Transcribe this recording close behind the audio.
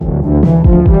Yeah,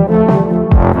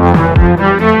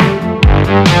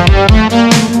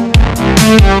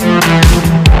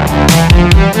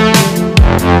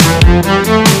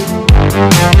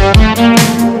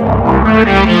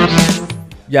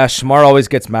 Shamar always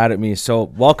gets mad at me. So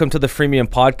welcome to the Freemium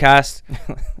Podcast.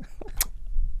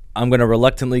 I'm going to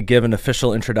reluctantly give an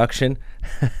official introduction.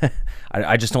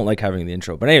 I just don't like having the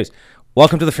intro. But anyways,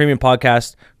 welcome to the Freemium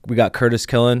Podcast. We got Curtis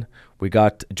Killen. We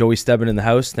got Joey Steben in the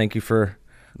house. Thank you for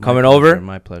coming over.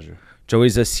 My pleasure.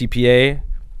 Joey's a CPA.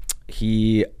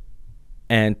 He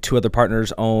and two other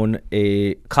partners own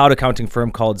a cloud accounting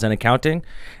firm called Zen Accounting.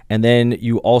 And then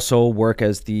you also work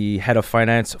as the head of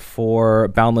finance for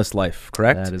Boundless Life,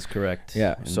 correct? That is correct.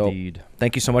 Yeah. Indeed. So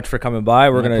thank you so much for coming by.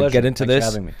 We're going to get into Thanks this.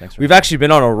 for having me. Thanks for We've actually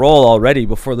been on a roll already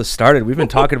before this started. We've been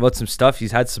talking about some stuff.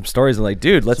 He's had some stories. I'm like,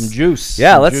 dude, let's... Some juice.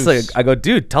 Yeah, some let's... juice. Like, I go,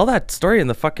 dude, tell that story in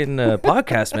the fucking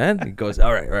podcast, man. He goes,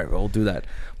 all right, we'll do that.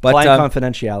 But Client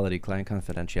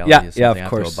confidentiality yeah, is yeah, something of I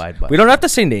course. have to abide by. We don't have to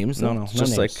say names. No, It's no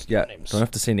just names. like, yeah, No names. don't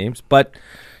have to say names. But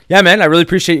yeah, man, I really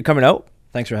appreciate you coming out.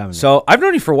 Thanks for having me. So I've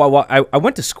known you for a while. I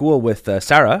went to school with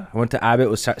Sarah. I went to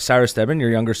Abbott with Sarah Steben, your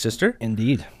younger sister,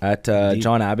 Indeed. at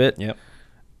John Abbott. Yep.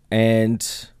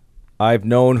 And I've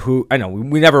known who I know.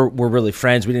 We never were really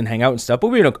friends. We didn't hang out and stuff, but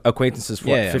we've been acquaintances for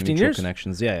what, 15 mutual years.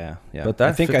 connections. Yeah. About that?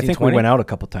 I think 15, we 20? went out a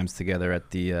couple times together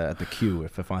at the Q.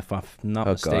 If I'm not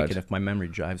Oh, mistaken, God. if my memory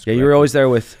jives. Yeah, you were always there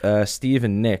with Steve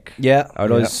and Nick. Yeah. I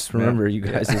would always remember you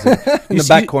guys in the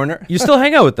back corner. You still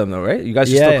hang out with them though, right? You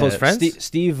guys are still close friends.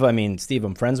 Steve,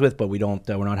 I'm friends with, but we don't.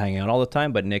 We're not hanging out all the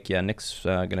time. But Nick's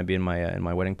gonna be in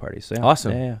my wedding party. So yeah.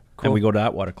 Awesome. Yeah. Cool. And we go to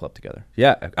Atwater Club together.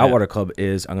 Yeah, Outwater Club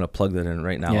is. I'm gonna plug that in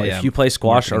right now. Yeah, if yeah. you play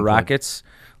squash or Marketing plug. rackets,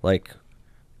 like,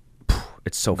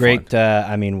 it's so Great.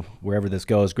 fun. Wherever this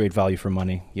goes, great value for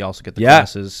money. You also get the Yeah.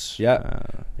 classes. Yeah.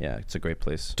 It's a great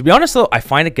place. To be honest though, I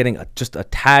find it getting just a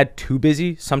tad too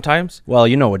busy sometimes. Well,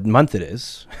 you know what month it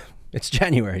is. It's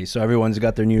January, so everyone's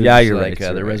got their new Yeah, you're right,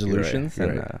 their you're right, resolutions, you're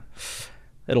and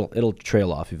right. it'll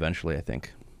trail off eventually. I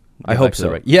think. I Get hope back to so.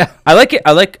 the right- Yeah. I like it.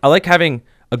 I like having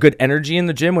a good energy in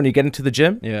the gym when you get into the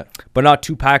gym. Yeah. But not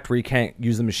too packed where you can't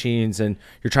use the machines and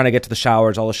you're trying to get to the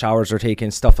showers. All the showers are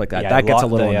taken, stuff like that. That gets a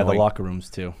little annoying. the locker rooms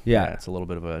too. Yeah. It's a little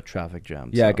bit of a traffic jam.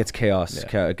 Yeah, so. it gets chaos.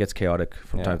 Yeah. It gets chaotic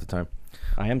from Yeah. time to time.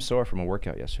 I am sore from a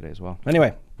workout yesterday as well.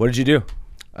 Anyway, What did you do?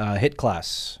 hit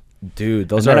class. Dude,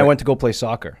 those And are... then I went to go play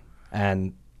soccer,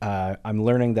 and I'm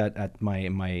learning that at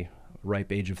my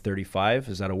ripe age of 35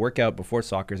 is that a workout before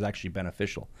soccer is actually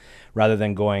beneficial, rather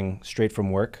than going straight from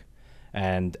work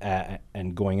and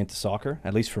going into soccer.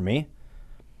 At least for me,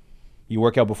 you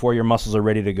work out before your muscles are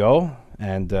ready to go,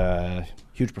 and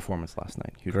huge performance last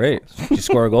night. Huge Great. performance. Did you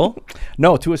score a goal?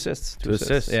 No, two assists. Two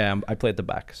assists. Yeah, I played the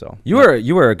back, so You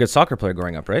were a good soccer player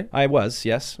growing up, right? I was,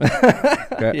 yes.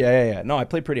 Okay. Yeah. No, I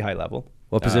played pretty high level.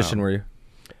 What position were you?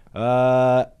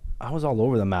 I was all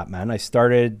over the map, man. I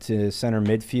started to center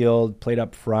midfield, played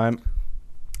up front,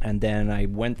 and then I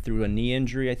went through a knee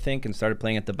injury, I think, and started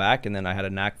playing at the back, and then I had a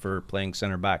knack for playing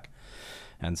center back.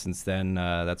 And since then,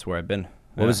 that's where I've been.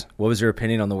 What was your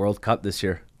opinion on the World Cup this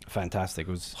year? Fantastic.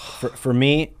 It was for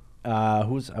me. I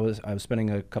was spending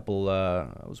a couple. I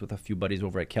was with a few buddies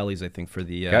over at Kelly's, I think, for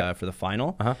the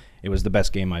final. Uh-huh. It was the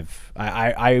best game I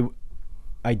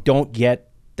don't get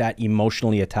that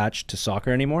emotionally attached to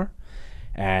soccer anymore,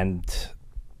 and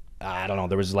I don't know.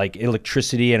 There was like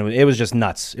electricity, and it was just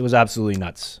nuts. It was absolutely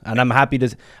nuts, and I'm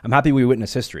happy we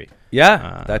witnessed history.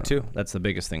 Yeah, that too. That's the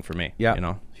biggest thing for me.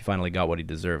 Yeah. He finally got what he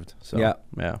deserved. So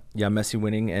Yeah. Messi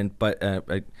winning, but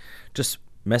just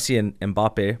Messi and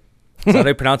Mbappe. Is that how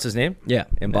you pronounce his name? Yeah,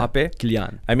 Mbappe.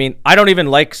 Kylian. I mean, I don't even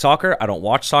like soccer. I don't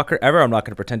watch soccer ever. I'm not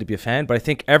going to pretend to be a fan, but I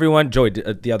think everyone, Joey,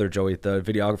 the other Joey, the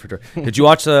videographer, did you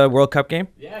watch the World Cup game?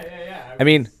 Yeah. I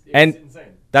mean, and insane.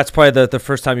 that's probably the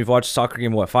first time you've watched a soccer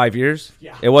game. What, 5 years?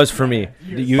 Yeah. It was for me.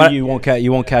 You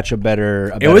won't catch a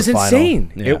better. It was final.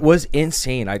 insane. Yeah. It was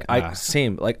insane.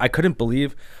 Same. Like I couldn't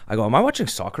believe. I go, am I watching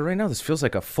soccer right now? This feels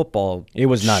like a football. It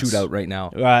was nuts. Shootout right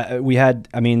now. We had.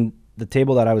 I mean, the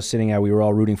table that I was sitting at, we were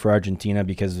all rooting for Argentina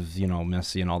because of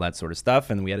Messi and all that sort of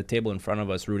stuff, and we had a table in front of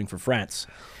us rooting for France,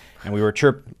 and we were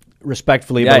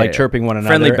respectfully, chirping one another,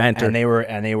 friendly banter,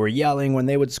 and they were yelling when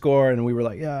they would score, and we were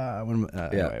like,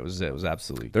 anyway, it was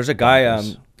absolutely. There's a guy,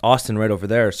 Austin, right over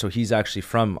there, so he's actually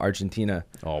from Argentina.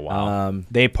 Oh wow!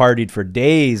 They partied for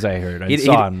days. I heard. I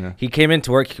saw him. He came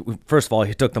into work. First of all,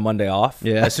 he took the Monday off.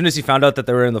 Yeah. As soon as he found out that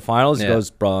they were in the finals, he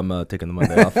goes, "Bro, I'm taking the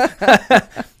Monday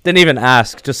off." Didn't even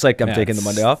ask, just like I'm Yeah, taking the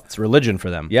Monday off. It's religion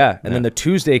for them. Yeah, and then the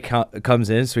Tuesday comes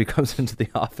in, so he comes into the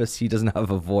office. He doesn't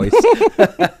have a voice.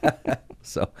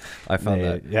 So I found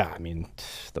that. Yeah, I mean,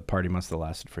 the party must have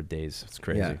lasted for days. It's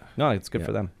crazy. Yeah. No, it's good Yeah.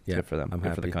 for them. It's Yeah. good for them. I'm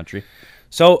good for the happy. country.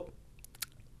 So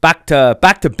back to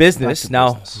business. Back to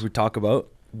Now business. we talk about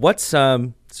what's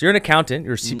so you're an accountant,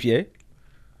 you're a CPA.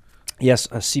 Yes,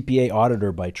 a CPA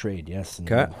auditor by trade. Yes.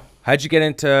 And, Okay. How'd you get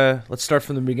into? Let's start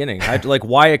from the beginning.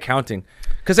 Why accounting?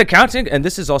 Because accounting, and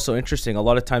this is also interesting. A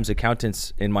lot of times,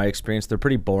 accountants, in my experience, they're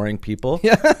pretty boring people.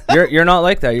 Yeah. You're not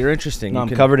like that. You're interesting. No, I'm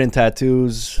covered in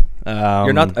tattoos.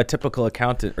 You're not a typical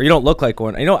accountant, or you don't look like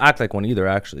one. You don't act like one either,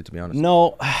 actually, to be honest.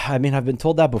 No, I mean, I've been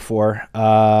told that before.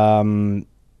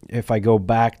 If I go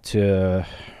back to,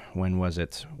 when was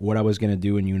it? What I was going to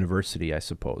do in university, I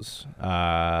suppose.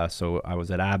 So I was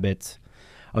at Abbott.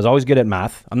 I was always good at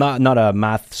math. I'm not a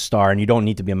math star, and you don't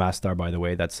need to be a math star, by the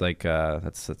way. That's like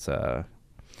that's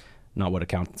not what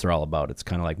accountants are all about. It's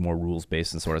kind of like more rules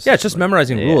based and sort of. Yeah, it's just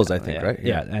memorizing rules, I think, yeah, right?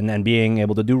 Yeah, and then being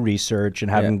able to do research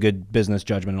and having good business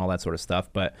judgment and all that sort of stuff.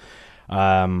 But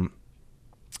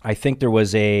I think there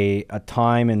was a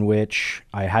time in which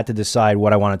I had to decide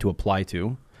what I wanted to apply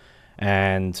to,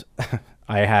 and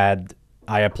I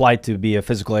applied to be a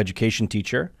physical education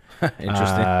teacher.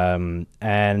 Interesting.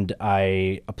 And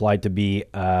I applied to be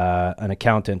an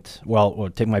accountant. Well,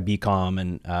 take my BCom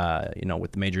and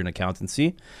with the major in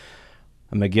accountancy.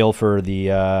 A McGill for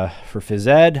phys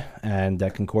ed and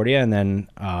at Concordia. And then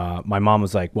my mom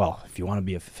was like, "Well, if you want to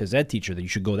be a phys ed teacher, then you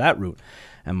should go that route."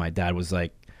 And my dad was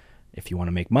like, "If you want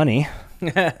to make money,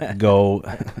 go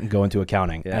into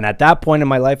accounting." Yeah. And at that point in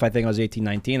my life, I think I was 18,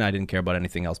 19. I didn't care about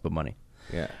anything else but money.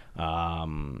 Yeah.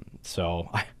 So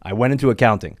I went into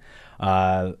accounting.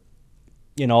 It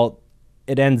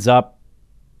ends up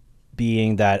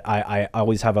being that I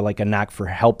always have a knack for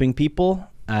helping people,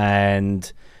 and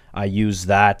I use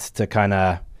that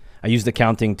to I used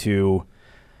accounting to,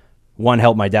 one,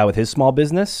 help my dad with his small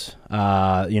business.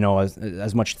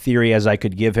 As much theory as I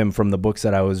could give him from the books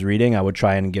that I was reading, I would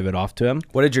try and give it off to him.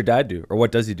 What did your dad do, or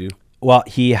what does he do? Well,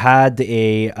 he had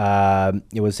a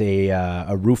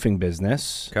roofing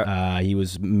business. Okay. He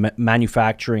was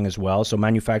manufacturing as well, so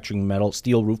manufacturing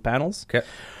steel roof panels, Okay.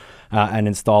 and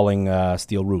installing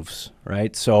steel roofs.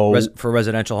 Right. So For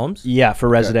residential homes? yeah, for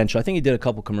residential. I think he did a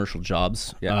couple commercial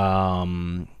jobs. Yeah.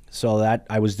 So that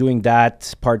I was doing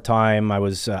that part time. I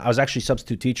was actually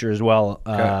substitute teacher as well.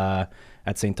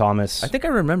 At St. Thomas. I think I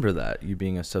remember that, you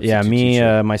being a substitute Yeah, me,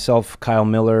 teacher. myself, Kyle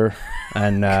Miller,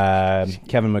 and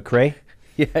Kevin McRae.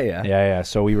 Yeah.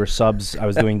 So we were subs. I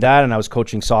was doing that, and I was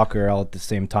coaching soccer all at the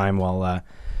same time while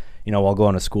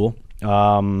going to school.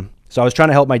 So I was trying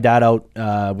to help my dad out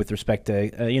with respect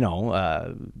to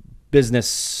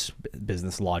business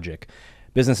logic,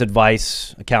 business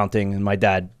advice, accounting, and my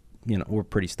dad, we're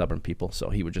pretty stubborn people,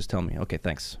 so he would just tell me, "Okay,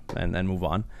 thanks," and then move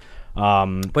on.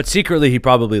 But secretly, he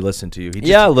probably listened to you.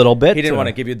 A little bit. He didn't want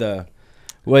to give you the...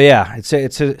 Well, yeah,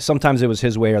 sometimes it was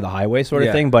his way or the highway sort of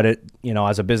Yeah. thing. But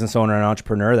as a business owner and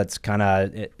entrepreneur, that's kind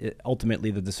of ultimately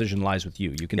the decision lies with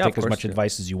you. You can take as much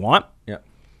advice as you want. Yeah.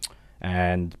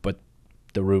 But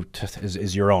the route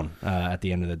is your own at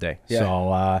the end of the day.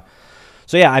 Yeah.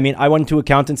 So yeah, I mean, I went into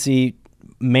accountancy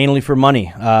mainly for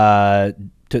money,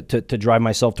 to drive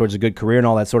myself towards a good career and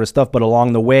all that sort of stuff. But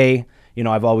along the way,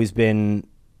 I've always been,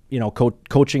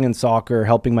 coaching in soccer,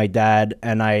 helping my dad,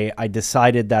 and I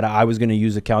decided that I was going to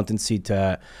use accountancy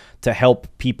to help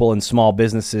people in small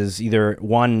businesses either,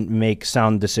 one, make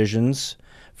sound decisions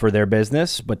for their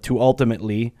business, but two,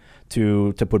 ultimately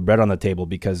to put bread on the table,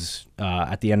 because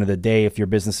at the end of the day, if your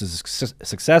business is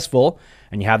successful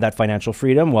and you have that financial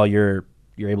freedom, well, you're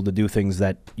able to do things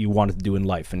that you wanted to do in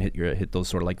life and hit those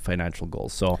sort of like financial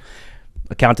goals. So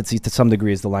accountancy to some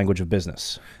degree is the language of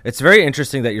business. It's very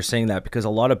interesting that you're saying that, because a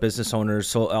lot of business owners,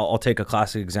 so I'll take a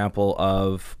classic example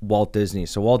of Walt Disney.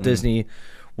 So Walt Disney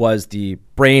was the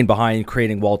brain behind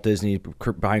creating Walt Disney,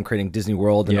 behind creating Disney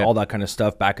World and all that kind of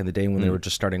stuff back in the day when they were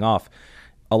just starting off.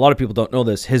 A lot of people don't know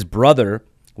this. His brother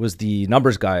was the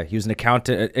numbers guy. He was an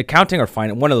accounting or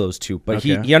finance, one of those two, but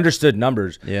he understood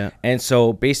numbers. Yeah. And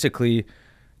so basically,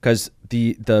 because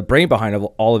the brain behind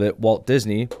all of it, Walt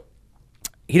Disney,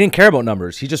 he didn't care about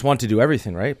numbers. He just wanted to do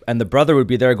everything, right? And the brother would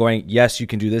be there going, "Yes, you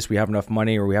can do this. We have enough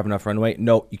money, or we have enough runway."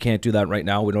 "No, you can't do that right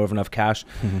now. We don't have enough cash."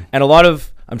 And a lot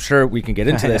of, I'm sure we can get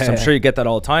into this. I'm sure you get that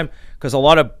all the time, because a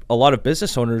lot of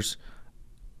business owners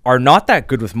are not that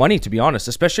good with money, to be honest,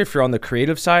 especially if you're on the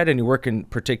creative side and you work in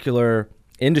particular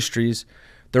industries.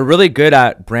 they're really good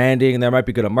at branding, they might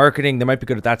be good at marketing, they might be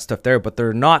good at that stuff there, but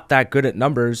they're not that good at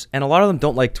numbers, and a lot of them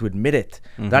don't like to admit it.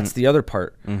 That's the other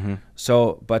part.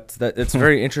 So, but it's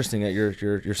very interesting that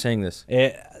you're saying this.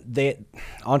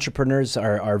 Entrepreneurs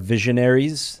are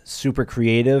visionaries, super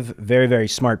creative, very, very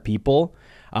smart people,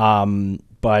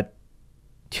 but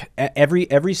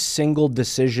every single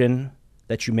decision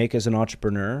that you make as an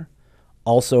entrepreneur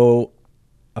also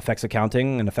affects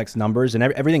accounting and affects numbers, and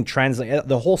everything translates.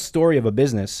 The whole story of a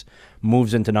business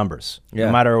moves into numbers, no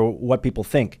matter what people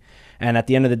think. And at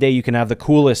the end of the day, you can have the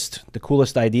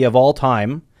coolest idea of all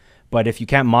time, but if you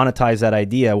can't monetize that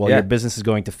idea, well, your business is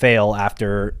going to fail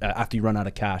after you run out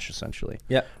of cash, essentially.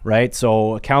 Yeah. Right.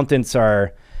 So accountants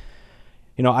are,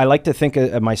 I like to think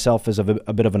of myself as a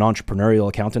bit of an entrepreneurial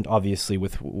accountant. Obviously,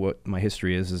 with what my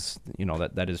history is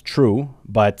that is true.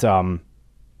 But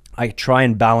I try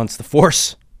and balance the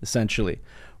force, essentially,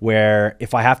 where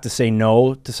if I have to say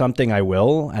no to something, I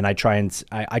will, and I try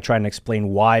and explain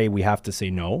why we have to say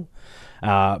no.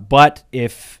 But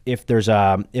if there's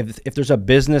a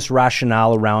business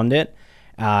rationale around it,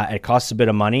 it costs a bit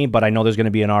of money, but I know there's going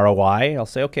to be an ROI. I'll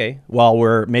say, okay, well,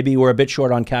 we're a bit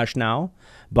short on cash now,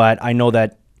 but I know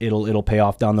that it'll pay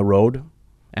off down the road,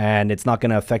 and it's not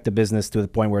going to affect the business to the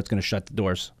point where it's going to shut the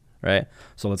doors, right?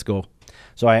 So let's go.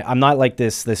 So I'm not like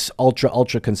this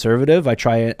ultra conservative. I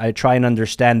try and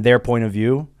understand their point of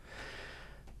view,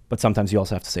 but sometimes you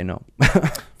also have to say no.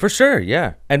 For sure,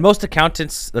 yeah. And most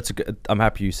accountants, I'm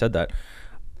happy you said that.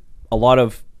 A lot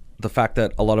of the fact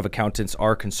that a lot of accountants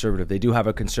are conservative, they do have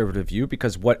a conservative view,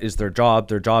 because what is their job?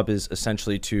 Their job is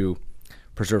essentially to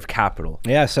preserve capital.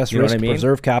 Yeah, assess risk,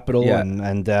 preserve capital,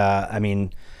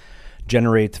 and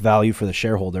generate value for the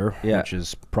shareholder, which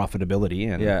is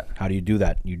profitability. And how do you do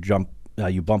that?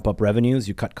 You bump up revenues,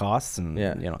 you cut costs, and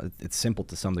it's simple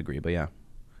to some degree. But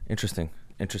interesting.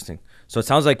 So it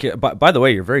sounds like, by the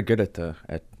way, you're very good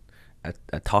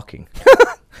at talking.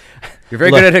 You're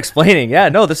very good at explaining. Yeah,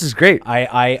 no, this is great.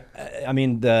 I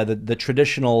mean, the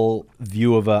traditional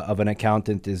view of an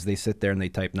accountant is they sit there and they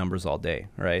type numbers all day,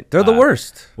 right? They're the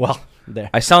worst. Well,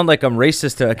 I sound like I'm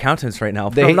racist to accountants right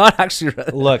now, but I'm not actually.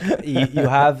 Look, you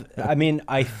have. I mean,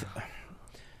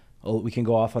 we can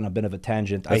go off on a bit of a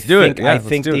tangent. I think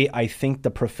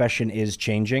the profession is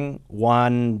changing.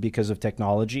 One, because of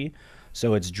technology,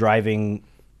 so it's driving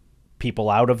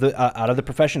people out of the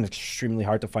profession. It's extremely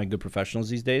hard to find good professionals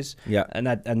these days. Yeah, and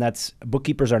that's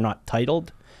bookkeepers are not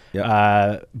titled.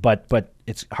 Yeah, but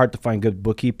it's hard to find good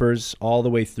bookkeepers all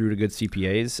the way through to good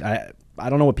CPAs. I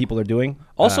don't know what people are doing.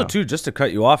 Also, too, just to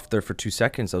cut you off there for 2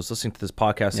 seconds, I was listening to this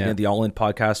podcast again, the All In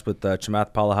podcast with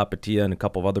Chamath Palihapitiya and a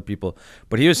couple of other people.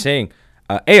 But he was saying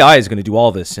AI is going to do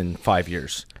all this in 5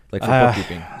 years, like for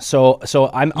bookkeeping. So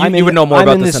you would know more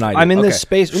about this than I do. I'm in this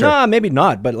space. Sure. No, maybe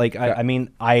not. But like,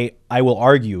 I will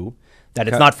argue that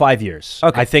it's not 5 years.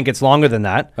 Okay. I think it's longer than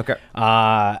that. Okay.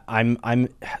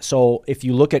 So if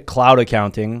you look at cloud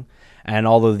accounting and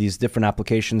all of these different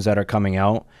applications that are coming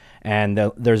out, and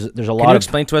there's a lot. Can you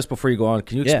explain to us before you go on?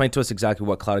 Can you explain to us exactly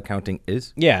what cloud accounting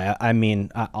is? Yeah, I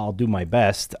mean, I'll do my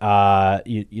best.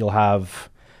 You'll have,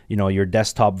 your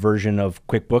desktop version of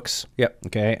QuickBooks. Yep.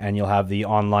 Okay, and you'll have the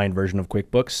online version of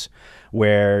QuickBooks,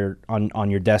 where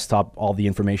on your desktop all the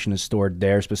information is stored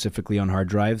there, specifically on hard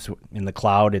drives. In the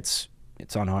cloud, it's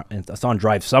on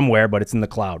drive somewhere, but it's in the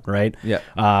cloud, right?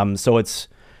 Yeah. So it's.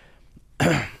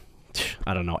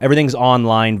 I don't know. Everything's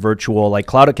online, virtual. Like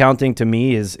cloud accounting to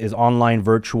me is online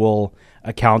virtual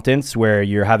accountants, where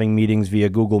you're having meetings via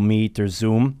Google Meet or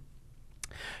Zoom.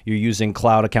 You're using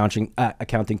cloud accounting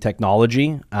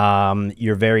technology.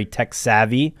 You're very tech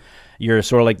savvy. You're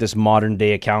sort of like this modern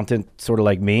day accountant, sort of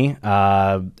like me.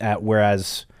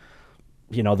 Whereas,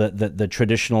 the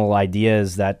traditional idea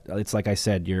is that it's like I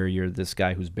said, you're this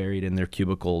guy who's buried in their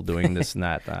cubicle doing this and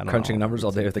that. I don't crunching know. numbers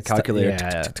all day with the calculator.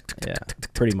 Yeah,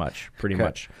 pretty much.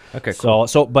 Okay, cool.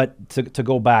 So, but to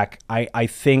go back, I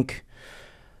think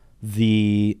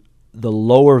the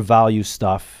lower value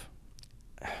stuff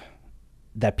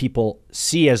that people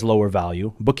see as lower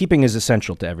value, bookkeeping is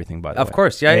essential to everything, by the way. Of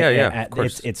course, yeah. Of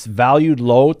course. It's valued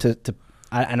low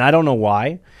and I don't know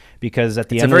why. Because at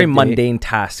the end of the day, it's a very mundane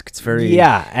task. It's very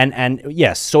and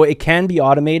yes, so it can be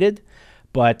automated,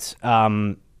 but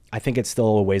I think it's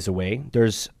still a ways away.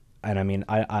 I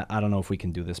don't know if we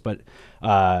can do this, but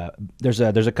there's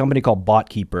a company called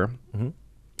BotKeeper,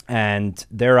 and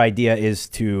their idea is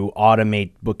to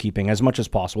automate bookkeeping as much as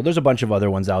possible. There's a bunch of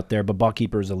other ones out there, but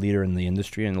BotKeeper is a leader in the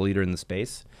industry and a leader in the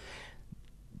space.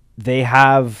 They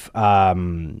have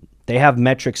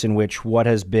metrics in which what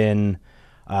has been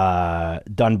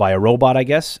done by a robot, I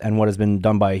guess, and what has been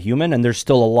done by a human, and there's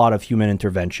still a lot of human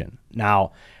intervention.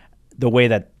 Now, the way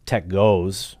that tech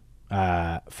goes,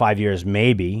 5 years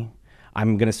maybe,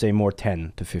 I'm going to say more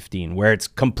 10 to 15, where it's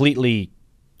completely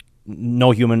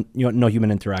no human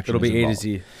interaction. It'll be A to involved.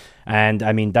 Z. And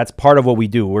I mean, that's part of what we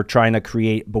do. We're trying to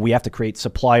create, but we have to create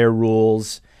supplier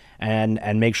rules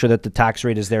and make sure that the tax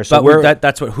rate is there. So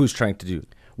that's what who's trying to do.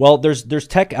 Well, there's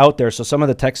tech out there. So some of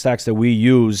the tech stacks that we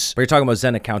use. But you're talking about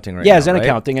Zen accounting right yeah, now, Zen right?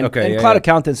 accounting and, Okay, and yeah, cloud yeah.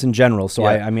 accountants in general. So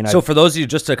Yeah. I mean, so for those of you,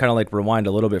 just to kind of like rewind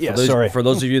a little bit, Yeah, for those, sorry. for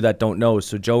those of you that don't know,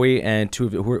 so Joey and two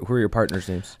of you, who are your partners'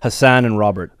 names? Hassan and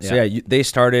Robert. So they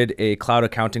started a cloud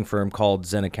accounting firm called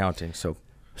Zen Accounting. So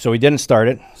we didn't start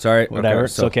it. sorry, Whatever.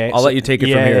 So It's okay. I'll let you take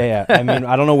it from here. Yeah. I mean,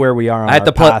 I don't know where we are on I had our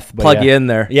to path, but plug yeah. you in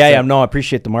there. Yeah, So- yeah. No, I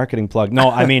appreciate the marketing plug. No,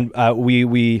 I mean, I'll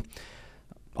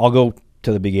go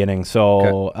to the beginning.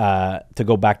 So to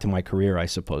go back to my career, I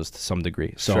suppose, to some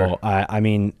degree. So Sure. I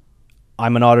mean,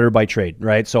 I'm an auditor by trade,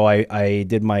 right? So I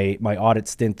did my audit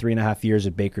stint 3.5 years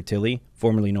at Baker Tilly,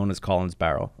 formerly known as Collins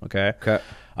Barrow. Okay. Okay.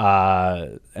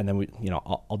 And then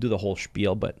I'll do the whole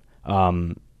spiel, but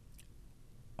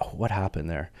what happened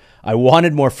there? I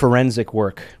wanted more forensic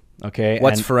work. Okay.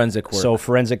 What's And forensic work? So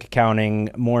forensic accounting,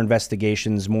 more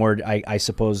investigations, more, I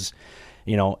suppose,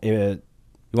 you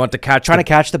want to catch trying to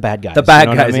catch the bad guys. The bad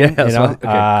you know guys, what I mean? yeah, You that's know?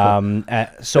 what-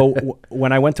 okay, So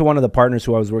when I went to one of the partners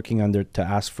who I was working under to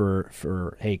ask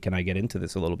for hey, can I get into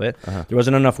this a little bit? There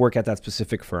wasn't enough work at that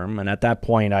specific firm. And at that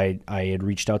point, I had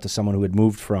reached out to someone who had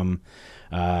moved from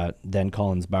then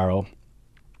Collins Barrow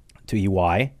to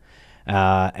EY.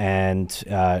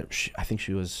 I think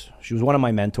she was one of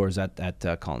my mentors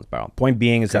at Collins Barrow. Point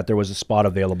being is that there was a spot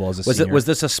available as a senior. Was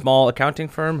this a small accounting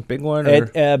firm, big one?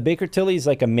 Or? Baker Tilly's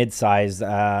like a mid-sized.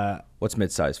 What's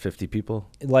mid-size? 50 people?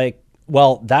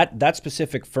 That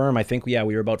specific firm, I think, we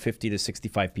were about 50 to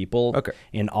 65 people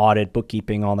in audit,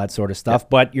 bookkeeping, all that sort of stuff. Yeah.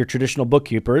 But your traditional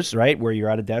bookkeepers, right, where you're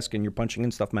at a desk and you're punching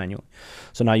in stuff manually.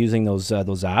 So now using those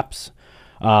apps.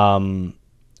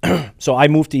 So I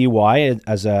moved to EY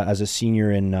as a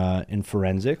senior in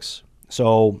forensics.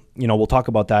 So we'll talk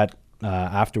about that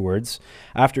afterwards.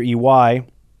 After EY,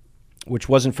 which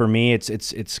wasn't for me, it's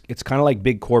kind of like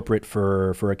big corporate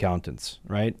for accountants,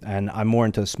 right? And I'm more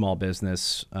into small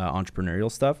business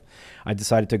entrepreneurial stuff. I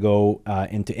decided to go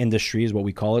into industry, is what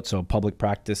we call it. So public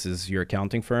practice is your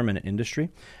accounting firm in an industry,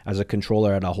 as a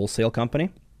controller at a wholesale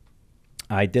company.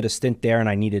 I did a stint there, and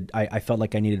I felt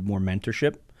like I needed more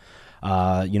mentorship.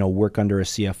 Work under a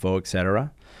CFO,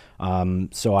 etc.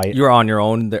 So you were on your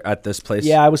own at this place.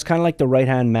 Yeah, I was kind of like the right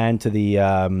hand man to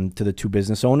the two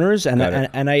business owners, and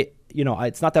I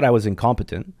it's not that I was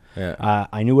incompetent. Yeah.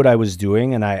 I knew what I was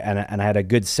doing, and I had a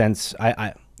good sense.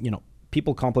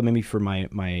 People compliment me for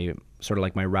my sort of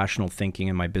like my rational thinking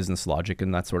and my business logic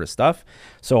and that sort of stuff.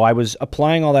 So I was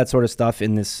applying all that sort of stuff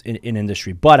in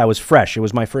industry, but I was fresh. It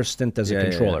was my first stint as a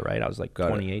controller, right? I was like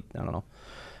 28. I don't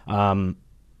know.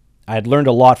 I had learned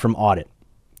a lot from audit.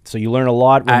 So you learn a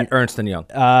lot at Ernst & Young.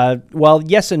 Well,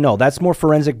 yes and no. That's more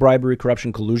forensic, bribery,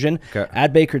 corruption, collusion. Okay.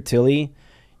 At Baker Tilly,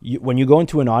 when you go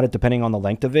into an audit, depending on the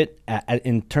length of it,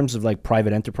 in terms of like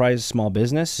private enterprise, small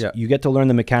business, you get to learn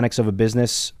the mechanics of a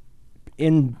business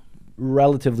in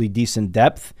relatively decent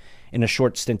depth in a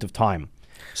short stint of time.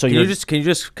 So can you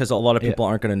just because a lot of people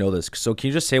aren't going to know this, so can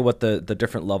you just say what the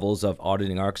different levels of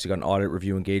auditing are? Because you got an audit,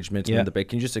 review, engagement, and the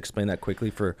can you just explain that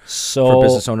quickly for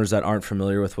business owners that aren't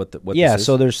familiar with what this is?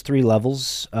 So there's 3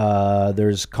 levels.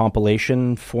 There's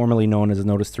compilation, formerly known as a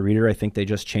notice to reader. I think they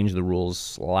just changed the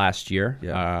rules last year.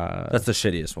 Yeah, that's the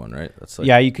shittiest one, right? That's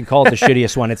you can call it the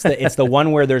shittiest one. It's the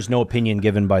one where there's no opinion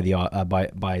given by the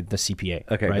by the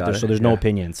CPA. Okay, right. So there's no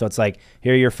opinion. So it's like,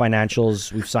 here are your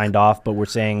financials. We've signed off, but we're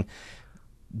saying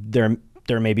there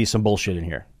may be some bullshit in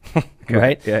here,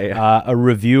 right? Yeah. A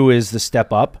review is the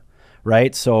step up,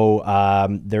 right? So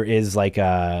there is like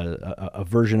a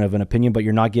version of an opinion, but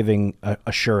you're not giving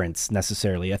assurance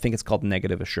necessarily. I think it's called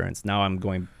negative assurance. Now I'm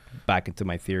going back into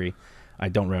my theory. I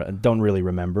don't really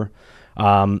remember.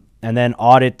 And then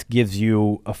audit gives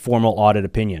you a formal audit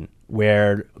opinion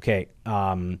where,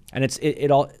 and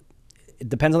it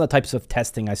depends on the types of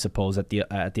testing, I suppose, at the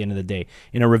end of the day.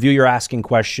 In a review, you're asking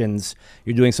questions,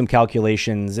 you're doing some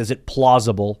calculations. Is it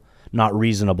plausible, not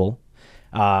reasonable?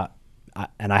 And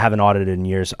I haven't audited in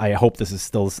years. I hope this is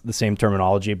still the same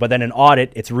terminology. But then in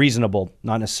audit, it's reasonable,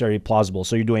 not necessarily plausible.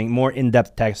 So you're doing more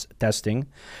in-depth testing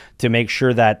to make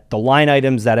sure that the line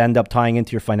items that end up tying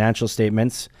into your financial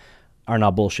statements are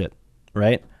not bullshit,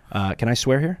 right? Can I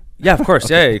swear here? Yeah, of course.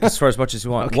 Okay. Yeah, you can swear as much as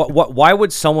you want. Okay. Why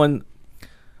would someone...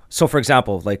 So, for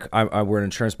example, like we're an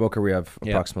insurance broker. We have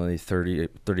approximately 30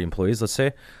 employees, let's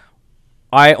say.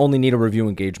 I only need a review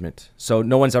engagement. So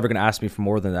no one's ever going to ask me for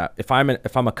more than that. If I'm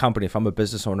a company, if I'm a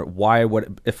business owner,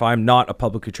 if I'm not a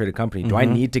publicly traded company, do I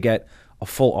need to get a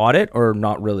full audit or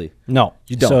not really? No,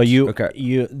 you don't. So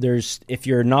if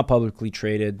you're not publicly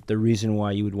traded, the reason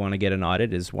why you would want to get an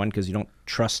audit is one, because you don't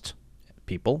trust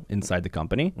people inside the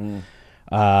company.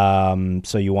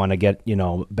 So you want to get,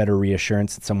 better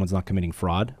reassurance that someone's not committing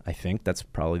fraud. I think that's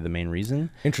probably the main reason.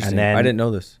 Interesting. And then, I didn't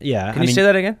know this. Yeah. Can you say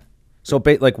that again? So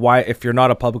why, if you're not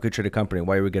a publicly traded company,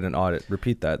 why would we get an audit?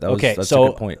 Repeat that. That's a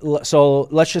good point. So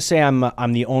let's just say I'm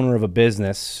the owner of a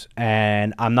business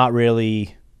and I'm not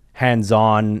really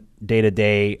hands-on day to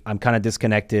day. I'm kind of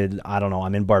disconnected. I don't know.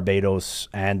 I'm in Barbados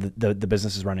and the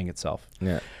business is running itself.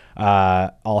 Yeah.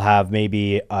 I'll have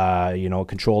maybe a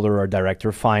controller or director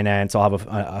of finance. I'll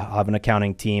have an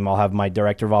accounting team. I'll have my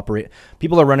director of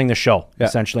people are running the show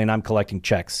essentially, and I'm collecting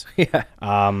checks. Yeah.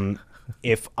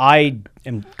 If I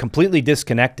am completely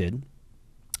disconnected,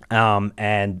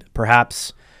 and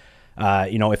perhaps,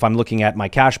 if I'm looking at my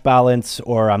cash balance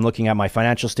or I'm looking at my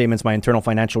financial statements, my internal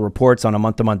financial reports on a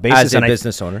month-to-month basis. As a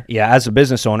business owner. Yeah, as a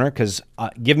business owner, because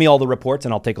give me all the reports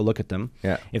and I'll take a look at them.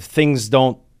 Yeah. If things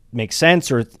don't make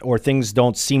sense or things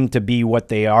don't seem to be what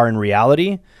they are in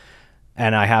reality,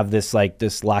 and I have this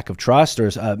lack of trust, or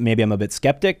maybe I'm a bit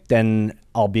skeptic, then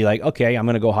I'll be like, okay, I'm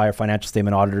going to go hire financial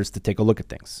statement auditors to take a look at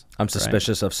things. I'm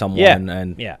suspicious of someone.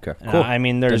 Yeah. Okay, Cool.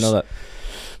 Didn't know that.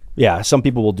 Yeah, some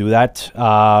people will do that.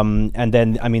 And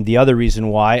then, the other reason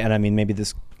why, and maybe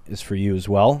this is for you as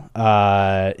well,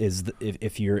 is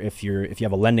if you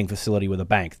have a lending facility with a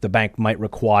bank, the bank might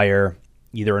require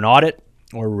either an audit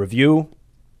or a review.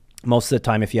 Most of the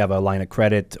time, if you have a line of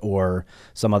credit or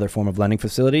some other form of lending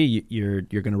facility, you're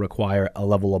going to require a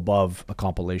level above a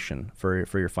compilation for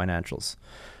your financials.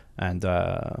 And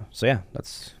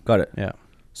that's got it. Yeah.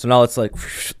 So now let's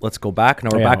go back.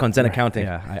 Now we're back on Zen Accounting.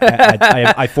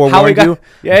 Yeah, I forewarned you.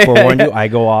 You. I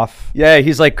go off. Yeah,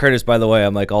 he's like Curtis, by the way.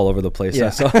 I'm all over the place. Yeah.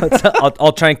 So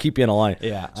I'll try and keep you in a line.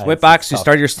 Yeah. So went back. So you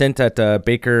started your stint at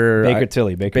Baker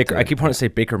Tilly. I keep wanting to say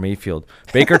Baker Mayfield.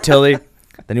 Baker Tilly.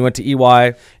 Then you went to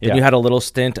EY. Then you had a little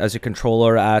stint as a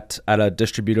controller at a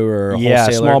distributor or a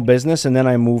wholesaler. Small business. And then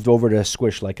I moved over to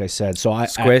Squish, like I said. So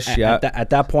at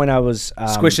that point, I was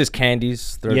Squish's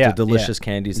candies. They're the delicious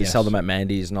candies. They sell them at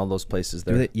Mandy's and all those places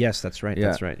there. Yes, that's right. Yeah.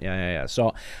 That's right. Yeah.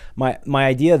 So my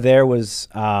idea there was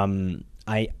I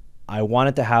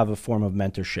wanted to have a form of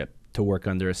mentorship to work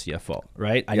under a CFO.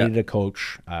 Right. I needed a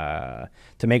coach to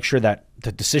make sure that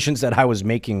the decisions that I was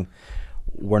making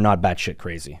were not batshit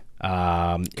crazy.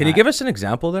 Can you give us an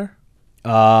example there?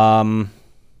 Because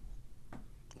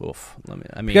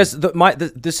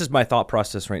this is my thought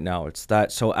process right now. It's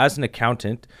that, so as an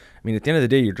accountant, at the end of the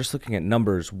day, you're just looking at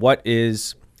numbers.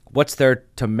 What's there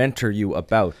to mentor you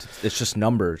about? It's just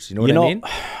numbers. You know what I mean?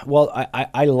 Well,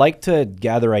 I like to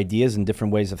gather ideas and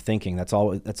different ways of thinking. That's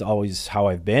always how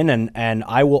I've been, and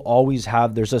I will always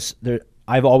have.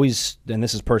 I've always, and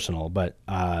this is personal, but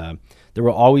there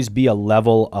will always be a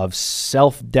level of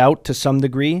self-doubt to some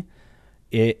degree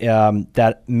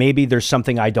that maybe there's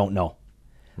something I don't know.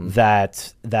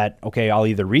 That okay, I'll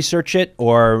either research it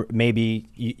or maybe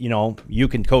you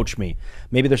can coach me.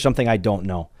 Maybe there's something I don't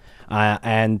know.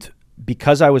 And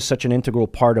because I was such an integral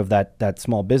part of that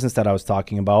small business that I was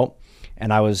talking about,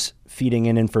 and I was feeding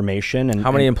in information. And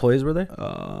how many employees were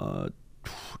there?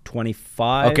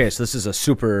 25. Okay, so this is a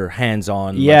super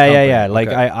hands-on. Yeah. Like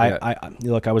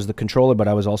okay. I was the controller, but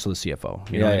I was also the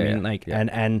CFO. You know what I mean?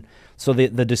 And so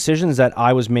the decisions that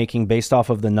I was making based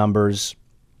off of the numbers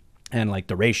and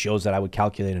the ratios that I would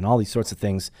calculate and all these sorts of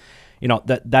things,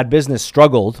 that business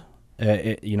struggled.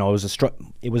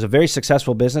 It was a very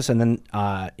successful business, and then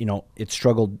it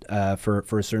struggled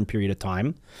for a certain period of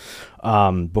time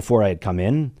before I had come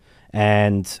in,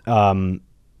 and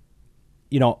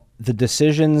the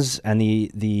decisions and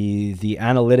the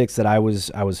analytics that I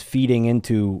was feeding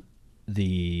into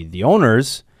the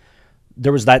owners,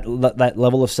 there was that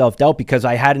level of self-doubt because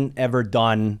I hadn't ever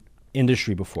done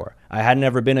industry before. I hadn't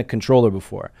ever been a controller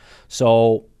before.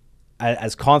 So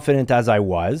as confident as I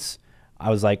was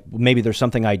like, maybe there's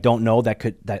something I don't know that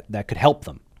could help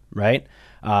them, right?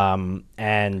 And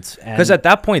because at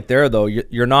that point there though,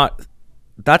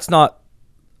 that's not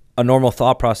a normal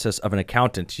thought process of an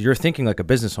accountant. You're thinking like a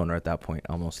business owner at that point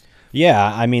almost.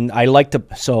 Yeah, I like to,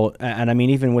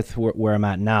 even with where I'm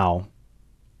at now,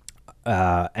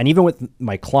 and even with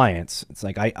my clients, it's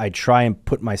like I try and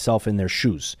put myself in their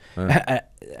shoes.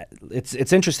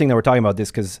 It's interesting that we're talking about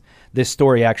this because this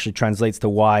story actually translates to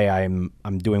why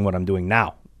I'm doing what I'm doing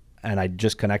now and I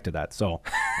just connected that. So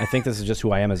I think this is just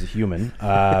who I am as a human.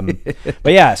 But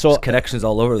yeah, so There's connections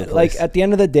all over the place. like at the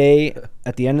end of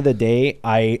the day,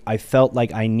 I felt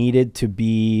like I needed to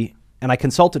be, and I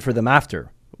consulted for them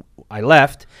after I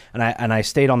left, and I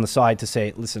stayed on the side to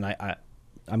say, listen, I'm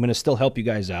going to still help you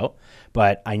guys out,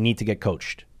 but I need to get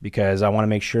coached because I want to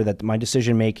make sure that my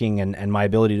decision making and my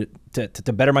ability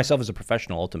to better myself as a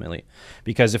professional ultimately.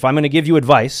 Because if I'm going to give you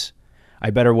advice, I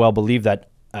better well believe that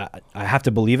I have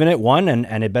to believe in it, one,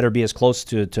 and it better be as close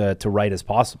to right as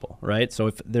possible, right? So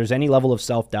if there's any level of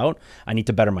self-doubt, I need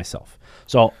to better myself.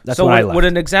 So that's what I left. Would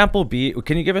an example be,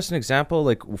 can you give us an example?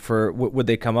 Like would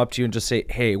they come up to you and just say,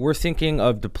 hey, we're thinking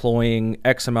of deploying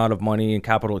X amount of money in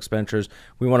capital expenditures.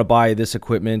 We want to buy this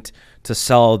equipment to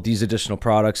sell these additional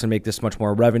products and make this much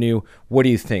more revenue. What do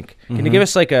you think? Can you give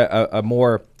us like a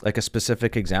more, like a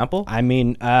specific example? I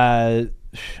mean, I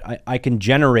can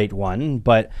generate one,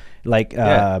 but like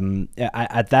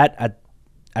at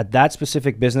that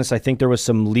specific business, I think there was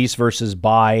some lease versus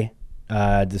buy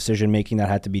decision making that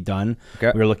had to be done.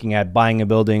 Okay. We were looking at buying a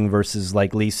building versus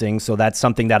like leasing. So that's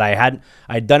something that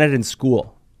I'd done it in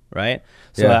school, right?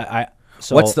 So Yeah.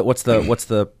 So what's the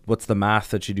math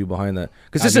that you do behind that?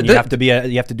 Because you have to do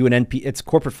an NP. It's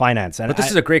corporate finance. But this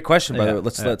is a great question, by the way.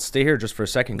 Let's stay here just for a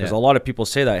second, because a lot of people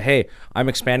say that, hey, I'm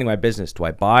expanding my business. Do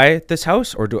I buy this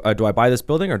house, or do I buy this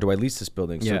building, or do I lease this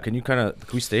building? So can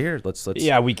we stay here? Let's.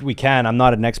 Yeah, we can. I'm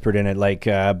not an expert in it. Like,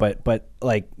 but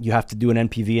like you have to do an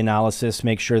NPV analysis,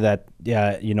 make sure that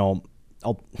it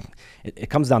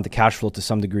comes down to cash flow to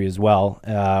some degree as well.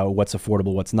 What's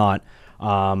affordable, what's not.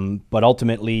 But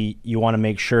ultimately, you want to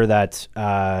make sure that,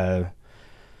 how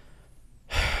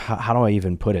do I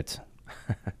even put it?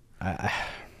 That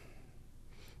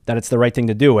it's the right thing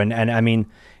to do. And I mean,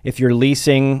 if you're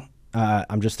leasing,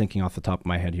 I'm just thinking off the top of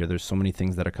my head here. There's so many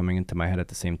things that are coming into my head at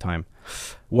the same time.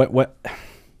 What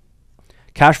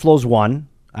cash flow is one,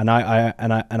 and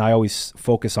I always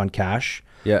focus on cash.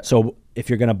 Yeah. So if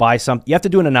you're going to buy something, you have to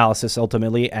do an analysis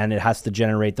ultimately, and it has to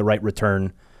generate the right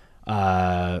return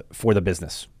for the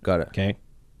business. Got it. Okay.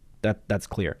 That's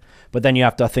clear. But then you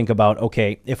have to think about,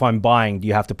 okay, if I'm buying, do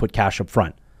you have to put cash up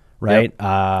front? Right.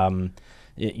 Yep.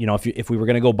 If we were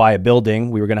going to go buy a building,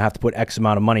 we were going to have to put X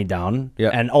amount of money down. Yeah.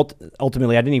 And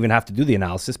ultimately I didn't even have to do the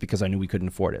analysis because I knew we couldn't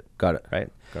afford it. Got it. Right.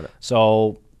 Got it.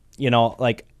 So,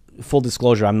 like full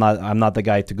disclosure, I'm not the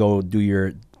guy to go do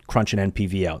your crunch an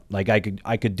NPV out. Like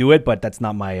I could do it, but that's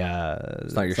not my,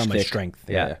 it's not my strength.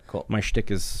 Yeah. Cool. My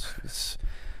shtick is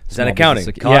that accounting?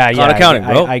 Accounting,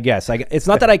 bro. I guess. It's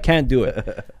not that I can't do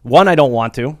it. One, I don't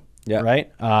want to. Yeah.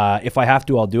 Right. If I have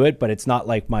to, I'll do it. But it's not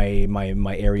like my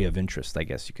area of interest, I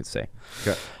guess you could say.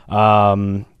 Okay.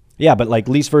 Yeah, but like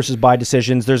lease versus buy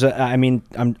decisions. I'm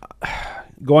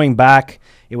going back.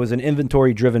 It was an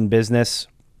inventory-driven business,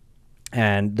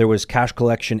 and there was cash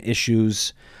collection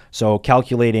issues. So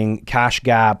calculating cash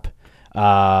gap.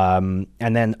 And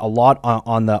then a lot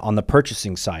on the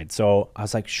purchasing side. So I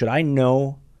was like, should I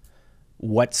know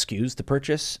what SKUs to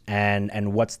purchase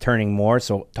and what's turning more?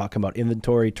 So talking about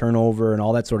inventory turnover and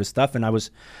all that sort of stuff. And I was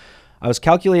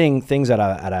calculating things at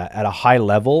a high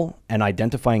level and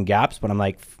identifying gaps, but I'm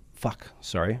like, fuck,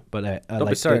 sorry, but don't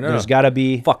be sorry. There's got to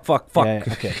be fuck. Yeah,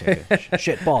 okay.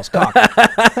 Shit, balls, cock.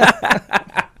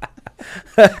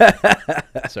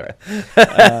 Sorry.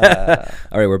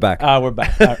 All right, we're back. We're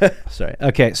back. Sorry.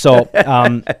 Okay, so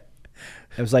I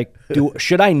was like,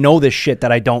 should I know this shit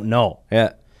that I don't know?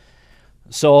 Yeah.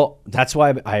 So that's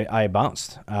why I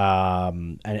bounced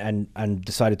and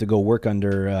decided to go work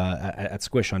under at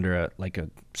Squish under a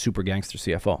super gangster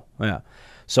CFO. Yeah.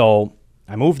 So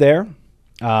I moved there.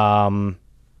 I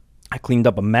cleaned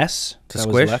up a mess to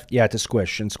Squish. To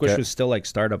Squish, and Squish was still like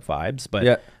startup vibes,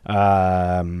 but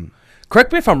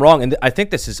correct me if I'm wrong, and I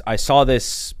think I saw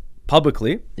this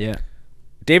publicly. Yeah.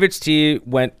 David's Tea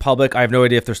went public. I have no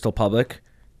idea if they're still public.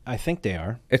 I think they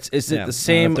are. Is it the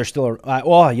same? They're still.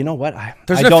 Well, you know what?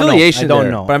 There's an affiliation. I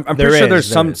don't know. But I'm pretty sure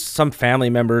there's some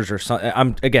family members or some.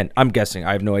 I'm guessing.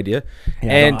 I have no idea.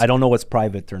 Yeah, and I don't know what's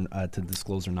private to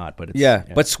disclose or not. But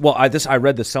it's, But I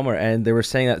read this somewhere, and they were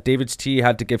saying that David's Tea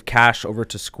had to give cash over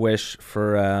to Squish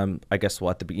for I guess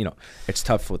it's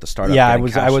tough with the startup. Yeah,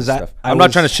 I'm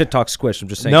not trying to shit talk Squish. I'm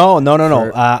just saying. No.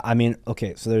 I mean,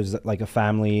 okay. So there's like a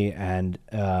family, and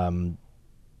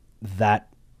that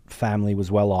family was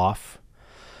well off,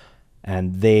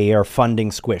 and they are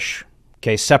funding Squish,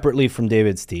 separately from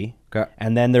David's Tea.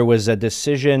 And then there was a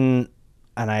decision,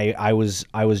 and I was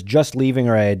just leaving,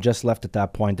 or I had just left at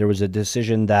that point. There was a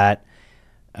decision that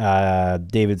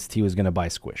David's Tea was going to buy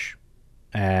Squish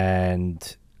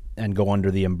and go under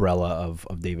the umbrella of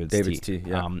David's Tea.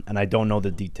 Yeah. And I don't know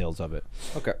the details of it.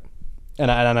 Okay. And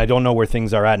I don't know where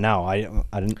things are at now. I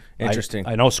didn't. Interesting.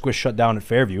 I know Squish shut down at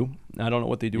Fairview. I don't know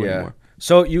what they do anymore.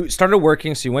 So you started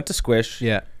working. So you went to Squish.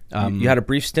 Yeah. You had a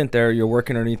brief stint there. You're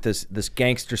working underneath this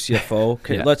gangster CFO.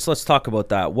 Okay, Yeah. let's talk about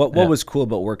that. What was cool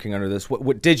about working under this?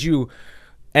 What did you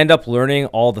end up learning?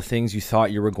 All the things you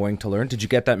thought you were going to learn. Did you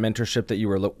get that mentorship that you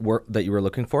were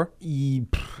looking for?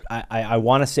 I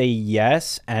want to say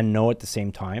yes and no at the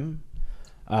same time.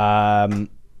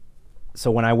 So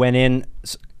when I went in,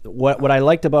 what I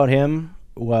liked about him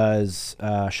was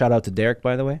shout out to Derek,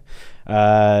 by the way.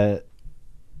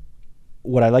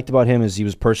 What I liked about him is he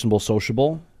was personable,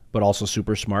 sociable, but also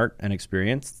super smart and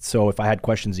experienced. So if I had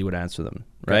questions, he would answer them,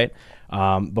 right?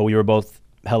 But we were both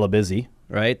hella busy,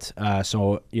 right?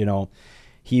 So, you know,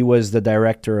 he was the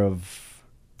director of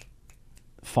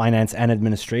finance and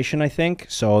administration, I think.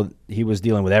 So he was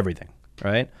dealing with everything,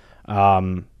 right? How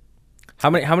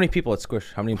many people at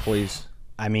Squish? How many employees?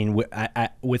 I mean,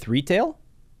 with retail,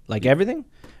 like everything,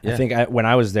 Yeah. I think when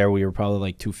I was there, we were probably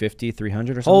like 250,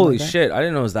 300 or something. Holy like that. shit! I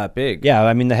didn't know it was that big. Yeah,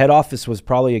 I mean, the head office was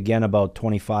probably, again, about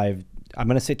 25. I'm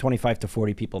going to say 25 to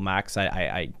 40 people max.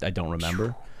 I don't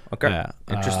remember. Okay.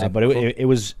 Interesting. But it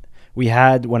was, we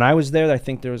had, when I was there, I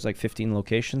think there was like 15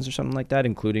 locations or something like that,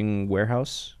 including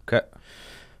warehouse. Okay.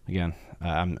 Again,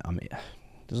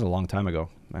 this is a long time ago,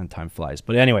 man, time flies.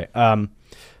 But anyway,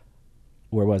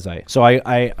 where was I? So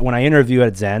I when I interviewed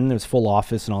at Zen, it was full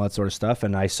office and all that sort of stuff,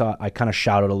 and I kind of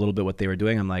shouted a little bit what they were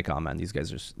doing. I'm like, oh man, these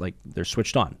guys are like, they're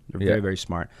switched on. They're very, very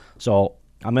smart. So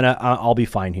I'll be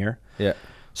fine here. Yeah.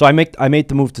 So I made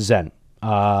the move to Zen.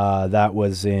 That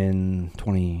was in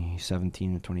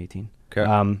 2017 or 2018.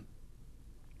 Okay.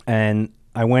 And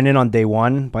I went in on day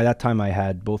one. By that time, I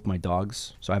had both my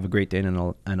dogs. So I have a Great Dane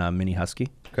and a mini Husky.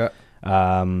 Okay.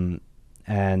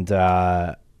 And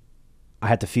I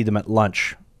had to feed them at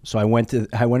lunch. So I went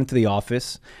into the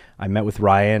office. I met with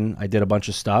Ryan. I did a bunch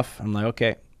of stuff. I'm like,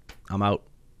 okay, I'm out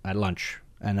at lunch.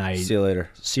 And I See you later.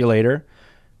 See you later.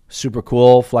 Super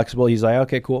cool, flexible. He's like,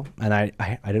 okay, cool. And I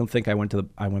don't think I went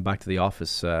back to the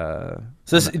office. So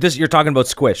this you're talking about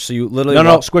Squish. So you literally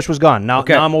no, Squish was gone. Now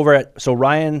Okay. now I'm over at, so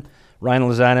Ryan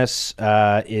Lazanis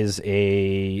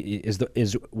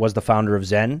was the founder of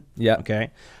Zen. Yeah. Okay.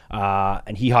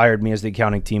 And he hired me as the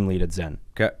accounting team lead at Zen.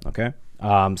 Okay. Okay.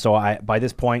 So by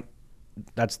this point,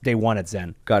 that's day one at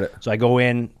Zen. Got it. So I go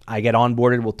in, I get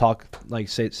onboarded. We'll talk, like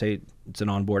say it's an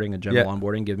onboarding, a general Yeah.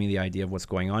 onboarding. Give me the idea of what's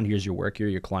going on. Here's your work. Here are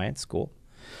your clients. Cool.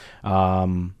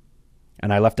 And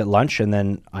I left at lunch, and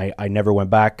then I never went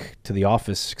back to the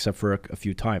office except for a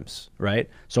few times. Right.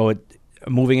 So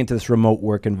moving into this remote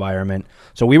work environment.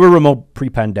 So we were remote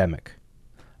pre-pandemic.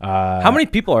 How many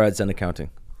people are at Zen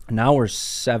Accounting? Now we're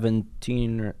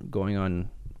 17 going on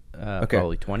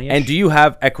probably 20. And do you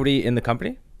have equity in the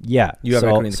company? Yeah. You have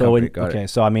equity in the company. Got it.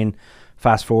 So I mean,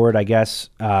 fast forward, I guess.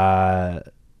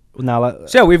 Now,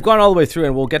 So yeah, we've gone all the way through,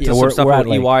 and we'll get to some stuff we're about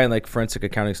at, EY and like forensic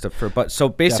accounting stuff. But so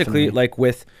basically, Definitely. like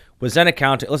with Zen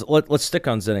Accounting, let's stick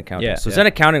on Zen Accounting. Yeah, So yeah. Zen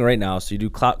Accounting right now, so you do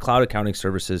cloud accounting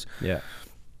services. Yeah.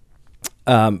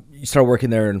 You started working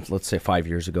there, in, let's say 5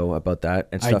 years ago, about that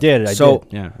and stuff. I did.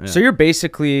 Yeah. So you're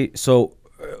basically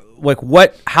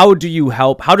how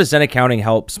does Zen Accounting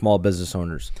help small business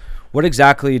owners? What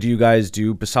exactly do you guys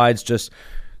do besides just,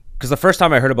 because the first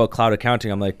time I heard about cloud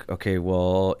accounting, I'm like, okay,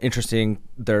 well, interesting.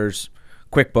 There's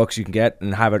QuickBooks you can get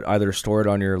and have it either stored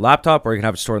on your laptop or you can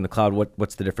have it stored in the cloud.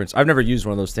 What's the difference? I've never used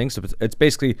one of those things. So it's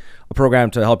basically a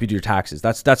program to help you do your taxes.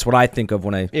 That's what I think of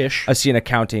when I see an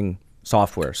accounting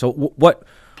software. So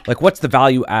what's the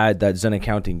value add that Zen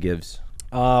Accounting gives?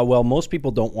 Well, most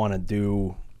people don't want to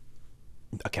do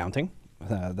accounting.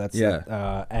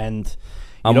 And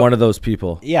I'm one of those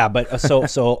people. Yeah, but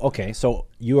okay, so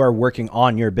you are working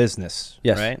on your business,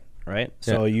 Yes. right?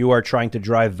 So you are trying to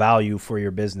drive value for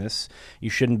your business. You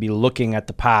shouldn't be looking at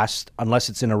the past unless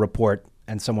it's in a report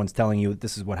and someone's telling you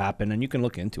this is what happened, and you can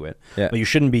look into it. Yeah. But you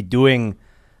shouldn't be doing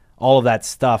all of that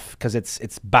stuff because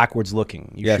it's backwards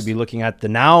looking. You Yes. should be looking at the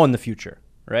now and the future,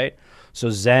 right? So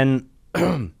Zen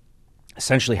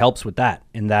essentially helps with that,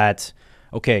 in that,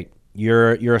 okay,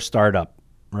 you're a startup,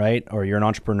 right? Or you're an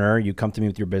entrepreneur, you come to me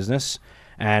with your business,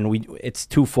 and it's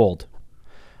twofold.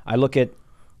 I look at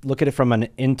it from an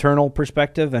internal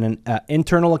perspective and an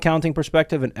internal accounting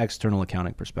perspective and external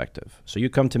accounting perspective. So you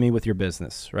come to me with your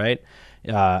business, right?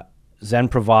 Zen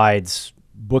provides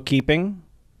bookkeeping,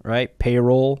 right?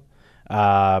 Payroll,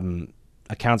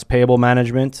 accounts payable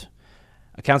management,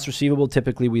 accounts receivable.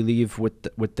 Typically, we leave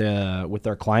with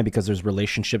our client because there's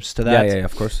relationships to that. Yeah,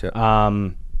 of course.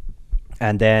 Yeah.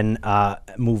 And then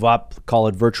move up, call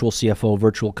it virtual CFO,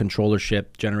 virtual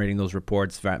controllership, generating those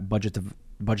reports, budget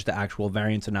budget to actual,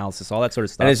 variance analysis, all that sort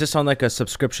of stuff. And is this on like a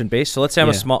subscription base? So let's say I'm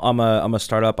a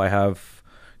startup. I have,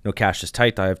 cash is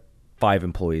tight. I have 5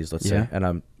 employees, let's say,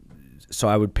 and so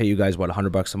I would pay you guys what,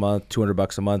 $100 a month,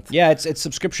 $200 a month? Yeah, it's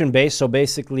subscription based. So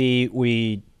basically,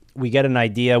 we get an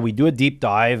idea, we do a deep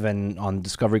dive and on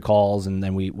discovery calls, and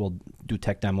then we'll do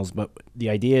tech demos. But the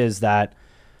idea is that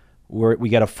we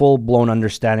get a full blown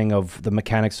understanding of the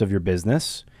mechanics of your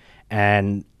business,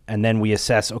 and then we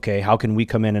assess, okay, how can we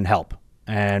come in and help?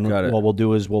 And what we'll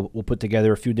do is we'll put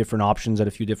together a few different options at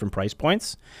a few different price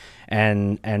points,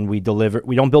 and we deliver.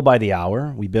 We don't bill by the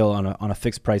hour. We bill on a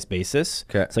fixed price basis,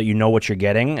 so you know what you're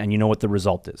getting and you know what the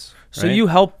result is. So you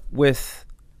help with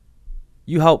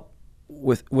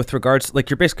regards, like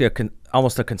you're basically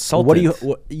almost a consultant. What do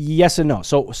you? Yes and no.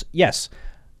 So yes,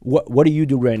 what do you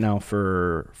do right now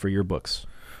for your books?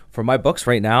 For my books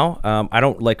right now, I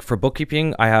don't like for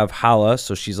bookkeeping. I have Hala,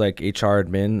 so she's like HR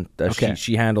admin.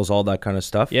 She handles all that kind of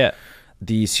stuff. Yeah.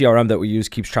 The CRM that we use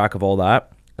keeps track of all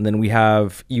that, and then we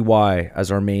have EY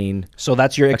as our main. So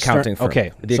that's your accounting firm.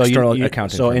 Okay. The external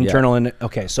accounting. So firm, internal and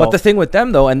okay. So but the thing with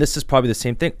them though, and this is probably the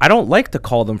same thing. I don't like to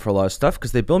call them for a lot of stuff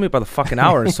because they bill me by the fucking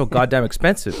hour and it's so goddamn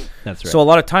expensive. That's right. So a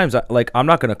lot of times, I'm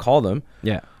not going to call them.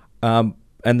 Yeah. And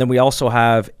then we also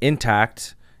have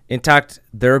Intact. Intact,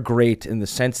 they're great in the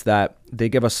sense that they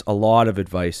give us a lot of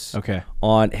advice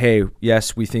on, hey,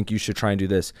 yes, we think you should try and do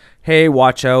this. Hey,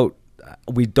 watch out.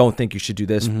 We don't think you should do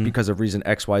this because of reason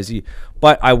X, Y, Z.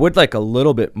 But I would like a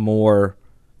little bit more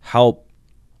help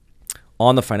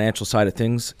on the financial side of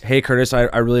things. Hey, Curtis,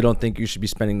 I really don't think you should be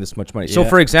spending this much money. Yeah. So,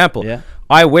 for example,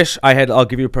 I wish I had, I'll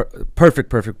give you a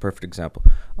perfect example.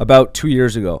 About 2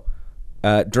 years ago,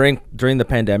 during the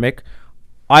pandemic,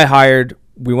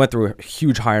 we went through a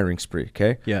huge hiring spree,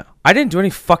 okay? Yeah. I didn't do any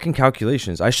fucking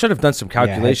calculations. I should have done some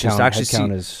calculations to actually see.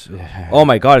 Is, oh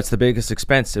my God, it's the biggest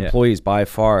expense, employees by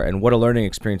far, and what a learning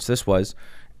experience this was.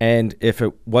 And if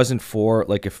it wasn't for,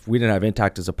 like, if we didn't have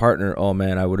Intact as a partner, oh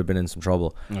man, I would have been in some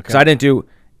trouble. Because I didn't do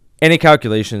any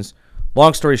calculations.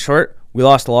 Long story short, we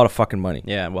lost a lot of fucking money.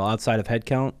 Yeah, well, outside of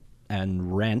headcount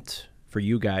and rent for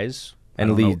you guys.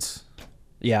 And leads.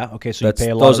 Yeah. Okay. So you pay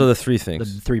a lot. Those are the 3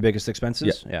 things. The 3 biggest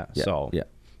expenses. Yeah. So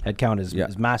headcount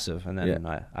is massive, and then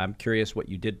I'm curious what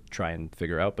you did try and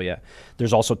figure out. But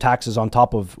there's also taxes on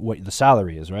top of what the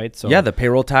salary is, right? So the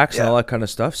payroll tax and all that kind of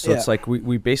stuff. So it's like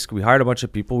we basically hired a bunch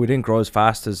of people. We didn't grow as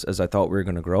fast as I thought we were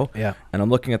going to grow. Yeah. And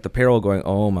I'm looking at the payroll, going,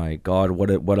 oh my God,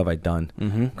 what have I done?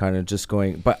 Kind of just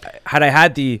going. But had I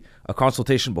had a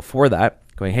consultation before that,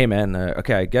 going, hey man,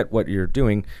 okay, I get what you're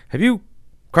doing. Have you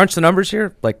crunch the numbers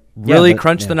here, like really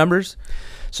crunch the numbers.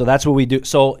 So that's what we do.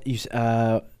 So is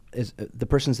the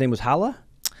person's name was Hala?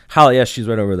 Hala, yes, she's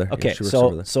right over there. Okay,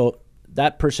 yeah, so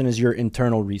that person is your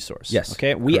internal resource. Yes.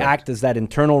 Okay, we act as that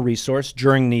internal resource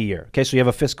during the year. Okay, so you have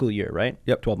a fiscal year, right?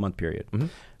 Yep. 12-month period.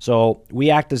 So we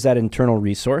act as that internal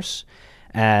resource,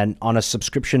 and on a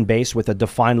subscription base with a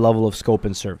defined level of scope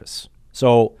and service.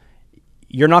 So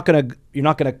you're not gonna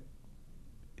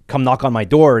come knock on my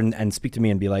door and speak to me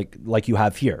and be like you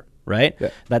have here, right? Yeah.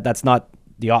 That's not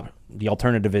the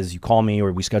alternative is you call me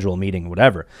or we schedule a meeting,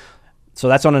 whatever. So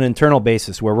that's on an internal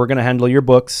basis where we're going to handle your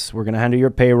books, we're going to handle your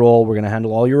payroll, we're going to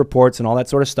handle all your reports and all that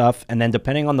sort of stuff. And then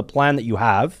depending on the plan that you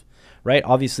have, right?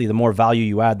 Obviously, the more value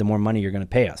you add, the more money you're going to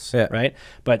pay us, right?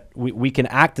 But we can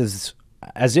act as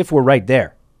if we're right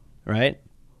there, right?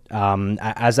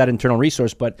 As that internal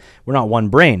resource, but we're not one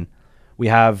brain. We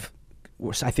have,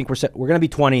 I think we're going to be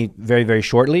 20 very, very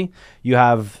shortly. You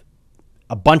have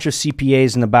a bunch of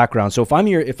CPAs in the background. So if I'm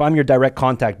your direct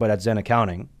contact, but at Zen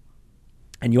Accounting,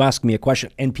 and you ask me a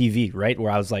question, NPV, right?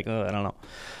 Where I was like, I don't know.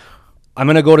 I'm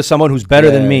going to go to someone who's better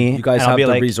than me. You guys have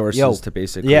the resources to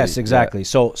basically. Yes, exactly.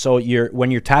 So when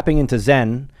you're tapping into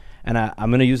Zen, and I'm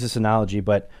going to use this analogy,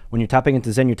 but when you're tapping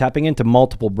into Zen, you're tapping into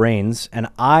multiple brains. And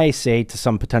I say to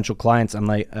some potential clients, I'm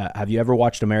like, have you ever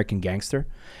watched American Gangster?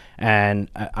 And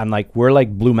I'm like, we're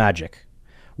like Blue Magic,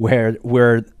 where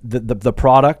the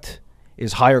product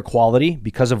is higher quality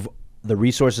because of the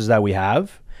resources that we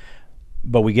have,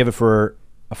 but we give it for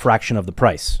a fraction of the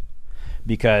price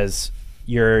because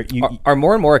are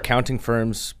more and more accounting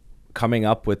firms coming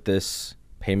up with this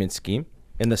payment scheme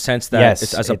in the sense that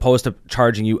it's, as opposed to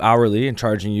charging you hourly and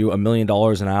charging you $1 million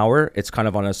an hour, it's kind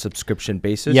of on a subscription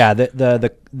basis. Yeah,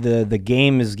 the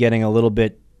game is getting a little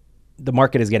bit, the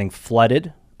market is getting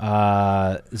flooded.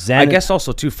 Zen, I guess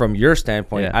also too, from your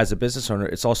standpoint as a business owner,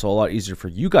 it's also a lot easier for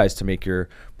you guys to make your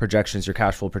projections, your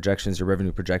cash flow projections, your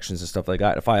revenue projections and stuff like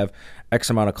that. If I have X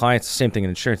amount of clients, same thing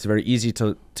in insurance, it's very easy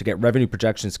to get revenue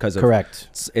projections because of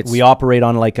correct. We operate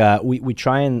on like we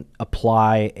try and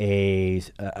apply a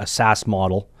SaaS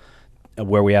model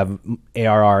where we have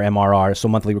ARR, MRR, so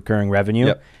monthly recurring revenue.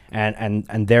 Yep.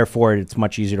 And therefore it's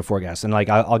much easier to forecast. And like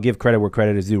I'll give credit where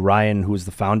credit is due. Ryan, who is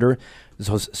the founder,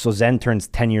 so Zen turns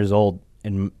 10 years old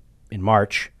in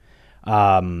March,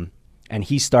 and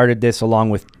he started this along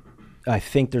with, I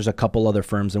think there's a couple other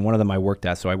firms, and one of them I worked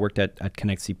at. So I worked at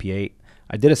Connect CPA.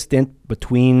 I did a stint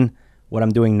between what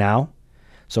I'm doing now.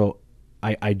 So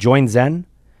I joined Zen,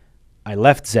 I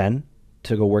left Zen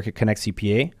to go work at Connect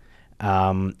CPA,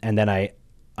 and then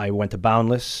I went to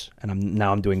Boundless, and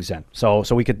now I'm doing Zen. So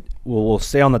we'll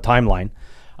stay on the timeline.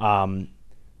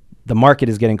 The market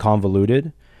is getting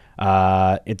convoluted.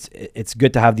 It's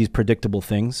good to have these predictable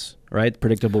things, right?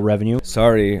 Predictable revenue.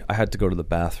 Sorry, I had to go to the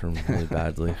bathroom really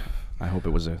badly. I hope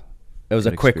it was a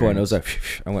quick one. It was like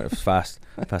I went fast.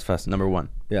 Number one.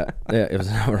 Yeah, it was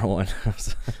number one.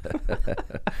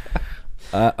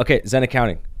 Okay, Zen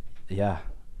accounting. Yeah.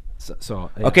 So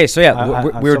yeah. Okay, so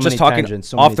yeah, we were just talking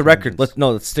off the record.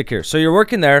 Let's stick here. So you're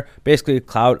working there, basically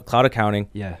cloud accounting.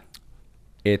 Yeah.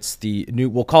 It's the new,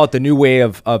 we'll call it the new way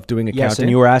of doing accounting. Yes, and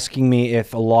you were asking me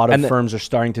if a lot of firms are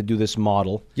starting to do this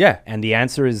model. Yeah. And the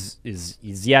answer is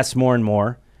yes, more and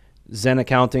more. Zen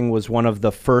Accounting was one of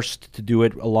the first to do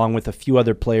it, along with a few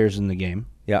other players in the game.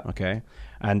 Yeah. Okay.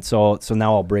 And so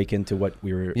now I'll break into what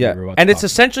we were about and to it's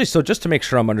essentially, so just to make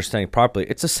sure I'm understanding properly,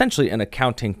 it's essentially an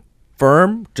accounting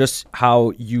firm, just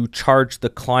how you charge the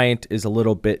client is a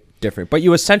little bit different. But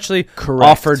you essentially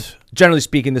offered, generally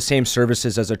speaking, the same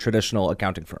services as a traditional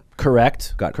accounting firm.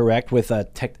 Correct. Got it. Correct, with a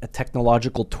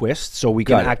technological twist. So we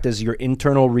can act as your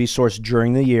internal resource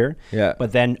during the year. Yeah.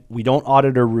 But then we don't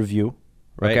audit or review.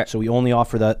 Right. Okay. So we only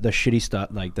offer the shitty stuff,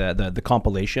 like the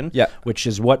compilation, yeah, which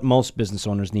is what most business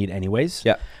owners need anyways.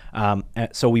 Yeah.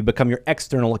 So we become your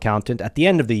external accountant at the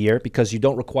end of the year because you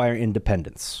don't require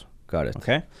independence. Got it.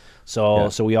 Okay. So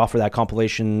we offer that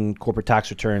compilation, corporate tax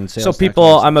return, sales. So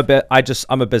people, I'm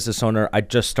a business owner. I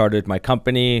just started my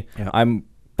company. Yeah. I'm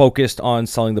focused on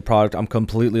selling the product. I'm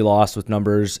completely lost with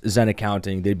numbers. Zen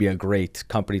Accounting, they'd be a great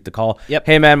company to call. Yep.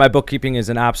 Hey man, my bookkeeping is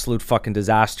an absolute fucking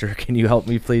disaster. Can you help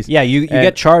me, please? Yeah, you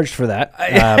get charged for that.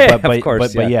 Of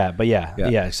course, but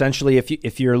essentially,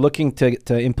 if you're looking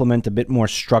to implement a bit more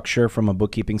structure from a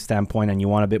bookkeeping standpoint, and you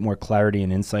want a bit more clarity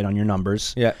and insight on your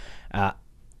numbers,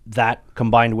 that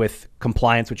combined with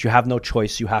compliance, which you have no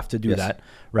choice, you have to do that,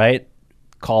 right?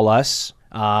 Call us.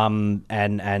 And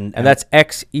that's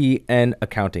XEN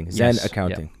Accounting, Zen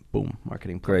Accounting. Yeah. Boom,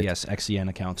 marketing. Great. Yes, XEN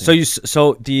Accounting.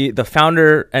 So the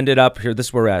founder ended up here. This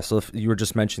is where we're at. So if you were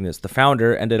just mentioning this, the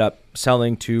founder ended up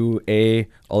selling to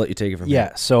I'll let you take it from here.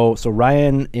 Yeah. So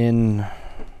Ryan in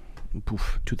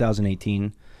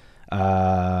 2018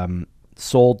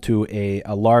 sold to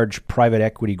a large private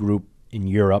equity group in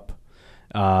Europe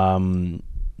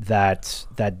that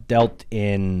dealt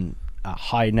in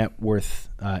high net worth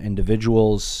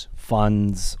individuals,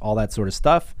 funds, all that sort of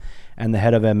stuff. And the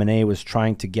head of M&A was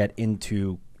trying to get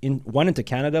into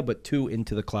Canada, but two,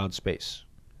 into the cloud space.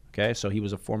 Okay, so he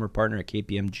was a former partner at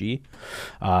KPMG,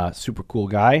 super cool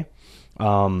guy.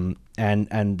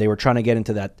 And they were trying to get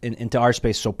into our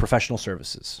space, so professional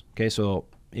services. Okay, so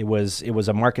it was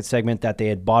a market segment that they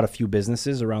had bought a few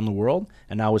businesses around the world,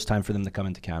 and now it was time for them to come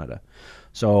into Canada.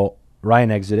 So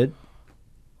Ryan exited,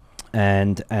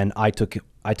 and I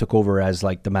took over as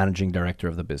like the managing director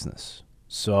of the business.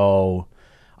 So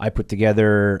I put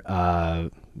together a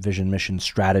vision, mission,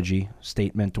 strategy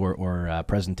statement or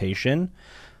presentation,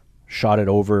 shot it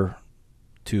over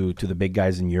to the big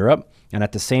guys in Europe, and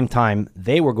at the same time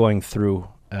they were going through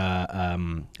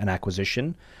an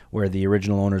acquisition where the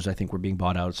original owners, I think, were being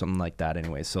bought out, something like that.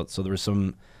 Anyway, so there was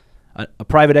a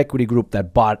private equity group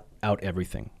that bought out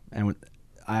everything. And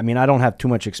I mean, I don't have too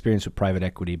much experience with private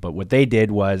equity, but what they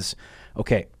did was,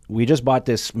 okay, we just bought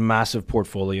this massive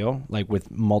portfolio, like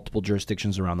with multiple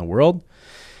jurisdictions around the world.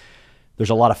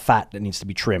 There's a lot of fat that needs to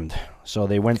be trimmed. So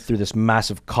they went through this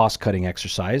massive cost-cutting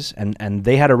exercise, and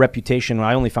they had a reputation.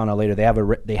 I only found out later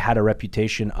they had a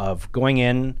reputation of going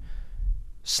in,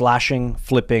 slashing,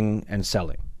 flipping, and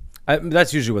selling.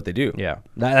 That's usually what they do. Yeah.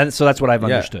 So that's what I've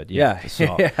understood. Yeah.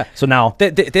 So now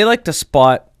they like to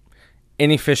spot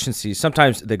inefficiencies.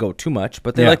 Sometimes they go too much,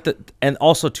 but they like to, and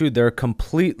also too,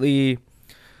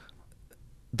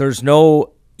 there's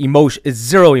no emotion. It's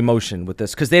zero emotion with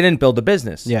this because they didn't build a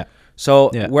business. Yeah.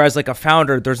 So whereas like a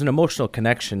founder, there's an emotional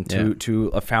connection to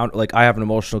a founder. Like I have an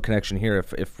emotional connection here.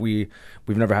 If we've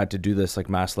never had to do this like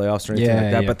mass layoffs or anything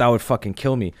like that, but that would fucking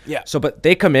kill me. Yeah. So, but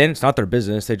they come in, it's not their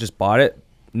business. They just bought it.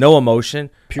 no emotion.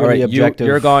 Purely objective.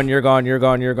 You're gone. You're gone. You're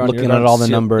gone. You're gone. Looking you're gone. at all the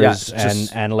numbers Yeah,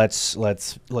 and let's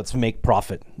make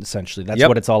profit. Essentially, that's Yep.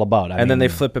 what it's all about. and then they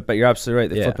flip it, but you're absolutely right.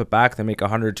 They Yeah. flip it back. They make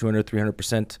 100, 200,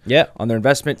 300% Yeah. on their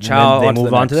investment. And Ciao. then they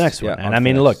move on to the next one. Yeah, And on I to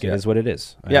mean, the look, next. it is what it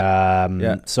is. Yeah.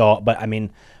 Yeah. So, but I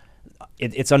mean,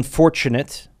 it's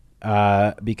unfortunate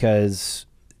because,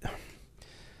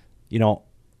 you know,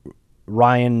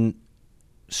 Ryan,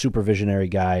 supervisionary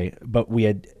guy, but we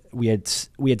had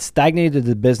stagnated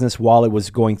the business while it was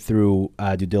going through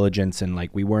due diligence, and like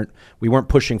we weren't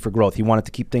pushing for growth. He wanted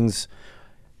to keep things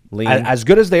Lean. as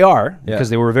good as they are, Yeah. because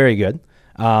they were very good.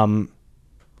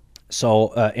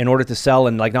 So in order to sell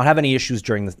and like not have any issues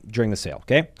during the sale,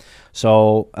 okay.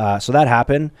 So that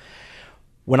happened.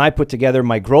 When I put together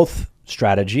my growth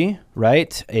strategy,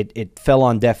 right, it fell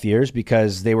on deaf ears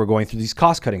because they were going through these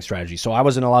cost cutting strategies. So I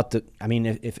wasn't allowed to. I mean,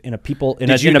 if in a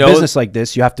business like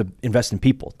this, you have to invest in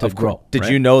people to grow. Did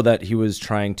right? you know that he was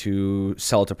trying to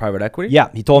sell it to private equity? Yeah,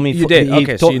 he told me. You did? He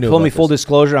Okay, so you knew told me about full this.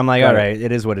 disclosure. I'm like, Got all it. right,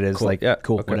 it is what it is. Cool. Like, Yeah.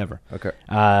 cool, Okay. whatever. Okay.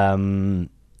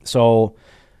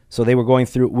 So they were going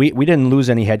through. We didn't lose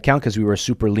any headcount because we were a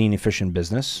super lean, efficient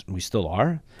business. We still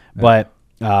are, but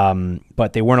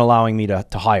they weren't allowing me to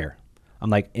hire. I'm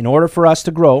like, in order for us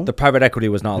to grow, The private equity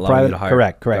was not allowing you to hire.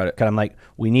 Correct. Got it. Because I'm like,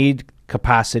 we need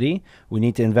capacity. We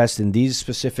need to invest in these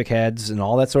specific heads and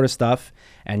all that sort of stuff.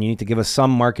 And you need to give us some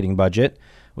marketing budget.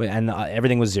 And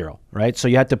everything was zero, right? So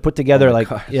you had to put together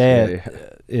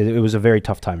it was a very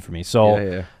tough time for me.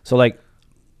 So so like,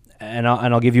 and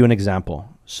I'll give you an example.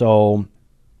 So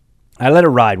I let it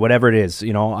ride, whatever it is.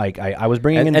 You know, like I was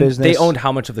bringing in business. They owned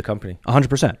how much of the company?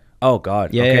 100%. Oh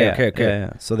God. Yeah. Okay.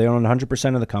 So they owned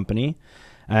 100% of the company,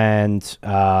 and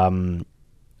I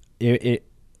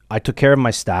took care of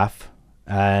my staff,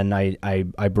 and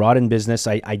I brought in business.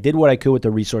 I did what I could with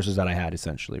the resources that I had,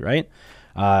 essentially, right?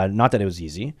 Not that it was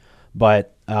easy,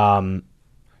 but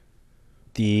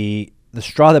the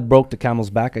straw that broke the camel's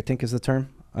back, I think, is the term.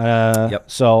 Yep.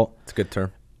 So It's a good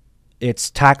term.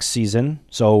 it's tax season,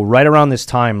 so right around this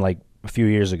time, like a few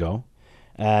years ago,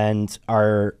 and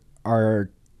our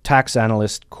tax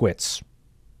analyst quits.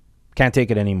 Can't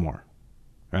take it anymore,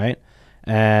 right?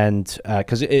 And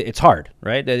because it's hard,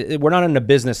 right? We're not in a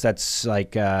business that's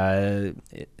like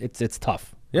it's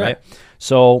tough, Yeah. right?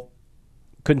 So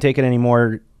couldn't take it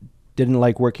anymore. Didn't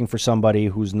like working for somebody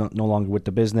who's no longer with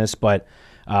the business, but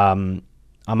I'm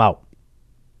out.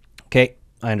 Okay,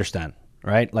 I understand,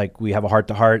 right? Like, we have a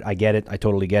heart-to-heart. I get it. I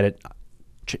totally get it.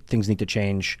 Things need to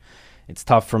change. It's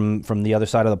tough from the other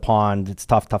side of the pond. It's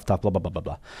tough, blah, blah, blah, blah,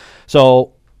 blah.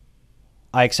 So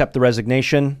I accept the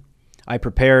resignation. I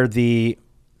prepare the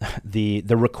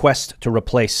request to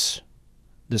replace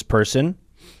this person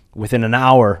within an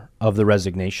hour of the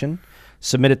resignation,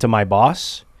 submit it to my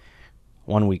boss.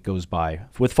 1 week goes by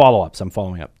with follow-ups. I'm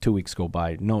following up. 2 weeks go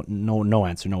by. No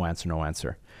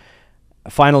answer.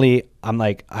 Finally, I'm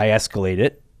like, I escalate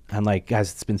it. I'm like,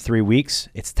 guys, it's been 3 weeks.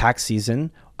 It's tax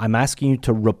season. I'm asking you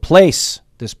to replace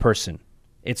this person.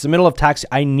 It's the middle of tax.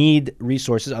 I need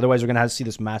resources. Otherwise, we're going to have to see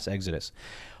this mass exodus.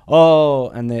 Oh,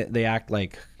 and they act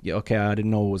like, yeah, okay, I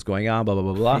didn't know what was going on, blah, blah,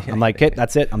 blah, blah. I'm like, okay,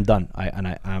 that's it. I'm done.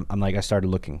 I'm like, I started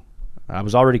looking. I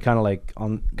was already kind of like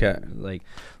on, Okay. like,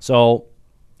 so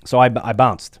I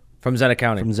bounced. From Zen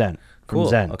Accounting. From Zen. Cool. From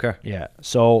Zen. Okay. Yeah.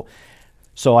 So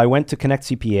I went to Connect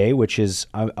CPA, which is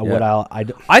what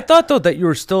I thought though that you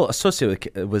were still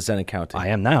associated with Zen Accounting. I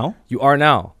am now. You are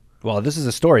now. Well, this is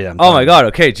a story that I'm Oh telling my you. God.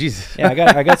 Okay. Jesus. Yeah,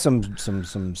 I got some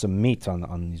meat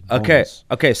on these bones.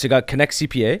 Okay. So you got Connect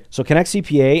CPA. So Connect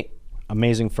CPA,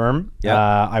 amazing firm. Yeah.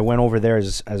 I went over there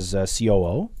as a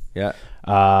COO. Yeah.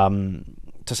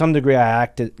 To some degree, I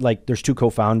acted like there's two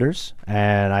co-founders,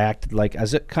 and I acted like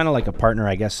as kind of like a partner,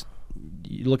 I guess.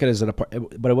 You look at it as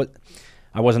but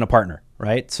I wasn't a partner,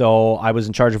 right? So I was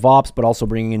in charge of ops, but also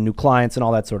bringing in new clients and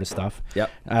all that sort of stuff. Yep.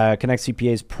 Connect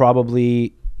CPA is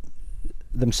probably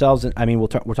themselves. I mean, we're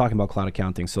talking about cloud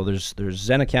accounting, so there's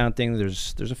Zen Accounting.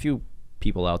 There's a few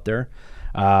people out there,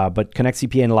 but Connect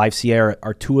CPA and Live CA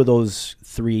are two of those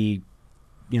three,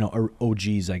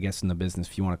 OGs, I guess, in the business,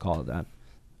 if you want to call it that.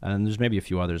 And there's maybe a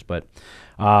few others, but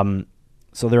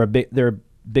so they're a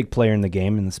big player in the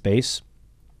game, in the space.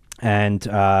 And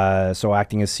so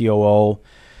acting as COO,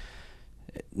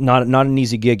 not an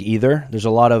easy gig either. There's a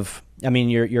lot of,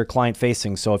 you're client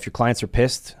facing. So if your clients are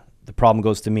pissed, the problem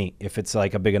goes to me if it's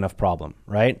like a big enough problem,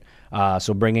 right?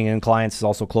 So bringing in clients is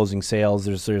also closing sales.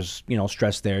 There's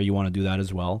stress there. You want to do that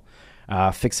as well.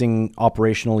 Fixing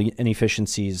operational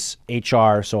inefficiencies.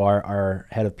 HR, so our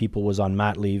head of people was on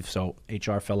mat leave, so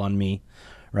HR fell on me,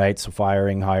 right? So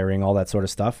firing, hiring, all that sort of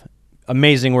stuff.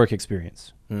 Amazing work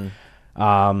experience.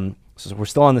 So we're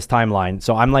still on this timeline.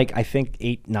 So I'm like, I think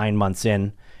 8-9 months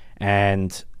in,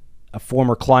 and a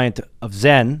former client of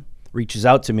Zen reaches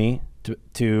out to me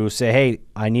to say, hey,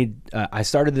 I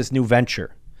started this new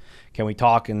venture. Can we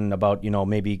talk about,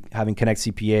 maybe having Connect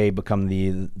CPA become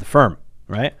the firm,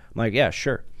 right? I'm like, yeah,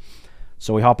 sure.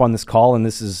 So we hop on this call, and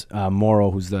this is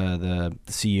Mauro, who's the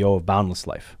CEO of Boundless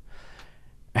Life.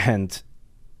 And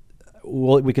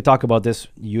we could talk about this.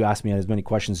 You ask me as many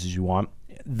questions as you want.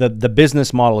 The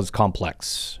business model is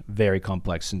complex, very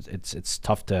complex, and it's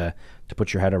tough to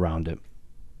put your head around it.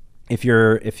 If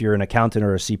you're an accountant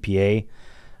or a CPA,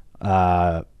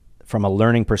 from a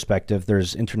learning perspective,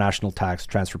 there's international tax,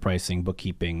 transfer pricing,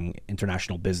 bookkeeping,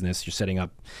 international business. You're setting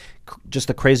up just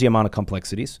a crazy amount of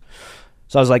complexities.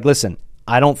 So I was like, listen,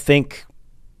 I don't think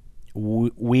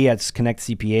we at Connect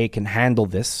CPA can handle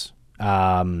this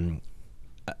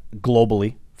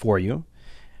globally for you.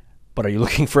 But are you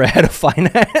looking for a head of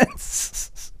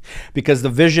finance? Because the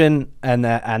vision and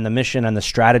the mission and the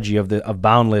strategy of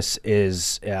Boundless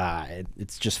is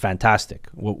it's just fantastic.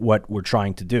 What we're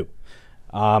trying to do.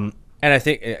 And I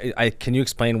think can you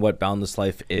explain what Boundless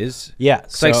Life is? Yeah.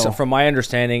 So from my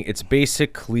understanding, it's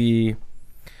basically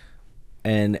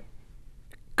an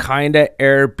kind of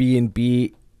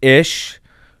Airbnb-ish.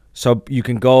 So you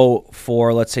can go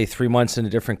for, let's say, 3 months in a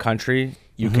different country.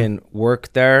 You can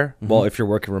work there. Well, if you're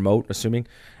working remote, assuming,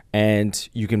 and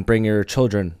you can bring your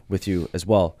children with you as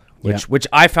well, which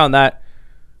I found that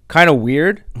kind of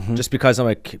weird, just because I'm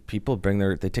like, people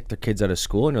they take their kids out of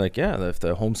school, and you're like, yeah, if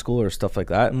the homeschool or stuff like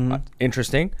that,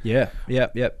 interesting. Yeah.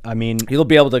 I mean, you'll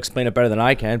be able to explain it better than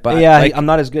I can, but yeah, I'm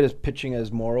not as good as pitching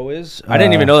as Mauro is. I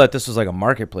didn't even know that this was like a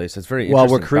marketplace. It's very interesting.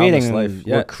 Well,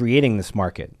 we're creating this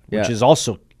market, which is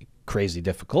also crazy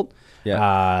difficult.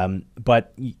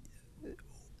 But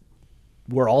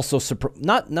we're also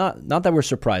not that we're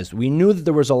surprised. We knew that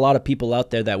there was a lot of people out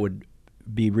there that would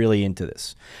be really into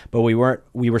this, but we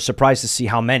were surprised to see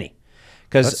how many.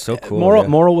 Because that's so cool.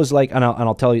 Mauro was like, and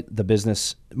I'll tell you the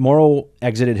business. Mauro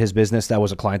exited his business that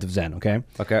was a client of Zen. Okay.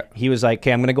 He was like,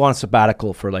 okay, I'm going to go on a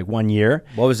sabbatical for like 1 year.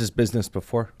 What was his business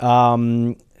before?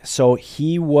 So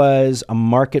he was a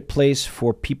marketplace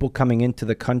for people coming into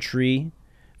the country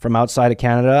from outside of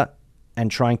Canada and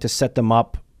trying to set them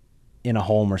up in a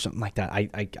home or something like that.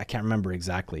 I can't remember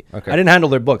exactly. Okay. I didn't handle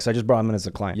their books. I just brought them in as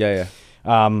a client.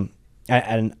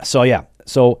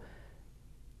 So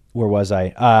where was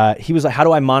I? He was like, how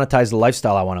do I monetize the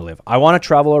lifestyle I want to live? I want to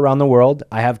travel around the world.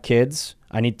 I have kids.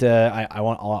 I need to,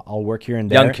 I'll work here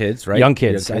and there. Young kids, right? Young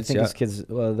kids. I think his kids,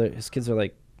 his kids are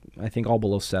like, I think all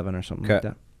below 7 or something like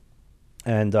that.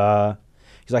 And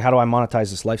he's like, how do I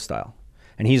monetize this lifestyle?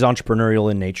 And he's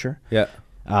entrepreneurial in nature. Yeah.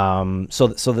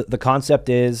 So the concept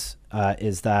is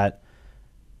that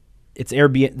it's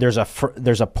Airbnb.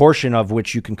 There's a portion of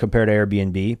which you can compare to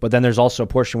Airbnb, but then there's also a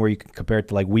portion where you can compare it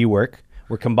to like WeWork.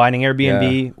 We're combining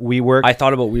Airbnb, WeWork. I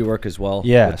thought about WeWork as well.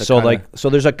 Yeah. So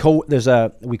there's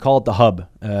we call it the hub,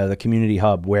 the community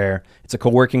hub, where it's a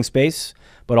co-working space,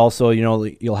 but also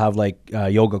you'll have like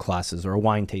yoga classes or a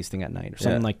wine tasting at night or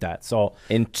something like that. So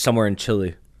somewhere in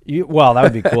Chile. Well, that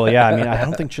would be cool. Yeah, I mean, I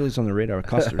don't think Chile's on the radar.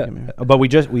 But we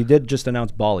did just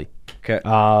announce Bali. Okay.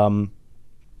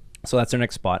 So that's our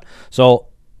next spot. So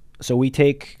we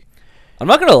take. I'm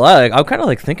not gonna lie. I'm kind of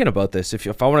like thinking about this.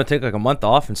 If I want to take like a month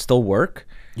off and still work,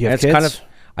 it's kids? kind of.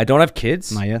 I don't have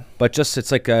kids. Not yet. But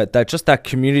it's like that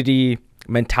community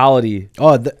mentality.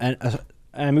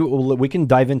 I mean, we can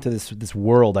dive into this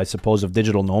world, I suppose, of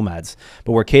digital nomads.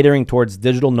 But we're catering towards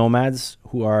digital nomads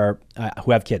who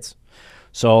have kids.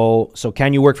 So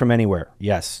can you work from anywhere?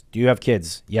 Yes. Do you have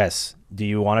kids? Yes. Do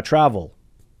you want to travel?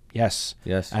 Yes.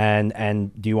 Yes.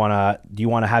 And do you want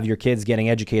to have your kids getting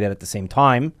educated at the same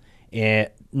time,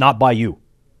 not by you,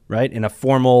 right? In a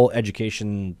formal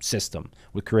education system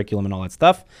with curriculum and all that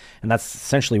stuff. And that's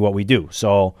essentially what we do.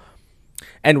 So,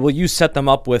 and will you set them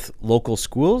up with local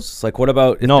schools? Like, what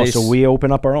about so we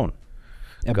open up our own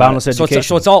Boundless Education.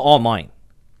 So it's all online.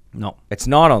 No, it's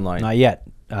not online. Not yet.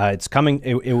 It's coming.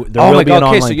 There will be an God! Okay,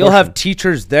 online so you'll portion. have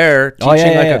teachers there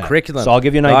teaching a curriculum. So I'll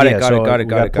give you an idea. Got it. We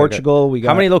got Portugal. We got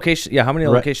how many locations? Yeah, how many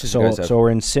locations? So you guys have? So we're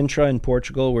in Sintra in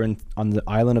Portugal. We're on the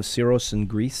island of Syros in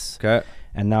Greece. Okay.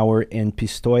 And now we're in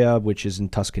Pistoia, which is in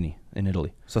Tuscany in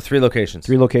Italy. So 3 locations.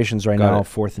 3 locations right now.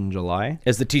 4th in July.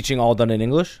 Is the teaching all done in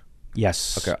English?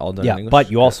 Yes. Okay, all done in English. But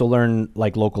you also learn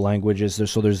like local languages.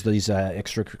 There's these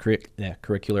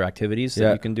extracurricular activities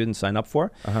that you can do and sign up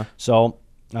for. So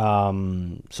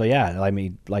yeah, I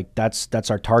mean, like that's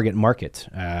our target market.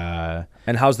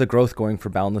 And how's the growth going for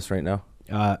Boundless right now?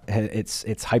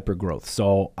 It's hyper growth.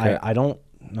 So I don't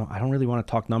really want to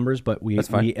talk numbers, but we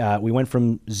went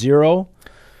from 0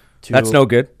 to That's no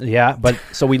good. Yeah, but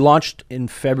so we launched in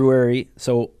February.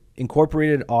 So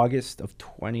incorporated August of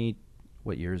 20.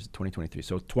 What year is it? 2023.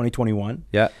 So 2021.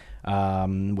 Yeah.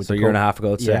 With So the a year and a half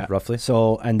ago, let's yeah. say, roughly.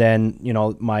 So, and then, you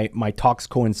know, my talks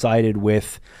coincided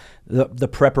with the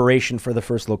preparation for the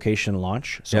first location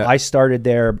launch. So Yeah. I started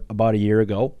there about a year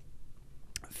ago,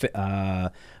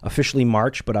 officially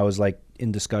March, but I was like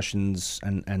in discussions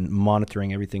and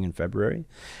monitoring everything in February.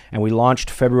 And we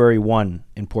launched February 1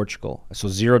 in Portugal. So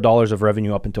 $0 of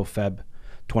revenue up until Feb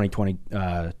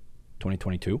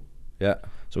 2022. Yeah.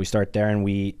 So we start there, and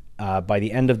we, by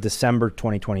the end of December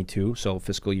 2022, so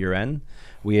fiscal year end,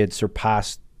 we had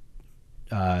surpassed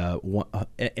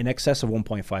in excess of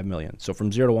 1.5 million. So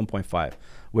from 0 to 1.5,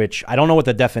 which I don't know what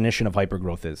the definition of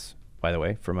hypergrowth is, by the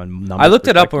way, from a number. I looked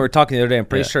it up when we were talking the other day. I'm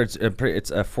pretty Yeah. sure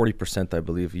it's 40%, I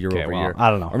believe, year over year. I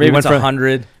don't know. Or maybe We it's went from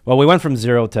 100. Well, we went from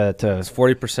 0 to It's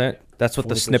 40%. That's what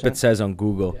the 40%? snippet says on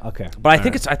Google. Okay. But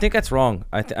I think that's wrong.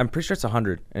 I'm pretty sure it's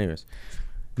 100. Anyways,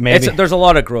 maybe there's a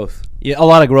lot of growth. yeah, a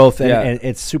lot of growth, and, Yeah. and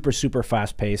it's super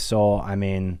fast paced. So I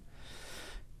mean,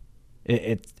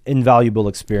 it's invaluable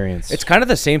experience. It's kind of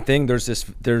the same thing. There's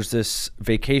this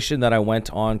vacation that I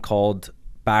went on called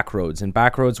Backroads, and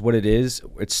Backroads, what it is,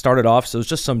 it started off, so it was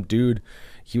just some dude.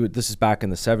 This is back in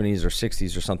the 70s or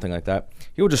 60s or something like that.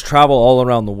 He would just travel all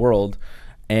around the world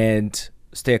and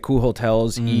stay at cool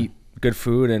hotels, eat good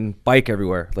food, and bike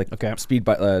everywhere, like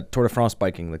Tour de France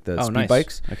biking, like the speed nice.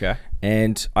 bikes. Okay.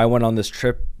 And I went on this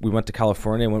trip. We went to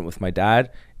California. I went with my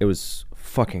dad. It was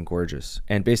fucking gorgeous.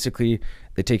 And basically,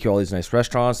 they take you all these nice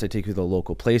restaurants. They take you to the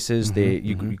local places.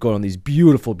 You go on these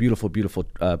beautiful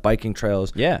biking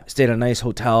trails. Yeah. Stay at a nice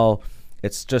hotel.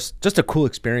 It's just a cool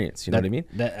experience. You know what I mean?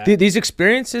 These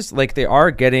experiences, like, they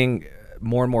are getting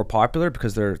more and more popular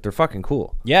because they're fucking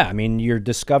cool. Yeah, I mean, you're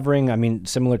discovering. I mean,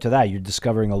 similar to that, you're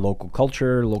discovering a local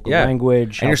culture, local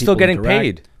language, and how you're still people getting interact.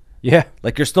 paid. Yeah,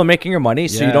 Like, you're still making your money,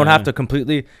 so you don't have to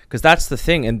completely, because that's the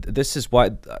thing. And this is why,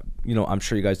 I'm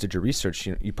sure you guys did your research.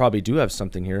 You probably do have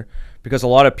something here, because a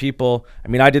lot of people, I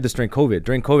mean, I did this during COVID.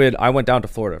 During COVID, I went down to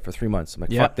Florida for 3 months. I'm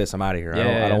like, fuck this, I'm out of here.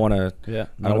 I don't want to. Yeah,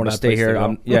 I don't want to stay here.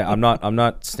 I'm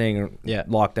not staying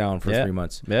locked down for 3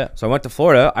 months. Yeah. So I went to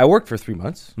Florida. I worked for 3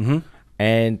 months,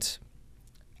 and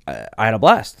I had a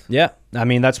blast. Yeah, I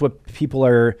mean, that's what people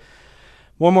are.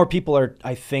 More and more people are,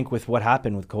 I think, with what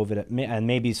happened with COVID, and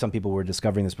maybe some people were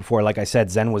discovering this before. Like I said,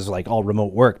 Zen was like all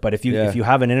remote work. But if you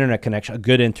have an internet connection, a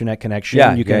good internet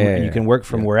connection, you can work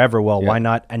from wherever. Well, why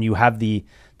not? And you have the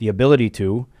ability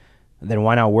to, then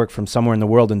why not work from somewhere in the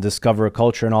world and discover a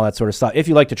culture and all that sort of stuff? If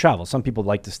you like to travel, some people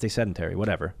like to stay sedentary,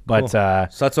 whatever. But so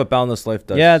that's what Boundless Life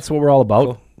does. Yeah, it's what we're all about.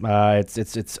 Cool.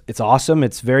 It's awesome.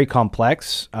 It's very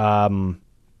complex.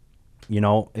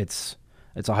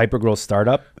 It's a hyper-growth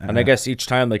startup. And I guess each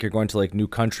time, like, you're going to, like, new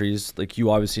countries, like,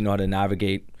 you obviously know how to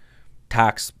navigate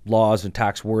tax laws and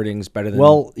tax wordings better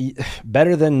than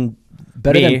better than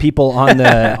people on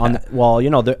the well,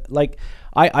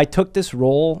 I took this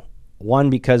role, one,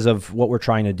 because of what we're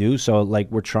trying to do. So, like,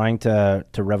 we're trying to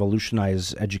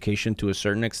revolutionize education to a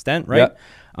certain extent, right?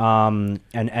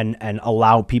 And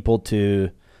allow people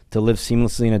to live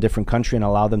seamlessly in a different country, and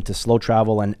allow them to slow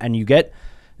travel, and you get,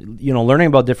 learning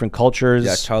about different cultures.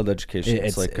 Yeah, child education.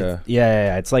 It's like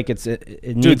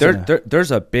dude, there's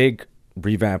a big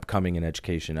revamp coming in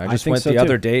education. I just went the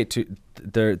other day to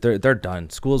they're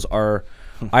done. Schools are,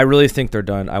 I really think they're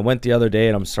done. I went the other day,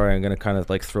 and I'm sorry, I'm gonna kind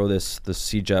of like throw this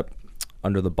CJEP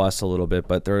under the bus a little bit,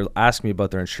 but they're asking me about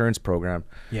their insurance program.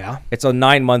 Yeah, it's a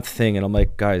 9-month thing, and I'm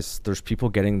like, guys, there's people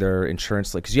getting their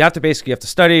insurance, like, because you have to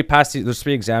study, pass there's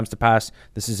 3 exams to pass.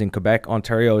 This is in Quebec.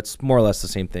 Ontario, it's more or less the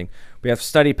same thing. We have to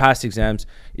study, pass the exams.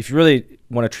 If you really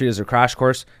want to treat it as a crash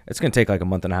course, it's going to take like a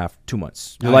month and a half, 2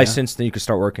 months. You're licensed, then you can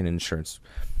start working in insurance.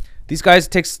 These guys,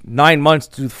 it takes 9 months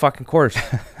to do the fucking course.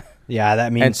 Yeah,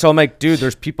 that means. And so I'm like, dude,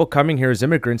 there's people coming here as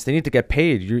immigrants. They need to get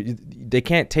paid. They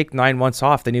can't take 9 months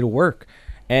off. They need to work.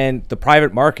 And the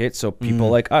private market, so people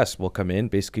like us will come in.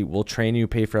 Basically, we'll train you,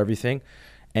 pay for everything.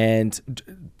 And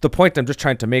the point I'm just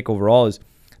trying to make overall is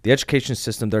the education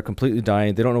system, they're completely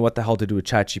dying. They don't know what the hell to do with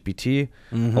ChatGPT.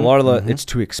 A lot of it's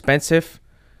too expensive,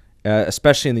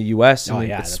 especially in the U.S.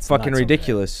 It's fucking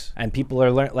ridiculous. And people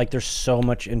are learning, like, there's so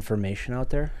much information out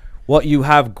there. Well, you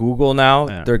have Google now.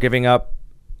 Yeah. They're giving up.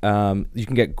 You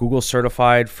can get Google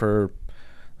certified for,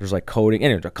 there's like coding,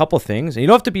 anyway, a couple things. And you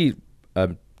don't have to be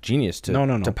a genius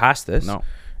to pass this. No.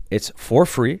 It's for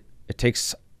free. It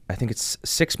takes, I think it's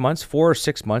 6 months, 4 or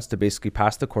 6 months to basically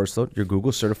pass the course load. You're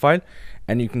Google certified,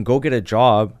 and you can go get a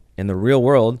job in the real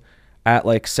world at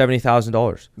like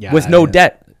 $70,000 with no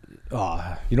debt.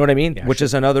 Oh, You know what I mean? Yeah, Which shit-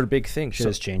 is another big thing. shit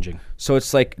is changing. So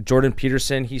it's like Jordan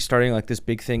Peterson, he's starting like this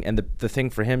big thing. And the thing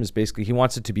for him is basically he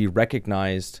wants it to be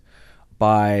recognized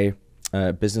by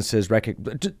businesses.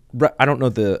 I don't know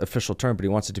the official term, but he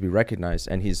wants it to be recognized.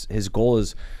 And his goal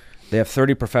is they have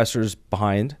 30 professors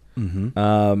behind.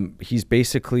 He's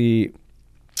basically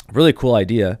really cool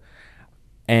idea.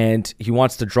 And he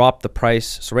wants to drop the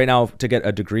price. So right now to get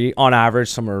a degree on average,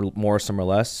 some are more, some are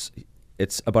less.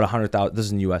 It's about $100,000. This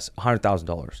is in the U.S.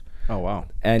 $100,000. Oh wow!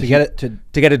 And to get it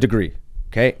to get a degree,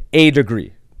 okay, a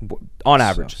degree on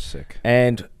average. So sick.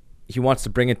 And he wants to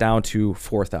bring it down to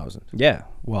 4,000. Yeah.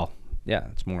 Well, yeah,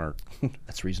 it's more.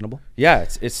 That's reasonable. Yeah,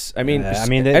 it's. I mean,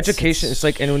 education. It's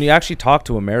like, and when you actually talk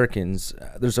to Americans,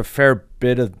 there's a fair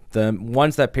bit of them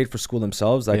ones that paid for school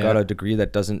themselves that got a degree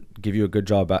that doesn't give you a good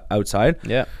job outside.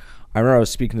 Yeah. I remember I was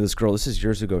speaking to this girl. This is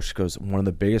years ago. She goes, "One of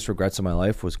the biggest regrets of my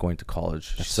life was going to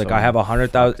college." She's like, "I have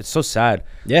 100,000. It's so sad.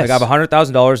 Yes. Like I have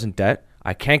 $100,000 in debt.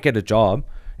 I can't get a job,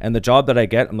 and the job that I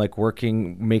get, I'm like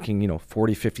making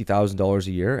 $40,000-$50,000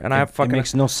 a year, and I have fucking it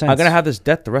makes no sense. I'm gonna have this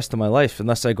debt the rest of my life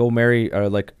unless I go marry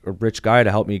like a rich guy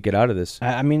to help me get out of this."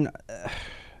 I mean,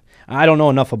 I don't know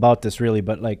enough about this really,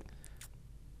 but like,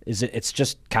 it's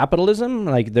just capitalism?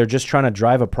 Like they're just trying to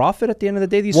drive a profit at the end of the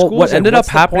day? These schools. What ended what's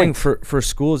up the happening point? for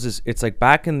schools is it's like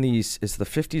back in it's the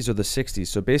 50s or the 60s.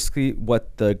 So basically,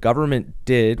 what the government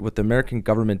did, what the American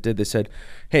government did, they said,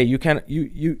 "Hey, you can't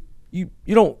you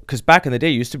don't," because back in the day,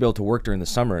 you used to be able to work during the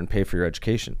summer and pay for your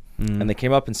education. And they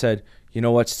came up and said, "You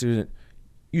know what, student,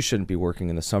 you shouldn't be working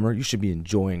in the summer. You should be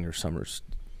enjoying your summers.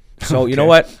 So you know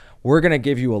what? We're gonna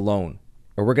give you a loan,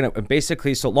 or we're gonna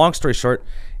basically." So long story short,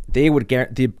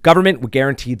 the government would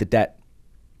guarantee the debt.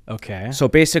 Okay. So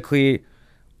basically,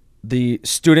 the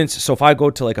students. So if I go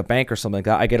to like a bank or something like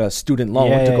that, I get a student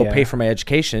loan to go pay for my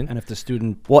education. And if the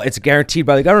student, Well, it's guaranteed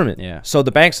by the government. Yeah. So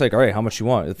the bank's like, all right, how much you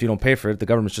want? If you don't pay for it, the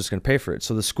government's just going to pay for it.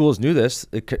 So the schools knew this.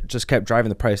 It just kept driving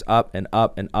the price up and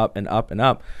up and up and up and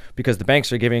up because the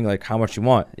banks are giving like how much you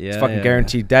want. It's fucking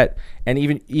guaranteed debt. And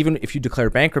even if you declare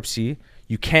bankruptcy,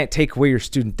 you can't take away your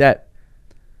student debt.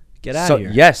 get out of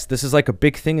here. Yes, this is like a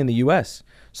big thing in the U.S.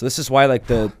 So this is why like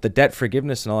the debt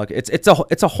forgiveness and all that.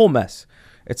 It's a whole mess.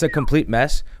 It's a complete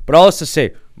mess. But all this to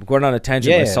say, I'm going on a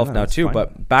tangent myself now that's too. fine.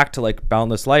 But back to like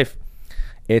Boundless Life,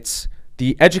 it's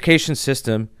the education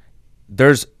system.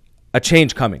 There's a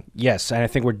change coming. Yes, and I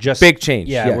think we're just Big change,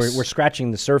 Yeah, yes. we're scratching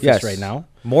the surface Yes. right now.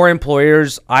 More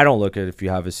employers. I don't look at if you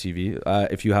have a CV,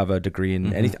 if you have a degree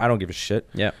in anything. I don't give a shit.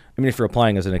 Yeah. I mean, if you're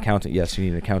applying as an accountant, yes, you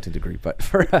need an accounting degree. But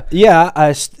for Yeah,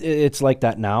 it's like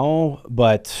that now.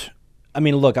 But I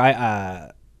mean, look,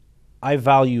 I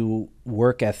value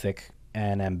work ethic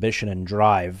and ambition and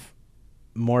drive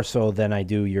more so than I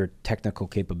do your technical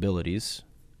capabilities.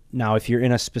 Now, if you're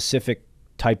in a specific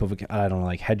type of, I don't know,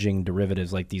 like hedging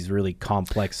derivatives, like these really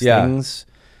complex things,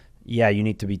 yeah, you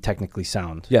need to be technically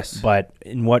sound. Yes. But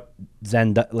in what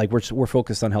Zen, like we're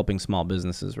focused on helping small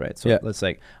businesses, right? So Yeah. let's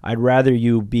like, I'd rather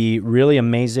you be really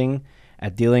amazing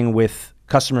at dealing with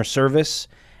customer service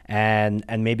and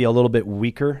maybe a little bit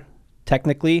weaker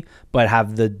technically, but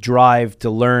have the drive to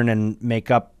learn and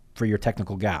make up for your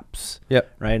technical gaps.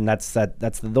 Yep. Right. And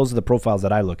those are the profiles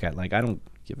that I look at. Like, I don't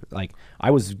give it, like,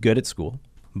 I was good at school,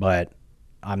 but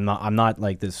I'm not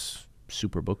like this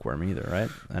super bookworm either. Right.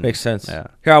 And makes sense. Yeah.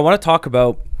 Here, I want to talk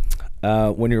about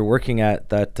when you're working at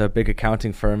that big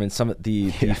accounting firm and some of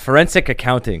the forensic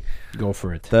accounting. Go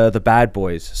for it. The bad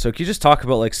boys. So can you just talk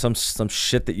about like some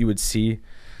shit that you would see,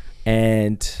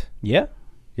 and Yeah.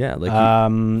 yeah, like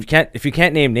if you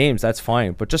can't name names, that's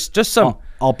fine. But just some.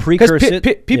 I'll precurse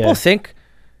it. People Yeah. think.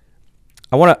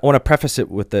 I want to preface it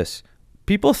with this.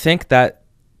 People think that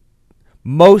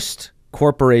most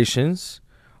corporations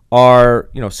are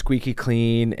squeaky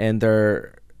clean and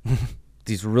they're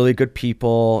these really good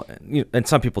people, and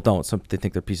some people don't. They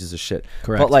think they're pieces of shit.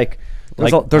 Correct. But like,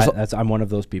 I'm one of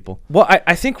those people. well,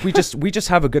 I think we just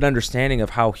have a good understanding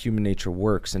of how human nature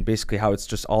works and basically how it's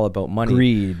just all about money,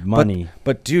 Greed, money.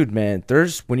 But dude, man,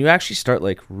 when you actually start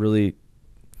like really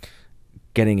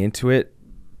getting into it,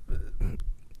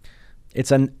 It's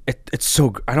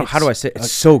so how do I say it?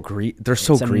 It's so greedy. They're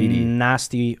so it's greedy. a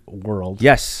nasty world.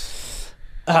 Yes.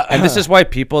 And this is why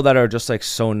people that are just like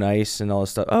so nice and all this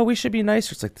stuff, oh, we should be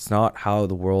nicer. It's like, that's not how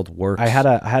the world works. I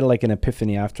had like an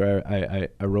epiphany after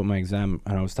I wrote my exam,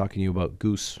 and I was talking to you about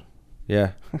goose.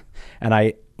 Yeah.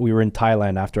 And we were in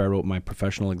Thailand after I wrote my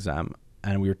professional exam,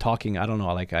 and we were talking, I don't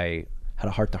know, like I had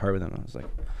a heart to heart with him. I was like,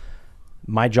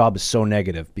 my job is so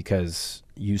negative because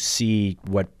you see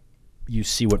what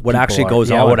actually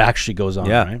goes on. Yeah, what actually goes on,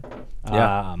 Yeah. right?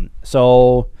 Yeah.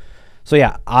 So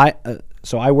yeah,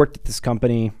 I worked at this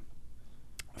company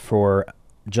for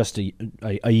just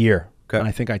a year. Okay. And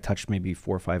I think I touched maybe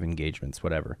 4 or 5 engagements,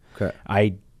 whatever. Okay.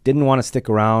 I didn't want to stick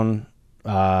around.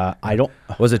 I don't.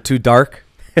 Was it too dark?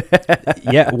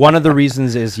 Yeah, one of the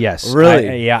reasons is yes.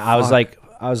 Really? I was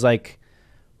like,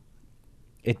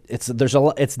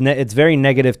 it's very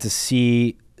negative to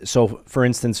see. So, for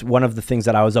instance, one of the things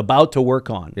that I was about to work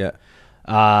on. Yeah.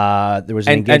 There was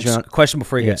an engagement. And question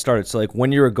before you get started. So, like,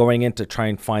 when you were going in to try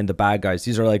and find the bad guys,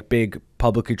 these are like big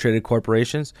publicly traded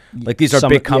corporations. Like, these are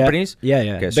big companies.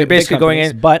 Yeah. Okay, so you're basically going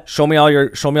in, but show me all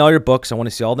your books. I want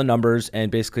to see all the numbers,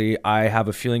 and basically, I have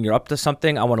a feeling you're up to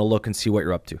something. I want to look and see what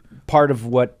you're up to. Part of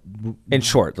what, in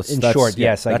short,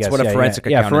 yes, I guess that's what a forensic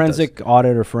accountant forensic does.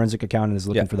 audit or forensic accountant is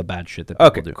looking for the bad shit that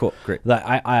people do. Okay, cool, great.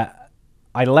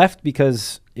 I left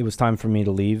because it was time for me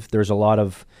to leave. There's a lot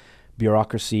of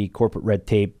bureaucracy, corporate red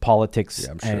tape, politics,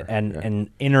 and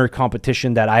inner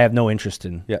competition that I have no interest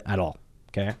in at all.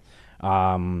 Okay.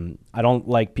 I don't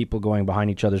like people going behind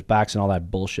each other's backs and all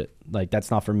that bullshit. Like, that's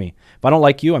not for me. If I don't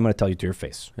like you, I'm going to tell you to your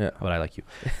face. Yeah. But I like you.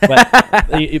 But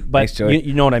Thanks,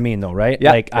 you know what I mean, though, right?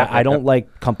 Yeah. Like, I don't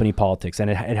like company politics, and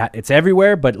it's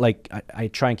everywhere. But like, I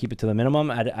try and keep it to the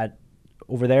minimum. At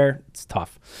over there, it's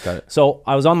tough. Got it. So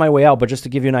I was on my way out, but just to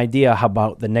give you an idea how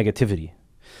about the negativity.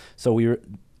 So we were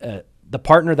the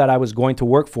partner that I was going to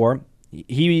work for.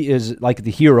 He is like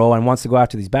the hero and wants to go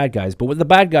after these bad guys. But what the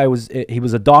bad guy was, he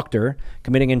was a doctor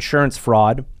committing insurance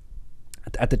fraud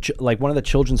at the like one of the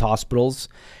children's hospitals,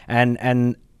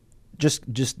 and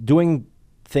just doing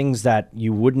things that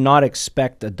you would not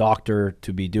expect a doctor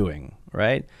to be doing,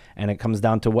 right? And it comes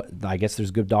down to what I guess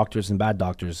there's good doctors and bad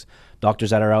doctors.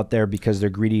 Doctors that are out there because they're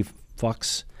greedy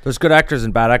fucks. There's good actors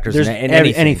and bad actors. There's in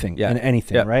anything,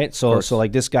 Yeah. right? So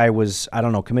like this guy was, I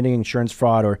don't know, committing insurance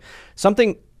fraud or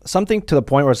something to the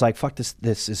point where it's like, fuck,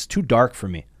 this is too dark for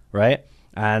me, right?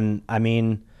 And I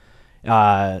mean,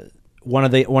 one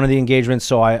of the engagements.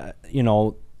 So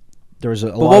there was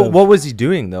a lot. What was he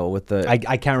doing though with the?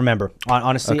 I can't remember.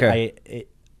 Honestly, Okay.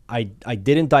 I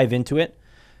didn't dive into it,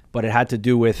 but it had to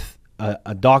do with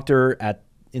a doctor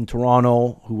in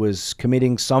Toronto who was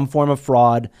committing some form of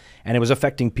fraud, and it was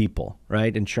affecting people,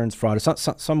 right? Insurance fraud,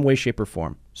 some way, shape, or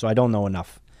form. So I don't know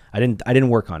enough. I didn't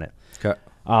work on it. Okay.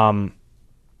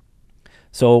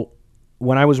 So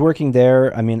when I was working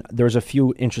there, I mean, there was a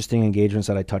few interesting engagements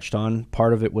that I touched on.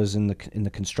 Part of it was in the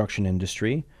construction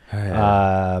industry,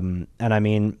 and I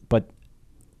mean, but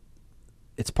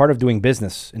it's part of doing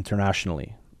business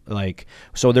internationally. Like,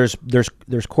 so there's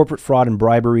corporate fraud and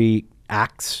bribery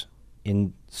acts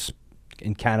in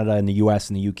Canada, in the US,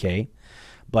 and the UK,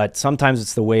 but sometimes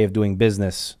it's the way of doing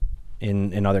business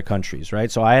in other countries, right?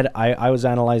 So I was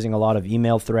analyzing a lot of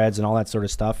email threads and all that sort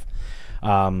of stuff.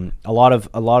 A lot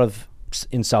of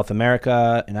in South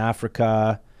America, in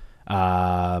Africa,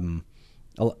 a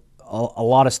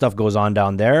lot of stuff goes on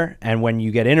down there. And when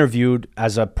you get interviewed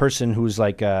as a person who's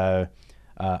like a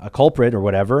culprit or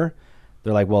whatever,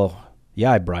 they're like, well,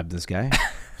 yeah, I bribed this guy.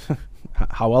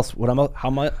 How else?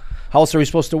 How else are we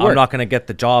supposed to work? I'm not going to get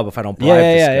the job if I don't bribe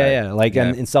this guy. Yeah. Like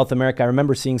in South America, I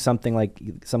remember seeing something like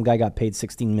some guy got paid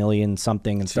 16 million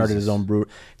something and started his own brew.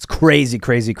 It's crazy.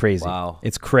 Wow.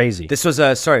 It's crazy. This was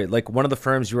like one of the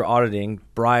firms you were auditing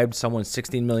bribed someone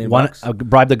 16 million bucks.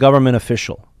 Bribed a government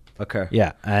official. Okay.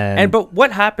 Yeah. But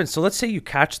what happens? So let's say you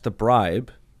catch the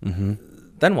bribe. Mm-hmm.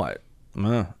 Then what?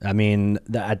 I mean,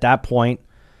 at that point,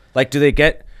 like, do they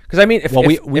get? Because I mean, if I'm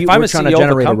we're trying to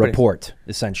generate a report,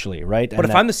 essentially, right? But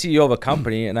if I'm the CEO of a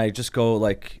company and I just go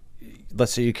like,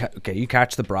 let's say you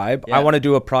catch the bribe. I want to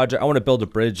do a project. I want to build a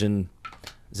bridge in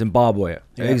Zimbabwe,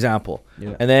 example.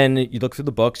 Yeah. And then you look through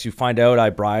the books, you find out I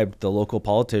bribed the local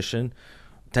politician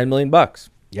 $10 million.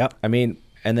 Yep. I mean,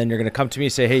 and then you're going to come to me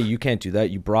and say, hey, you can't do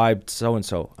that. You bribed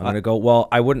so-and-so. I'm going to go, well,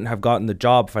 I wouldn't have gotten the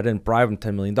job if I didn't bribe him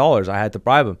 $10 million. I had to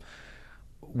bribe him.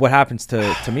 What happens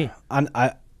to me?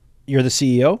 You're the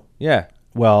CEO? Yeah.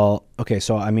 Well, okay.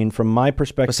 So, I mean, from my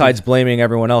perspective, besides blaming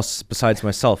everyone else besides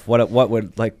myself, what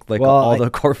would all the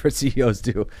corporate CEOs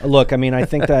do? Look, I mean, I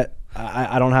think that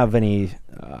I don't have any,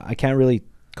 I can't really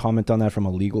comment on that from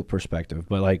a legal perspective,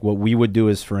 but like what we would do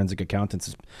as forensic accountants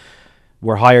is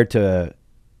we're hired to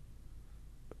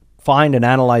find and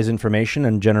analyze information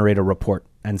and generate a report.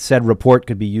 And said report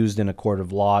could be used in a court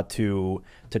of law to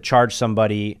charge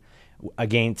somebody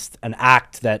against an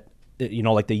act that,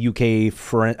 like the UK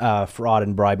Fraud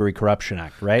and Bribery Corruption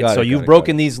Act, right? So you've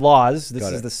broken these laws. This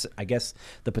is I guess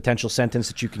the potential sentence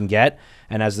that you can get.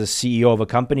 And as the CEO of a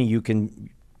company,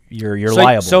 you're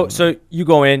liable. So you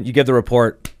go in, you give the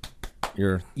report.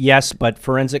 Yes, but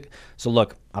forensic. So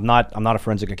look, I'm not a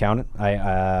forensic accountant.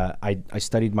 I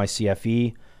studied my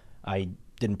CFE. I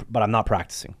didn't, but I'm not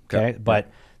practicing. Okay, but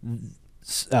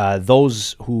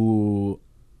those who,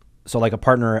 so like a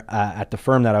partner at the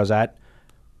firm that I was at,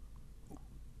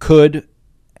 could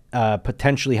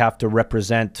potentially have to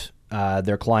represent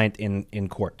their client in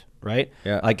court, right?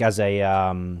 Yeah. Like as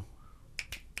a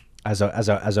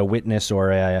witness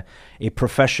or a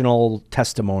professional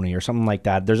testimony or something like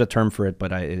that. There's a term for it,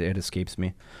 but it escapes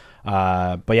me.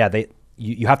 But yeah,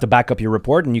 you have to back up your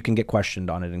report, and you can get questioned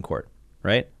on it in court,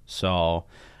 right? So,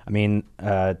 I mean,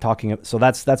 so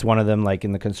that's one of them. Like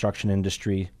in the construction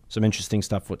industry, some interesting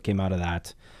stuff. What came out of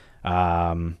that?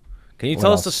 Can you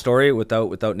tell us the story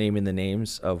without naming the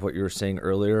names of what you were saying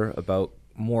earlier about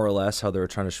more or less how they were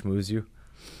trying to schmooze you?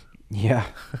 Yeah.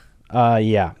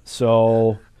 Yeah.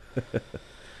 So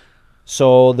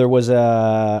there was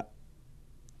a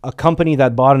company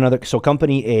that bought another. So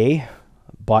company A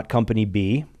bought company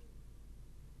B,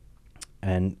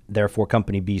 and therefore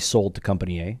company B sold to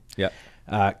company A.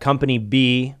 Yeah. Company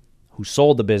B, who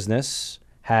sold the business,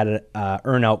 had an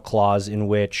earn-out clause in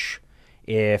which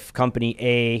if company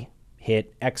A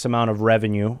hit X amount of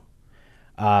revenue,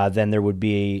 then there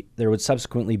would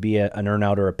subsequently be an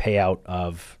earn-out or a payout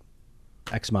of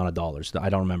X amount of dollars. I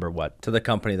don't remember what. To the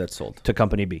company that sold. To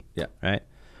company B. Yeah. Right.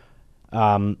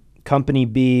 Company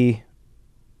B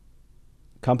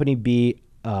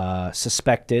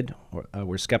suspected, or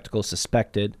were skeptical,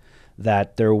 suspected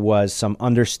that there was some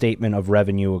understatement of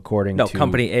revenue according to... No,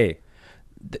 company A.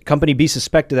 Company B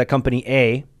suspected that company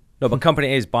A... No, but company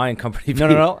A is buying company B.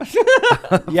 No.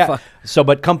 Yeah. Fuck. So,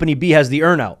 but company B has the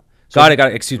earn-out. So, Got it.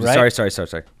 Excuse me. right? Sorry.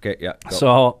 Okay, yeah.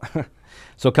 Go.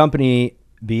 So company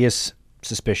B is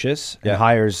suspicious and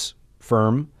hires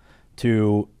firm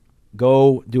to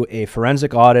go do a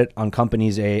forensic audit on company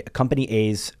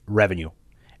A's revenue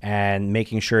and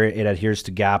making sure it adheres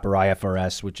to GAAP or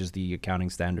IFRS, which is the accounting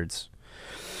standards.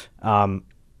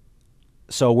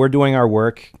 So we're doing our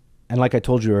work, and like I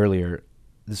told you earlier,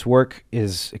 this work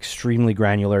is extremely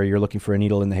granular. You're looking for a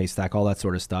needle in the haystack, all that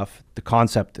sort of stuff. The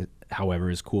concept, however,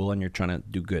 is cool, and you're trying to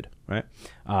do good, right?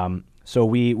 So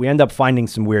we end up finding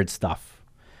some weird stuff.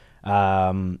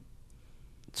 So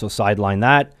sideline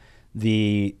that.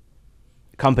 The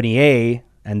company A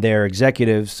and their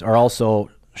executives are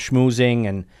also schmoozing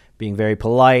and being very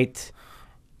polite.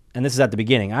 And this is at the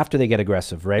beginning, after they get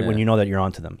aggressive, right? Yeah. When you know that you're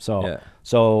onto them. So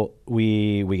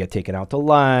we get taken out to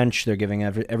lunch. They're giving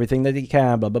everything that they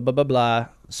can, blah, blah, blah, blah, blah.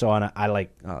 So I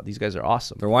like, oh, these guys are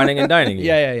awesome. They're whining and dining you.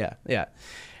 Yeah.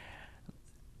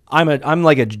 I'm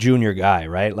like a junior guy,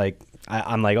 right? Like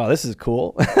I'm like, oh, this is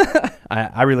cool.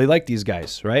 I really like these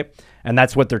guys, right? And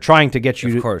that's what they're trying to get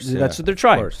you. Of course, to. That's what they're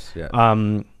trying. Of course, yeah.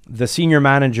 The senior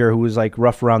manager, who was like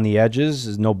rough around the edges,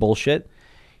 is no bullshit.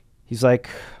 He's like,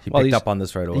 He picked up on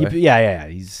this right away. Yeah.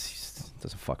 He's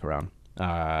doesn't fuck around.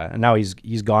 And now he's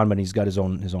gone, but he's got his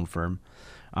own firm.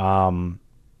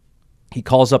 He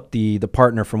calls up the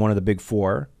partner from one of the big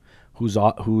four,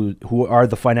 who are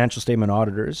the financial statement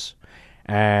auditors,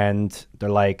 and they're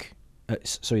like,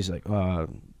 so he's like,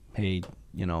 hey,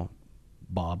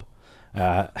 Bob,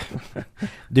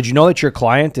 did you know that your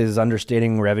client is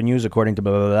understating revenues according to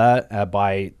blah blah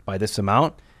blah by this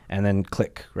amount? And then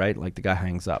click, right? Like the guy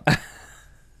hangs up.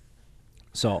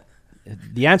 So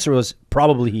the answer was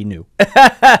probably he knew,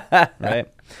 right?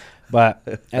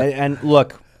 But and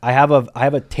look, I have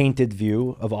a tainted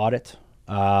view of audit.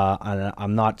 And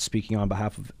I'm not speaking on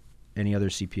behalf of any other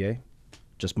CPA,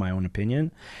 just my own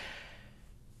opinion.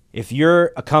 If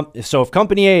you're if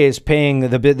company A is paying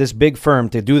this big firm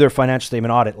to do their financial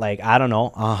statement audit, like, I don't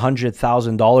know,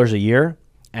 $100,000 a year,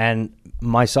 and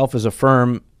myself as a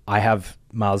firm, I have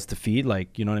mouths to feed,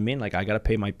 like, you know what I mean? Like, I got to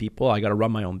pay my people. I got to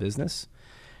run my own business.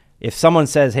 If someone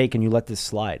says, hey, can you let this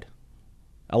slide?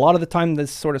 A lot of the time,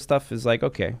 this sort of stuff is like,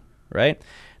 okay, right?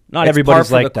 Not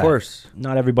everybody's like that. Course.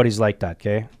 Not everybody's like that,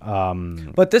 okay?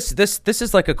 But this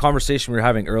is like a conversation we were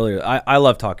having earlier. I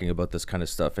love talking about this kind of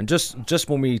stuff. And just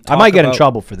when we talk I might get in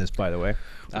trouble for this, by the way.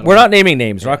 We're not naming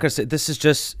names. We're not going to say, this is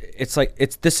just,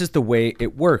 this is the way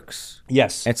it works.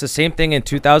 Yes. And it's the same thing in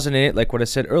 2008, like what I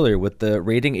said earlier, with the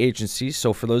rating agencies.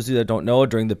 So for those of you that don't know,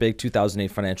 during the big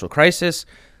 2008 financial crisis,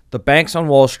 the banks on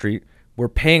Wall Street were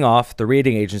paying off the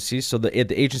rating agencies. So the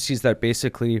agencies that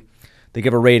basically, they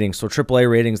give a rating. So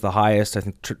AAA rating is the highest. I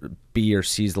think B or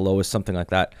C is the lowest, something like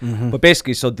that. Mm-hmm. But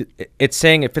basically, so it's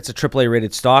saying if it's a AAA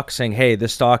rated stock, saying, hey,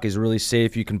 this stock is really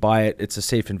safe. You can buy it. It's a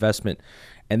safe investment.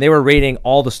 And they were rating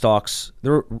all the stocks. They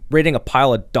were rating a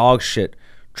pile of dog shit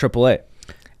AAA.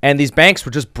 And these banks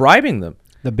were just bribing them.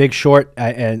 The Big Short,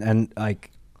 and like,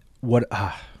 what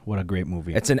a great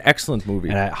movie. It's an excellent movie.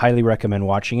 And I highly recommend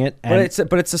watching it. And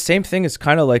but it's the same thing. It's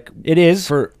kind of like, it is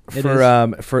for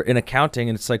in accounting.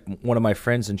 And it's like one of my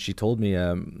friends, and she told me,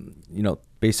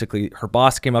 basically her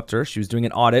boss came up to her. She was doing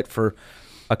an audit for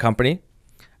a company,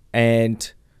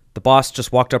 and the boss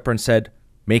just walked up to her and said,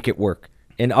 "Make it work."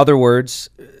 In other words,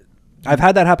 I've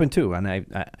had that happen too, and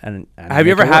have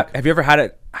you ever had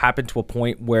it happen to a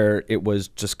point where it was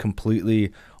just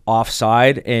completely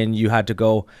offside and you had to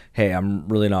go, "Hey, I'm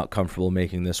really not comfortable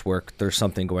making this work. There's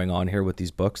something going on here with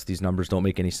these books. These numbers don't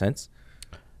make any sense."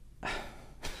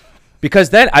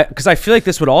 Because I feel like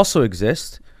this would also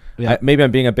exist. Yeah. Maybe I'm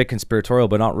being a bit conspiratorial,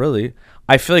 but not really.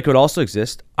 I feel like it would also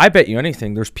exist. I bet you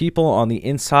anything, there's people on the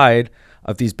inside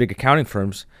of these big accounting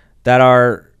firms that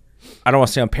are, I don't want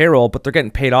to say on payroll, but they're getting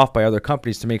paid off by other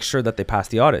companies to make sure that they pass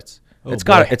the audits. Oh, it's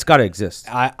got to exist.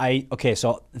 Okay,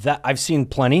 so that I've seen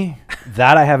plenty.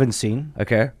 That I haven't seen.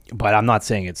 Okay, but I'm not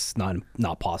saying it's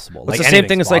not possible. It's the same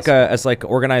thing as like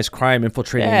organized crime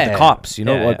infiltrating the cops. You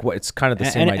know, it's kind of the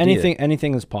same idea.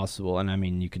 Anything is possible, and I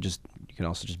mean, you can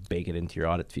also just bake it into your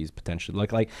audit fees potentially.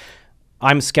 Like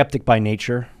I'm a skeptic by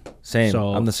nature. Same.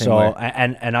 So, I'm the same way.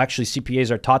 And actually, CPAs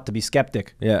are taught to be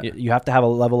skeptic. Yeah. You have to have a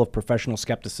level of professional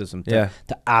skepticism to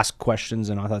ask questions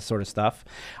and all that sort of stuff.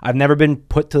 I've never been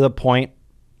put to the point.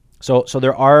 So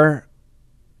there are.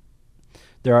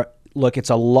 Look, it's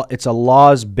a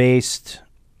laws-based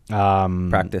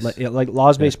practice. Like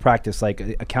laws-based practice. Like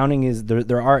accounting is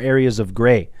there are areas of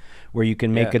gray where you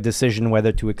can make a decision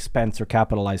whether to expense or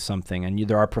capitalize something, and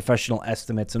there are professional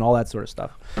estimates and all that sort of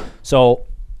stuff. So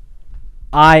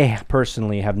I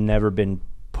personally have never been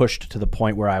pushed to the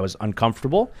point where I was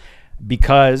uncomfortable,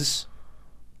 because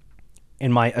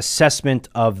in my assessment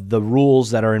of the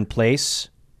rules that are in place,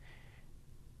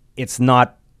 it's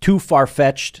not too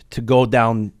far-fetched to go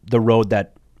down the road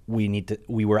that we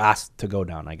were asked to go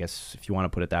down, I guess, if you want to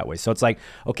put it that way. So it's like,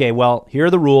 okay, well, here are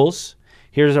the rules.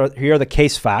 Here are the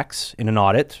case facts in an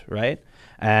audit, right?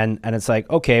 And it's like,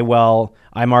 okay, well,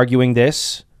 I'm arguing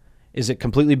this. Is it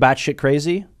completely batshit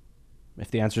crazy? If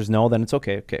the answer is no, then it's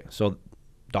okay. Okay, so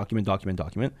document.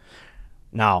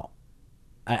 Now,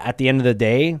 at the end of the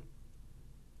day,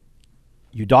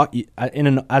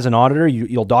 as an auditor,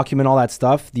 you'll document all that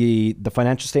stuff. The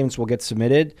financial statements will get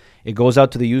submitted. It goes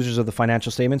out to the users of the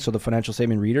financial statement, so the financial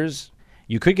statement readers.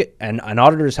 You could get, and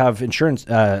auditors have insurance,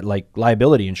 like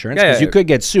liability insurance, because you could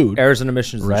get sued. Errors and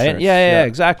omissions insurance. Yeah,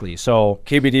 exactly. So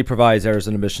KBD provides errors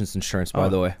and omissions insurance, by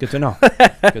the way. Good to know.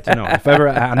 Good to know. If ever,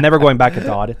 I'm never going back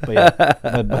into audit, but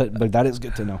but that is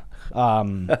good to know.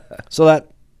 So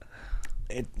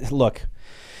look,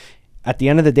 at the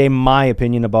end of the day, my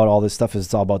opinion about all this stuff is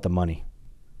it's all about the money.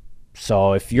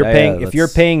 So if you're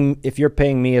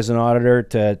paying me as an auditor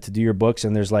to do your books,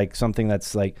 and there's like something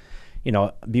that's like,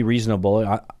 be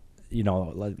reasonable.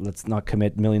 Let's not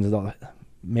commit millions of dollars.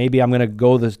 Maybe I'm going to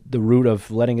go the route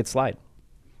of letting it slide,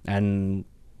 and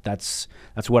that's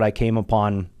what I came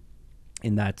upon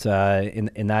in that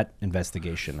in that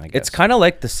investigation. I guess it's kind of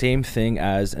like the same thing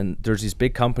as, and there's these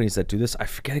big companies that do this. I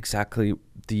forget exactly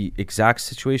the exact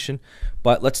situation,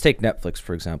 but let's take Netflix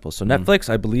for example. So Netflix,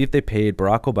 I believe they paid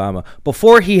Barack Obama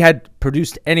before he had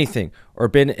produced anything or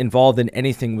been involved in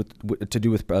anything to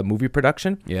do with movie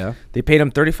production. Yeah, they paid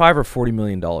him $35 or $40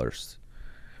 million.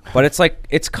 But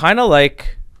it's kind of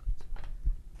like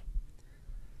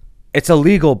it's a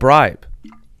legal bribe.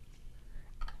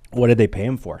 What did they pay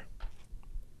him for?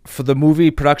 For the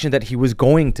movie production that he was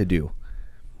going to do.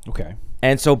 Okay.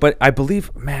 And so, but I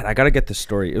believe, man, I got to get the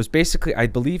story. It was basically, I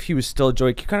believe he was still,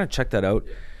 Joey, can you kind of check that out?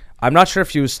 I'm not sure if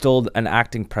he was still an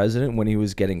acting president when he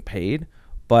was getting paid,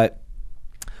 but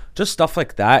just stuff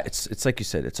like that. It's like you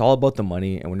said, it's all about the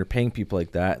money. And when you're paying people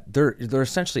like that, they're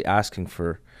essentially asking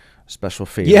for special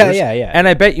favors. Yeah. And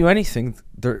I bet you anything,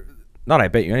 they're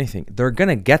going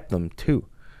to get them too.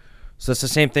 So it's the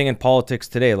same thing in politics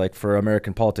today, like for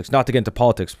American politics. Not to get into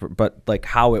politics, but like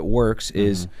how it works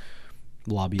is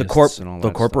lobbyists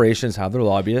the corporations have their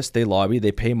lobbyists. They lobby.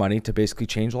 They pay money to basically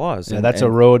change laws. Yeah, that's a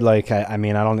road. Like I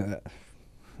don't.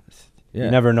 Yeah.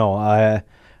 You never know.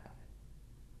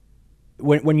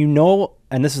 When you know,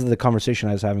 and this is the conversation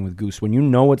I was having with Goose. When you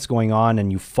know what's going on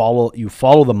and you follow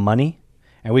the money,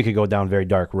 and we could go down very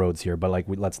dark roads here, but like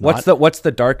let's not. What's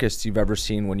the darkest you've ever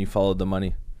seen when you followed the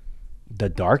money? The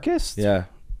darkest? Yeah.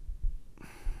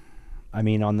 I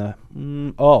mean, on the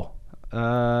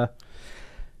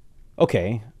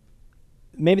okay.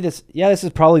 Maybe this is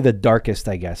probably the darkest,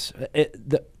 I guess.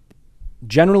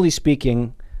 Generally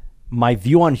speaking, my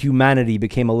view on humanity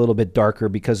became a little bit darker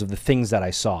because of the things that I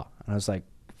saw. And I was like,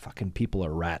 fucking people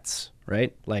are rats,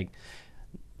 right? Like,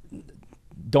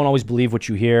 don't always believe what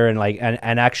you hear, and like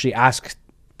and actually ask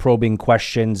probing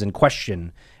questions and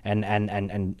question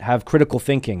and have critical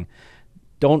thinking.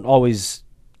 Don't always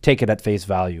take it at face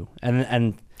value.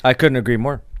 And I couldn't agree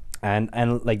more.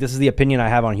 And like, this is the opinion I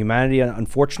have on humanity,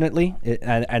 unfortunately.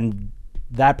 And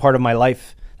that part of my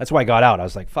life, that's why I got out. I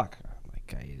was like, fuck,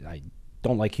 like I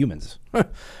don't like humans,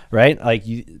 right? Like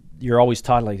you're always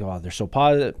taught like, oh, they're so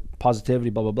positivity,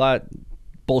 blah, blah, blah.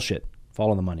 Bullshit.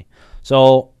 Follow the money.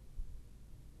 So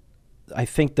I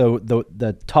think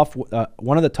the tough,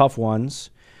 one of the tough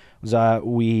ones was I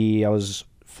was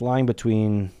flying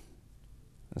between,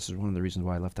 this is one of the reasons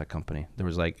why I left that company. There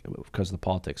was like, because of the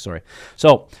politics, sorry.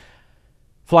 So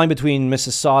flying between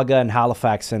Mississauga and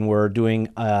Halifax, and we're doing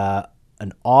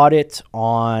an audit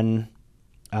on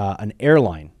an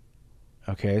airline.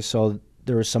 Okay, so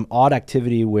there was some odd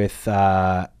activity with,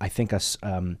 I think, us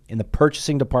in the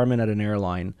purchasing department at an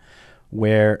airline,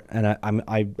 where, and I'm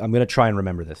going to try and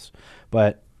remember this,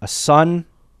 but a son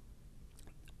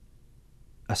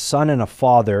and a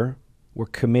father were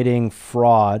committing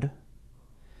fraud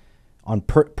on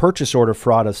purchase order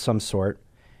fraud of some sort,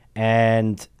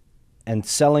 and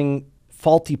selling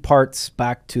faulty parts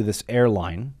back to this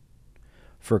airline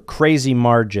for crazy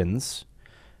margins.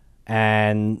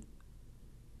 And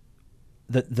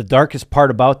the darkest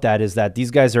part about that is that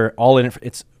these guys are all in it.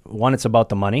 It's about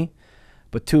the money,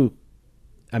 but two,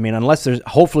 I mean, unless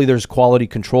hopefully there's quality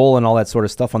control and all that sort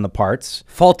of stuff on the parts.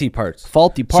 Faulty parts.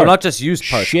 So not just used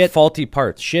parts. Faulty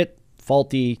parts.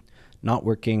 Faulty, not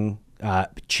working,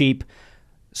 cheap.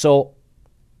 So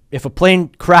if a plane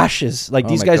crashes, like,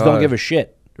 these guys don't give a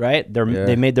shit, right?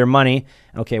 They made their money.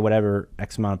 Okay, whatever,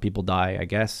 X amount of people die, I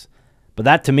guess. But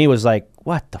that to me was like,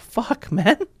 what the fuck,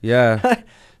 man? Yeah.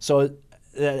 So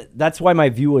that's why my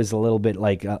view is a little bit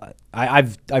like,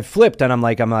 I've flipped, and I'm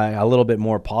a little bit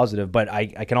more positive, but I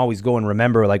can always go and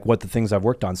remember like what the things I've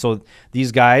worked on. So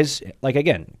these guys, like,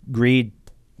 again, greed,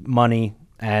 money,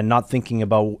 and not thinking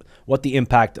about what the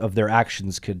impact of their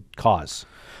actions could cause.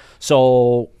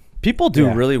 So people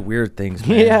do really weird things,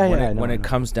 man. When it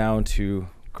comes down to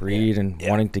greed and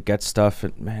wanting to get stuff,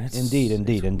 man, it's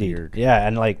indeed. Weird. Yeah,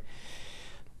 and like,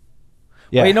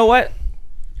 yeah. Well, you know what?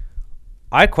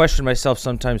 I question myself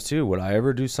sometimes too. Would I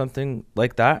ever do something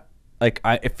like that? Like,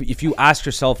 if you ask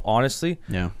yourself honestly,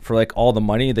 for like all the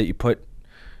money that you put,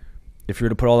 if you were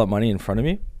to put all that money in front of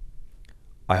me,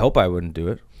 I hope I wouldn't do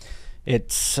it.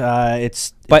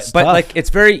 But like,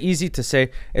 it's very easy to say.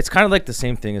 It's kind of like the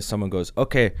same thing as someone goes,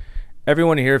 okay,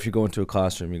 everyone here, if you go into a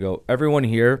classroom, you go, everyone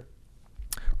here,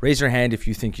 raise your hand if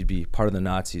you think you'd be part of the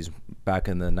Nazis back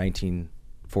in the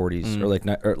 1940s or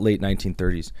late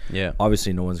 1930s. Yeah.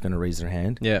 Obviously, no one's going to raise their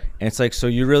hand. Yeah. And it's like, so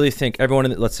you really think everyone,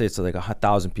 let's say it's like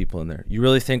 1,000 people in there. You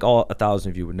really think all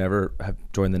 1,000 of you would never have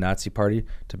joined the Nazi party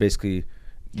to basically,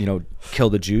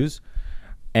 kill the Jews?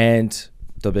 And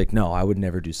they'll be like, no, I would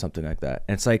never do something like that.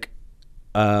 And it's like,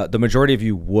 the majority of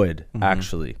you would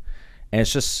actually. And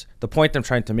it's just, the point I'm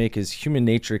trying to make is human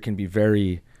nature can be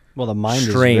very the mind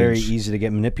strange. Is very easy to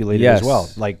get manipulated as well.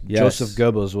 Like Joseph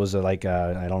Goebbels was I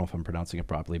don't know if I'm pronouncing it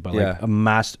properly, but like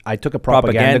I took a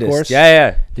propaganda course.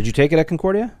 Yeah. Did you take it at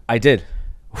Concordia? I did.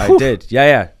 I did.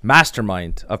 Yeah.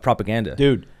 Mastermind of propaganda.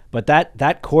 Dude, but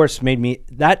that course made me,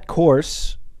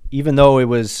 even though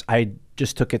I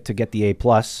just took it to get the A+,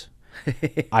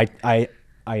 I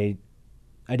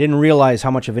didn't realize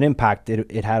how much of an impact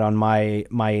it had on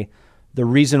the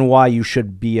reason why you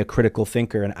should be a critical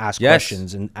thinker and ask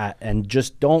questions and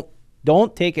just don't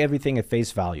take everything at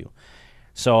face value.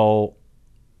 So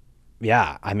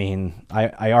yeah, I mean,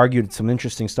 I argued some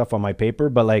interesting stuff on my paper,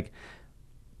 but like,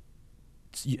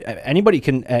 anybody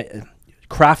can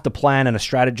craft a plan and a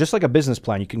strategy, just like a business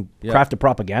plan. You can craft a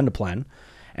propaganda plan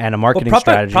and a marketing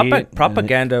strategy.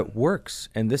 Propaganda works,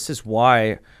 and this is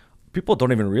why people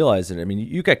don't even realize it. I mean,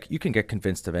 you can get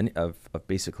convinced of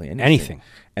basically anything.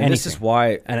 And this is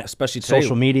why, and especially today,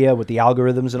 social media with the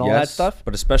algorithms and all that stuff.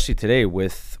 But especially today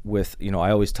with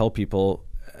I always tell people,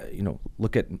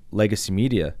 look at legacy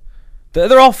media.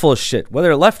 They're all full of shit,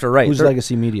 whether left or right. Who's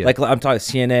legacy media? Like, I'm talking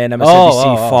CNN,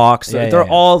 MSNBC, Fox. They're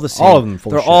all the same. All of them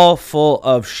full of shit. They're all full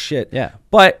of shit. Yeah.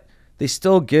 But they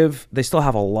still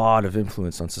have a lot of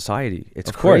influence on society.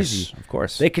 It's crazy. Of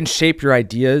course. They can shape your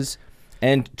ideas.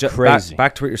 And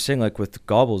back to what you're saying, like with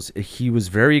Goebbels, he was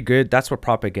very good. That's what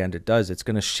propaganda does. It's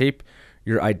going to shape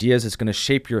your ideas. It's going to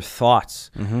shape your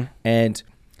thoughts. And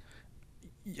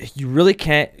you really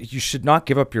you should not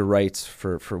give up your rights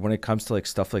for when it comes to like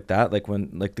stuff like that. Like when,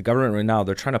 like the government right now,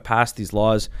 they're trying to pass these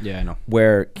laws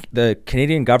where the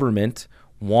Canadian government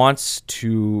wants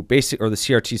to or the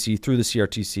CRTC, through the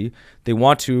CRTC, they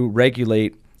want to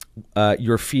regulate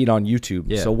your feed on YouTube.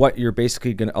 Yeah. So what you're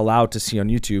basically going to allow to see on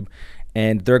YouTube.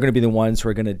 And they're going to be the ones who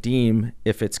are going to deem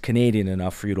if it's Canadian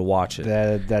enough for you to watch it.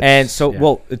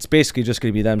 Well, it's basically just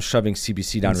going to be them shoving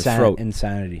CBC down your throat.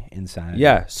 Insanity.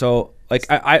 Yeah. So Like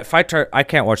if I try, I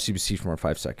can't watch CBC for more than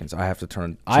 5 seconds. I have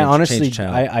to I honestly, change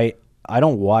channel. I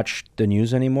don't watch the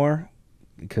news anymore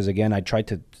because again, I tried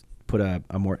to put a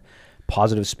more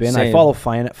positive spin. Same. I follow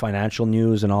financial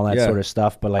news and all that sort of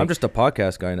stuff, but like I'm just a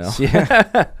podcast guy now.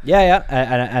 yeah,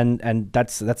 and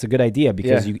that's a good idea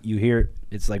because you hear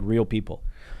it's like real people.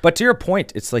 But to your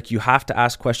point, it's like you have to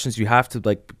ask questions. You have to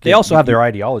like. They also have their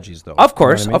ideologies, though. Of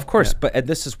course, you know what I mean? of course. Yeah. But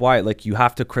this is why, like, you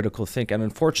have to critical think. And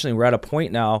unfortunately, we're at a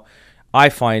point now, I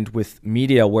find, with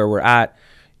media where we're at.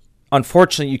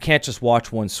 Unfortunately, you can't just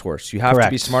watch one source. You have to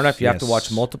be smart enough. You have to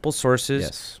watch multiple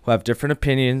sources who have different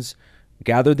opinions,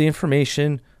 gather the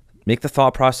information, make the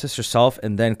thought process yourself,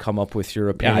 and then come up with your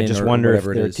opinion. I just wonder if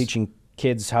they're teaching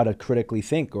kids how to critically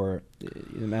think,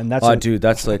 and that's dude,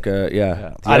 that's like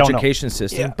the education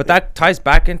system. Yeah. But that ties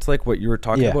back into like what you were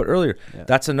talking about earlier. Yeah.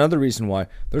 That's another reason why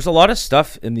there's a lot of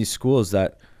stuff in these schools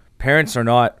that parents are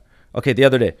not okay.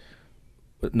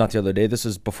 Not the other day. This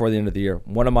is before the end of the year.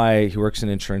 He works in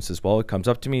insurance as well. He comes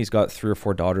up to me. He's got 3 or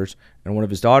 4 daughters, and one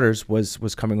of his daughters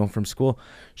was coming home from school.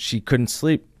 She couldn't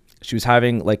sleep. She was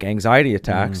having like anxiety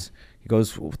attacks. He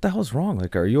goes, "What the hell's wrong?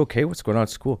 Like, are you okay? What's going on at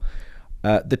school?"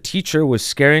 The teacher was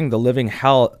scaring the living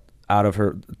hell out of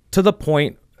her to the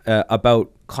point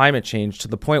about climate change, to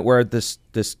the point where this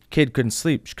kid couldn't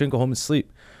sleep. She couldn't go home and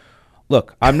sleep.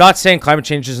 Look, I'm not saying climate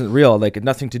change isn't real. Like, it had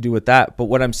nothing to do with that. But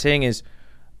what I'm saying is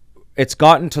it's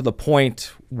gotten to the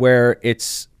point where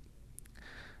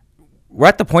we're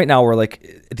at the point now where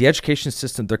like the education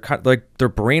system, they're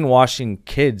brainwashing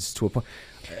kids to a point.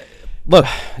 Look,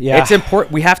 it's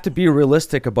important. We have to be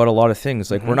realistic about a lot of things.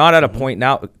 Like we're not at a point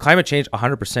now. Climate change,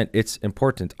 100%, it's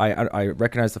important. I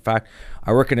recognize the fact.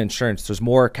 I work in insurance. There's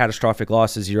more catastrophic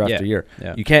losses year after year.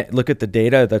 Yeah. You can't look at the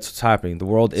data. That's what's happening. The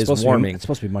world is warming. It's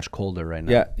supposed to be much colder right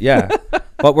now. Yeah.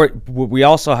 But we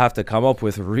also have to come up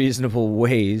with reasonable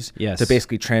ways to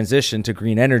basically transition to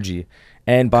green energy.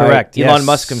 And by Elon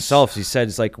Musk himself, he said,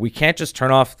 it's like, we can't just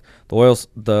turn off the oils.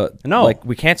 Like,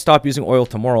 we can't stop using oil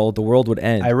tomorrow. The world would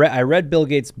end. I read Bill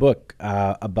Gates' book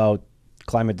about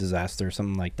climate disaster or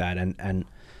something like that. And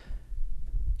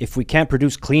if we can't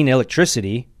produce clean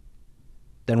electricity,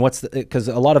 then because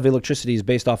a lot of electricity is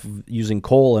based off of using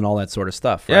coal and all that sort of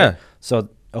stuff. Right? Yeah. So,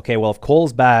 okay, well, if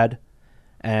coal's bad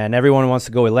and everyone wants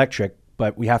to go electric,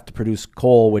 but we have to produce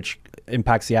coal, which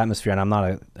impacts the atmosphere, and I'm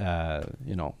not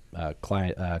a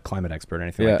climate expert or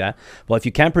anything like that. Well, if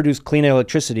you can't produce clean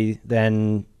electricity,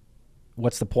 then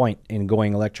what's the point in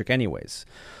going electric anyways?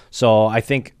 So I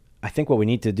think what we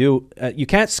need to do, you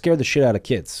can't scare the shit out of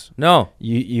kids. No,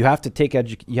 you have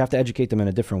to you have to educate them in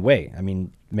a different way. I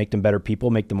mean, make them better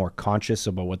people, make them more conscious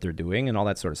about what they're doing and all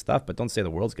that sort of stuff. But don't say the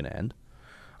world's going to end.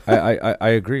 I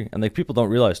agree, and like people don't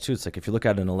realize too. It's like if you look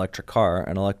at an electric car.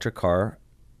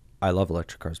 I love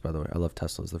electric cars, by the way. I love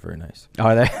Teslas. They're very nice.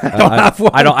 Are they? I don't have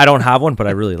one. I don't have one, but I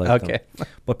really like them.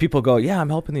 But people go, yeah, I'm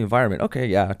helping the environment. Okay,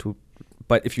 yeah.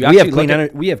 But if you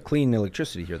we have clean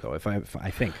electricity here, though. If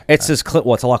I think it's it's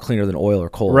a lot cleaner than oil or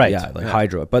coal, right? Yeah, like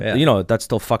hydro. But that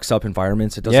still fucks up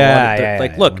environments. It does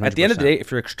look, 100%. At the end of the day, if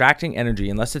you're extracting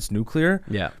energy, unless it's nuclear,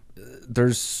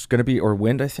 there's gonna be, or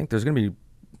wind. I think there's gonna be.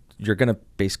 You're gonna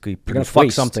basically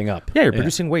fuck something up. Yeah, you're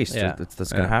producing waste. Yeah.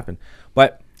 That's gonna happen.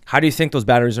 But how do you think those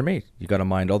batteries are made? You got to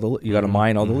mine all the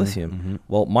lithium. Mm-hmm.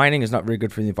 Well, mining is not very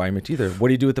good for the environment either. What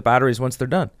do you do with the batteries once they're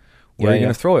done? Where are you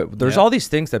going to throw it? There's all these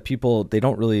things that they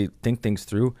don't really think things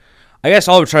through. I guess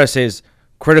all I'm trying to say is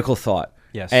critical thought.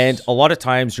 Yes. And a lot of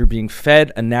times you're being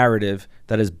fed a narrative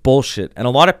that is bullshit. And a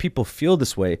lot of people feel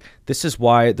this way. This is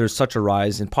why there's such a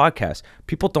rise in podcasts.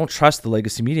 People don't trust the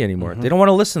legacy media anymore. They don't want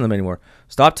to listen to them anymore.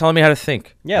 Stop telling me how to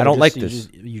think. Yeah, I don't like this.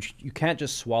 You can't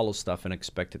just swallow stuff and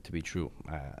expect it to be true.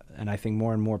 And I think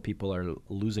more and more people are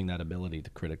losing that ability to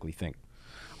critically think.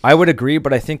 I would agree,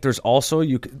 but I think there's also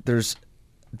there's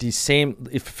the same,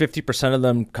 if 50% of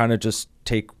them kind of just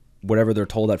take whatever they're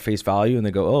told at face value and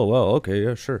they go, oh, well, okay,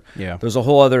 yeah, sure. Yeah. There's a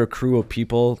whole other crew of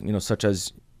people, such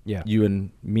as you and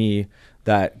me,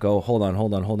 that go, hold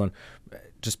on.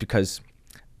 Just because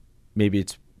maybe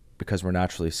it's because we're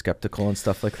naturally skeptical and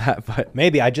stuff like that. But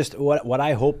maybe what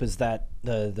I hope is that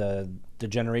the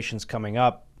generations coming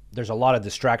up, there's a lot of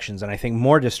distractions, and I think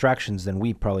more distractions than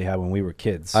we probably had when we were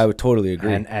kids. I would totally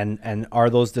agree. And are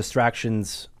those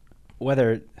distractions, I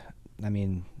don't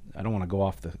want to go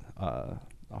off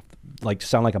like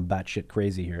sound like I'm batshit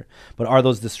crazy here, but are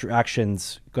those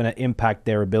distractions going to impact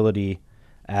their ability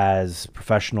as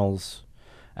professionals,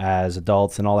 as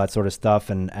adults, and all that sort of stuff,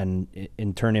 and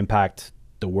in turn impact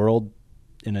the world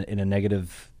in a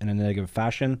negative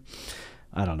fashion?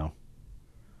 I don't know.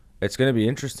 It's going to be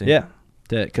interesting. Yeah,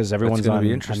 because everyone's going on. To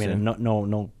be interesting. I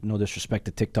mean, no disrespect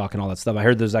to TikTok and all that stuff. I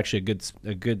heard there's actually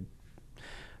a good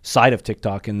side of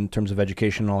TikTok in terms of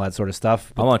education and all that sort of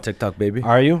stuff. I'm on TikTok, baby.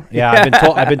 Are you? Yeah,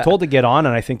 I've been told to get on,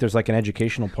 and I think there's like an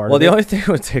educational part. Well, of the it. only thing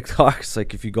with TikTok is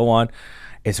like if you go on,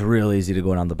 it's real easy to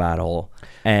go down the bad hole.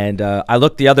 And I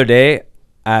looked the other day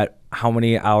at how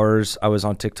many hours I was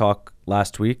on TikTok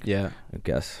last week. Yeah, I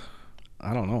guess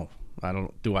I don't know. I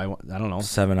don't know.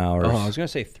 7 hours. Oh, I was gonna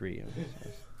say 3.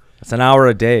 It's an hour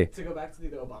a day. To go back to the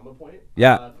Obama point.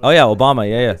 Yeah. Oh yeah, Obama.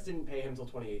 Yeah. Didn't pay him until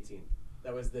 2018.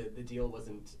 That was the deal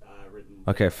wasn't written.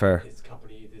 Okay, fair. His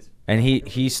company. And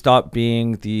he stopped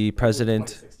being the president.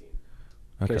 2016.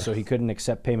 Okay, so he couldn't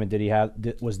accept payment. Did he have?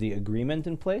 Was the agreement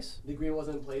in place? The agreement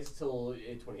wasn't in place till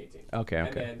 2018. Okay. And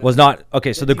Okay. then Was not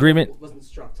okay. So the deal agreement. wasn't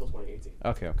struck till 2018.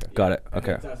 Okay. Okay. Got it. And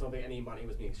Okay. I don't think any money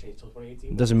was being exchanged till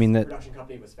 2018. Doesn't mean The that- production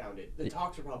company was founded. The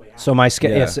talks were probably happening. So my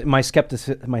Yeah.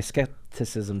 my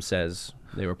skepticism says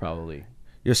they were probably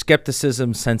Your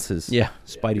skepticism senses.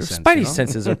 spidey Your sense. spidey you know?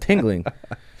 senses are tingling.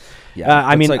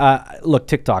 I it's mean, like- look,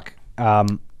 TikTok.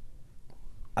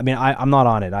 I mean, I'm not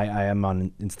on it. I am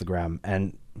on Instagram,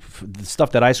 and the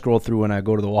stuff that I scroll through when I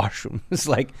go to the washroom is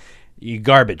like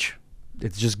garbage.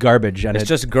 It's just garbage, and it's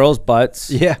just girls' butts.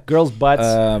 yeah, girls' butts.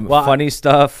 Well, Funny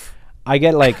stuff. I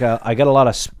get like I get a lot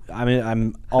of. I mean,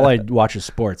 I'm all I watch is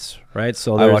sports, right?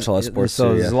 So I there's- watch a lot of sports So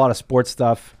too, there's yeah. a lot of sports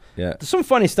stuff. Yeah. There's some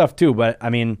funny stuff too, but I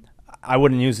mean, I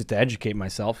wouldn't use it to educate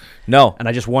myself. No. And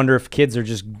I just wonder if kids are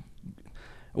just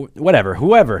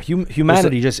whoever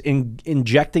humanity just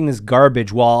injecting this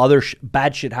garbage while other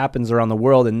bad shit happens around the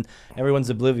world, and everyone's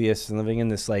oblivious and living in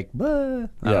this like I don't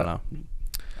know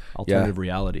alternative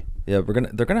reality. Yeah,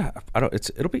 they're gonna.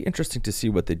 It'll be interesting to see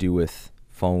what they do with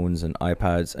phones and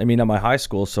iPads. I mean, at my high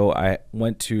school, so I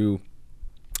went to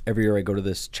every year I go to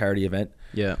this charity event.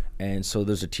 Yeah. And so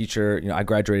there's a teacher. You know, I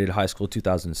graduated high school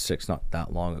 2006, not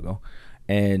that long ago,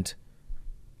 and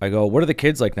I go, "What are the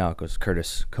kids like now?" It goes,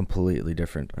 "Curtis, completely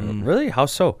different." I go, really? How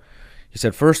so? He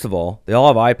said, first of all, they all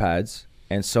have iPads,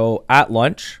 and so at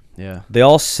lunch, Yeah. they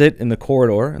all sit in the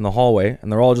corridor in the hallway,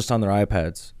 and they're all just on their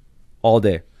iPads all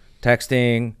day,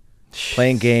 texting,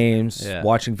 playing games, Yeah.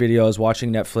 watching videos,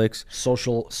 watching Netflix.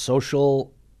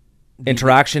 Social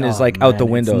Interaction is like out the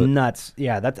window. It's nuts.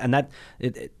 Yeah,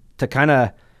 to kind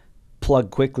of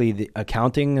plug quickly the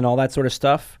accounting and all that sort of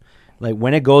stuff. Like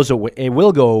when it goes away, it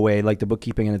will go away. Like the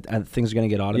bookkeeping and things are going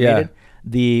to get automated.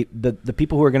 The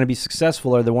people who are going to be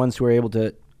successful are the ones who are able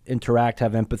to interact,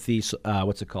 have empathy.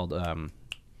 What's it called?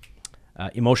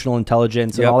 Emotional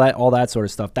intelligence and Yep. all that sort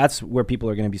of stuff. That's where people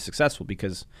are going to be successful,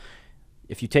 because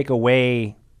if you take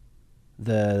away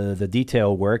the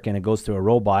detail work and it goes to a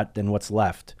robot, then what's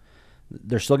left?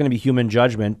 There's still going to be human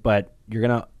judgment, but you're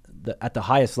going to at the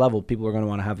highest level, people are going to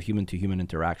want to have a human to human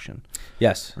interaction,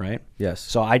 Yes. right? Yes.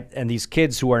 So and these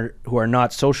kids who are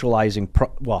not socializing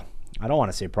well, I don't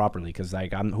want to say properly, because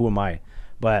like who am I?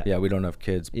 But Yeah, we don't have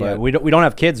kids. But yeah, we don't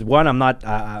have kids. One, I'm not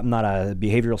a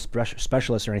behavioral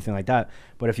specialist or anything like that.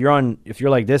 But if you're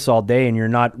like this all day and you're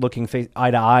not looking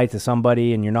eye to eye to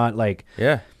somebody, and you're not like,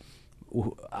 yeah.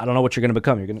 I don't know what you're going to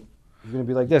become. You're gonna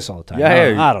be like this all the time.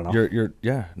 Yeah. I don't know. You're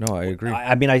yeah. No, I agree.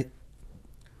 I mean,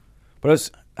 But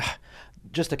it's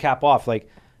just to cap off, like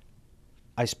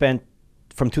I spent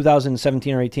from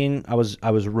 2017 or 18, I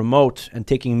was remote and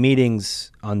taking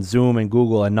meetings on Zoom and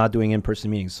Google and not doing in-person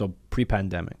meetings. So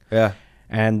pre-pandemic. yeah.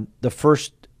 And the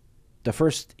first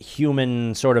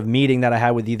human sort of meeting that I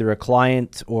had with either a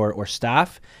client or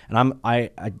staff, and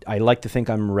I like to think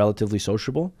I'm relatively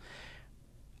sociable.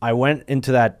 I went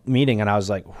into that meeting and I was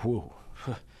like, whew.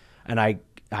 And I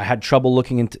had trouble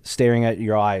staring at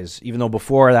your eyes, even though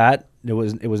before that it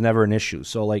was never an issue.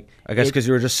 So like, I guess because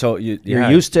you were just so you're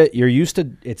used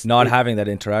to it's not having that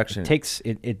interaction.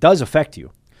 it does affect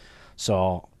you.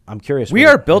 So I'm curious. We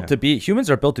are built to be humans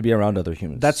are built to be around other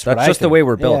humans. That's just the way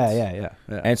we're built. Yeah.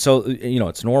 And so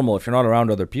it's normal if you're not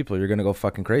around other people, you're gonna go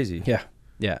fucking crazy. Yeah.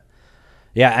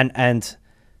 And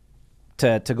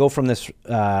to go from this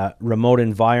remote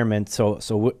environment. So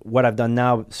what I've done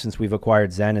now since we've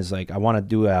acquired Zen is like I want to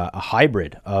do a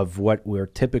hybrid of what we're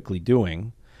typically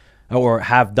doing, or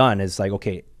have done. Is like,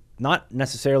 okay, not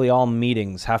necessarily all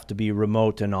meetings have to be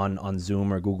remote and on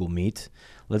Zoom or Google Meet.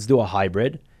 Let's do a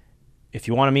hybrid. If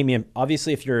you want to meet me,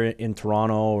 obviously, if you're in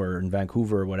Toronto or in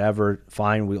Vancouver or whatever,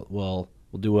 fine. We'll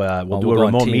do a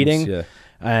remote meeting. Yeah.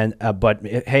 And but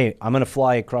hey, I'm gonna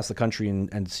fly across the country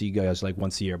and see you guys like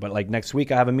once a year. But like next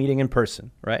week, I have a meeting in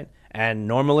person, right? And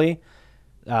normally,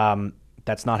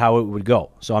 that's not how it would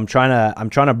go. So I'm trying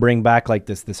to bring back like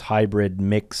this hybrid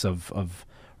mix of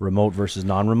remote versus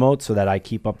non-remote, so that I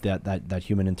keep up that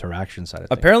human interaction side of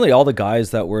things. Apparently, all the guys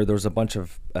there was a bunch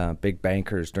of big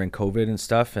bankers during COVID and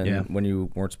stuff, and Yeah. when you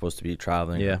weren't supposed to be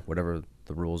traveling, Yeah. or whatever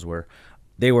the rules were,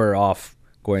 they were off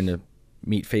going to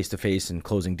meet face to face and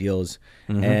closing deals.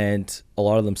 And a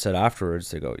lot of them said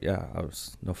afterwards, they go, yeah, I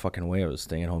was no fucking way I was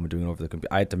staying at home and doing it over the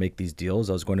computer. I had to make these deals.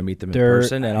 I was going to meet them in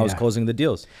person, and I was closing the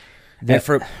deals. Go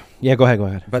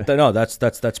ahead. But no, that's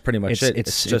pretty much it.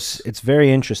 It's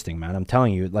very interesting, man. I'm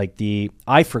telling you, like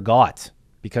I forgot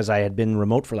because I had been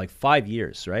remote for like 5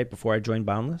 years, right, before I joined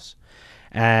Boundless.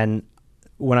 And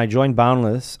when I joined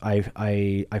Boundless,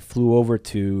 I flew over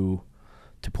to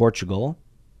Portugal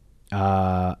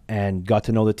and got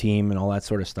to know the team and all that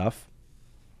sort of stuff.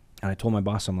 And I told my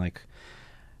boss, I'm like,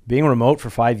 being remote for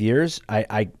 5 years,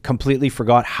 I completely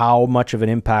forgot how much of an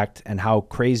impact and how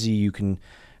crazy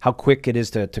how quick it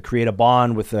is to create a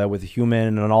bond with a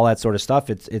human and all that sort of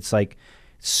stuff. It's like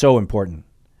so important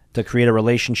to create a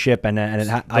relationship.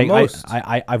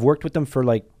 I've worked with them for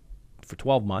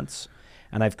 12 months,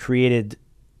 and I've created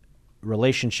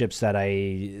relationships that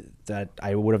I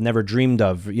would have never dreamed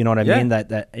of. You know what I mean?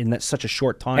 That in such a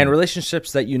short time. And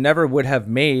relationships that you never would have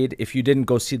made if you didn't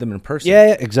go see them in person.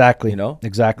 Yeah, exactly. You know?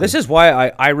 Exactly. This is why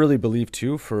I really believe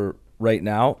too, for right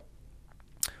now,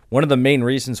 one of the main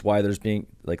reasons why there's being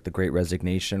like the great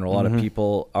resignation, or a lot of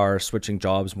people are switching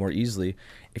jobs more easily.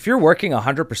 If you're working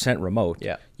 100% remote,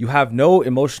 you have no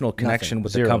emotional connection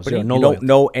with the company. You don't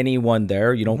know anyone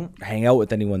there. You don't hang out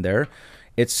with anyone there.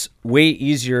 It's way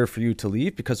easier for you to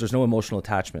leave because there's no emotional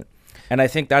attachment. And I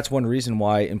think that's one reason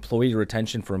why employee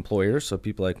retention for employers, so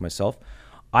people like myself,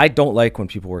 I don't like when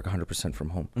people work 100% from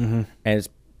home. And it's,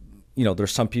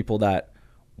 there's some people that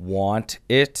want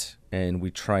it, and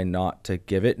we try not to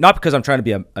give it. Not because I'm trying to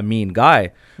be a mean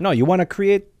guy. No, you want to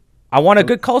create. I want a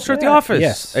good culture at the office.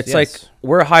 Yes, it's like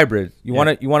we're a hybrid. You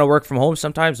want to work from home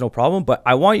sometimes, no problem. But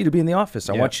I want you to be in the office.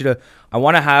 I want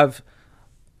to have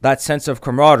that sense of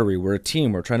camaraderie. We're a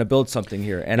team. We're trying to build something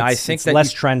here. And I think that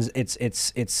less trends.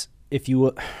 It's if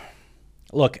you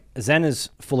look, Zen is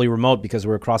fully remote because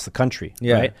we're across the country,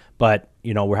 right? But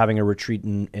we're having a retreat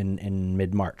in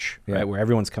mid-March, right, where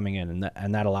everyone's coming in,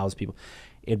 and that allows people.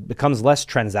 It becomes less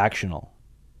transactional,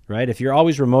 right? If you're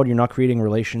always remote, you're not creating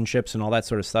relationships and all that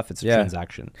sort of stuff. It's a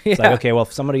transaction. It's like, okay, well,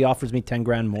 if somebody offers me 10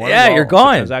 grand more, you're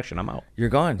gone. It's a transaction, I'm out. You're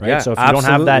gone, right? Yeah, so if you don't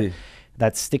have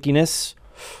that stickiness,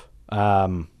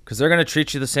 because they're going to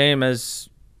treat you the same as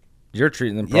you're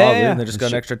treating them, probably, and they just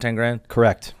got an extra 10 grand.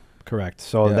 Correct.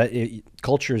 So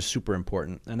culture is super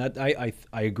important, and that I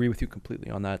agree with you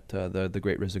completely on that. The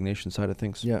Great Resignation side of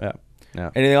things. Yeah.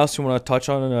 Anything else you want to touch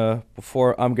on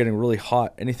before I'm getting really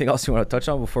hot? Anything else you want to touch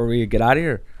on before we get out of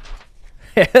here?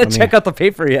 Check out the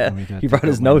paper. Yeah, he brought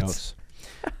his notes.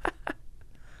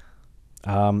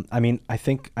 I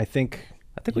think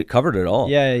we covered it all.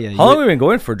 Yeah. How long have we been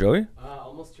going for, Joey?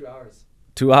 Almost 2 hours.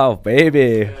 2 hours,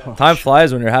 baby. Yeah. Time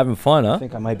flies when you're having fun, huh? I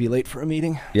think I might be late for a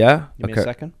meeting. Yeah. Give me a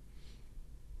second.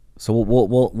 So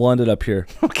we'll end it up here.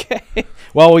 Okay.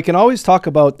 Well, we can always talk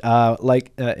about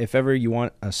if ever you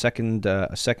want a second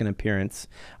appearance.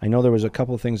 I know there was a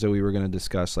couple of things that we were going to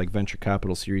discuss, like venture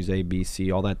capital, Series A, B,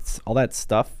 C, all that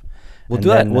stuff. We'll do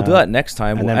that next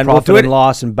time. And then profit and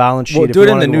loss and balance sheet. We'll do it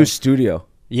in the new studio.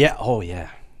 Yeah. Oh yeah.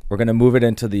 We're gonna move it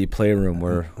into the playroom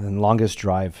where and longest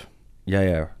drive.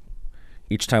 Yeah.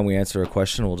 Each time we answer a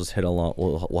question, we'll just hit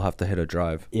we'll have to hit a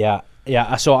drive. Yeah.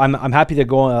 So I'm happy to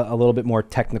go a little bit more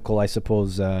technical, I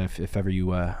suppose, if ever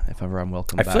I'm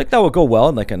welcome. I feel like that would go well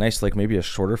in like a nice, like maybe a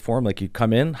shorter form. Like you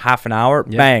come in, half an hour,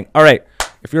 bang. All right.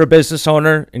 If you're a business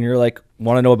owner and you're like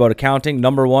want to know about accounting,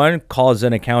 number 1, call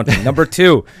Zen Accounting. Number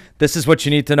 2, this is what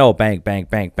you need to know. Bang, bang,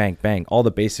 bang, bang, bang. All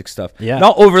the basic stuff. Yeah.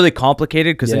 Not overly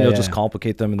complicated, because then you'll just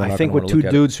complicate them. And I think with two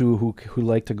dudes who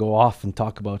like to go off and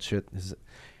talk about shit,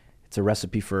 it's a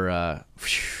recipe for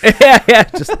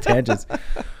just tangents.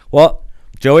 Well,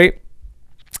 Joey,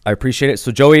 I appreciate it.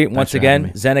 So Joey, once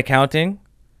again, Zen Accounting,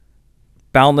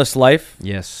 Boundless Life.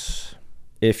 Yes.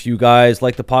 If you guys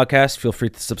like the podcast, feel free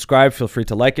to subscribe. Feel free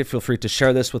to like it. Feel free to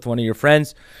share this with one of your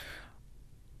friends.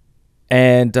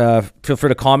 And feel free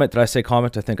to comment. Did I say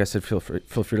comment? I think I said feel free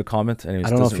to comment. Anyways, I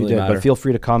don't know if you did, but feel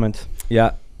free to comment.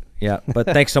 Yeah. But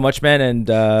thanks so much, man. And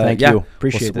thank you.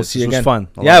 Appreciate this. We'll see you again. It was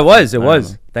fun. Yeah, it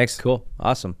was. Thanks. Cool.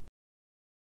 Awesome.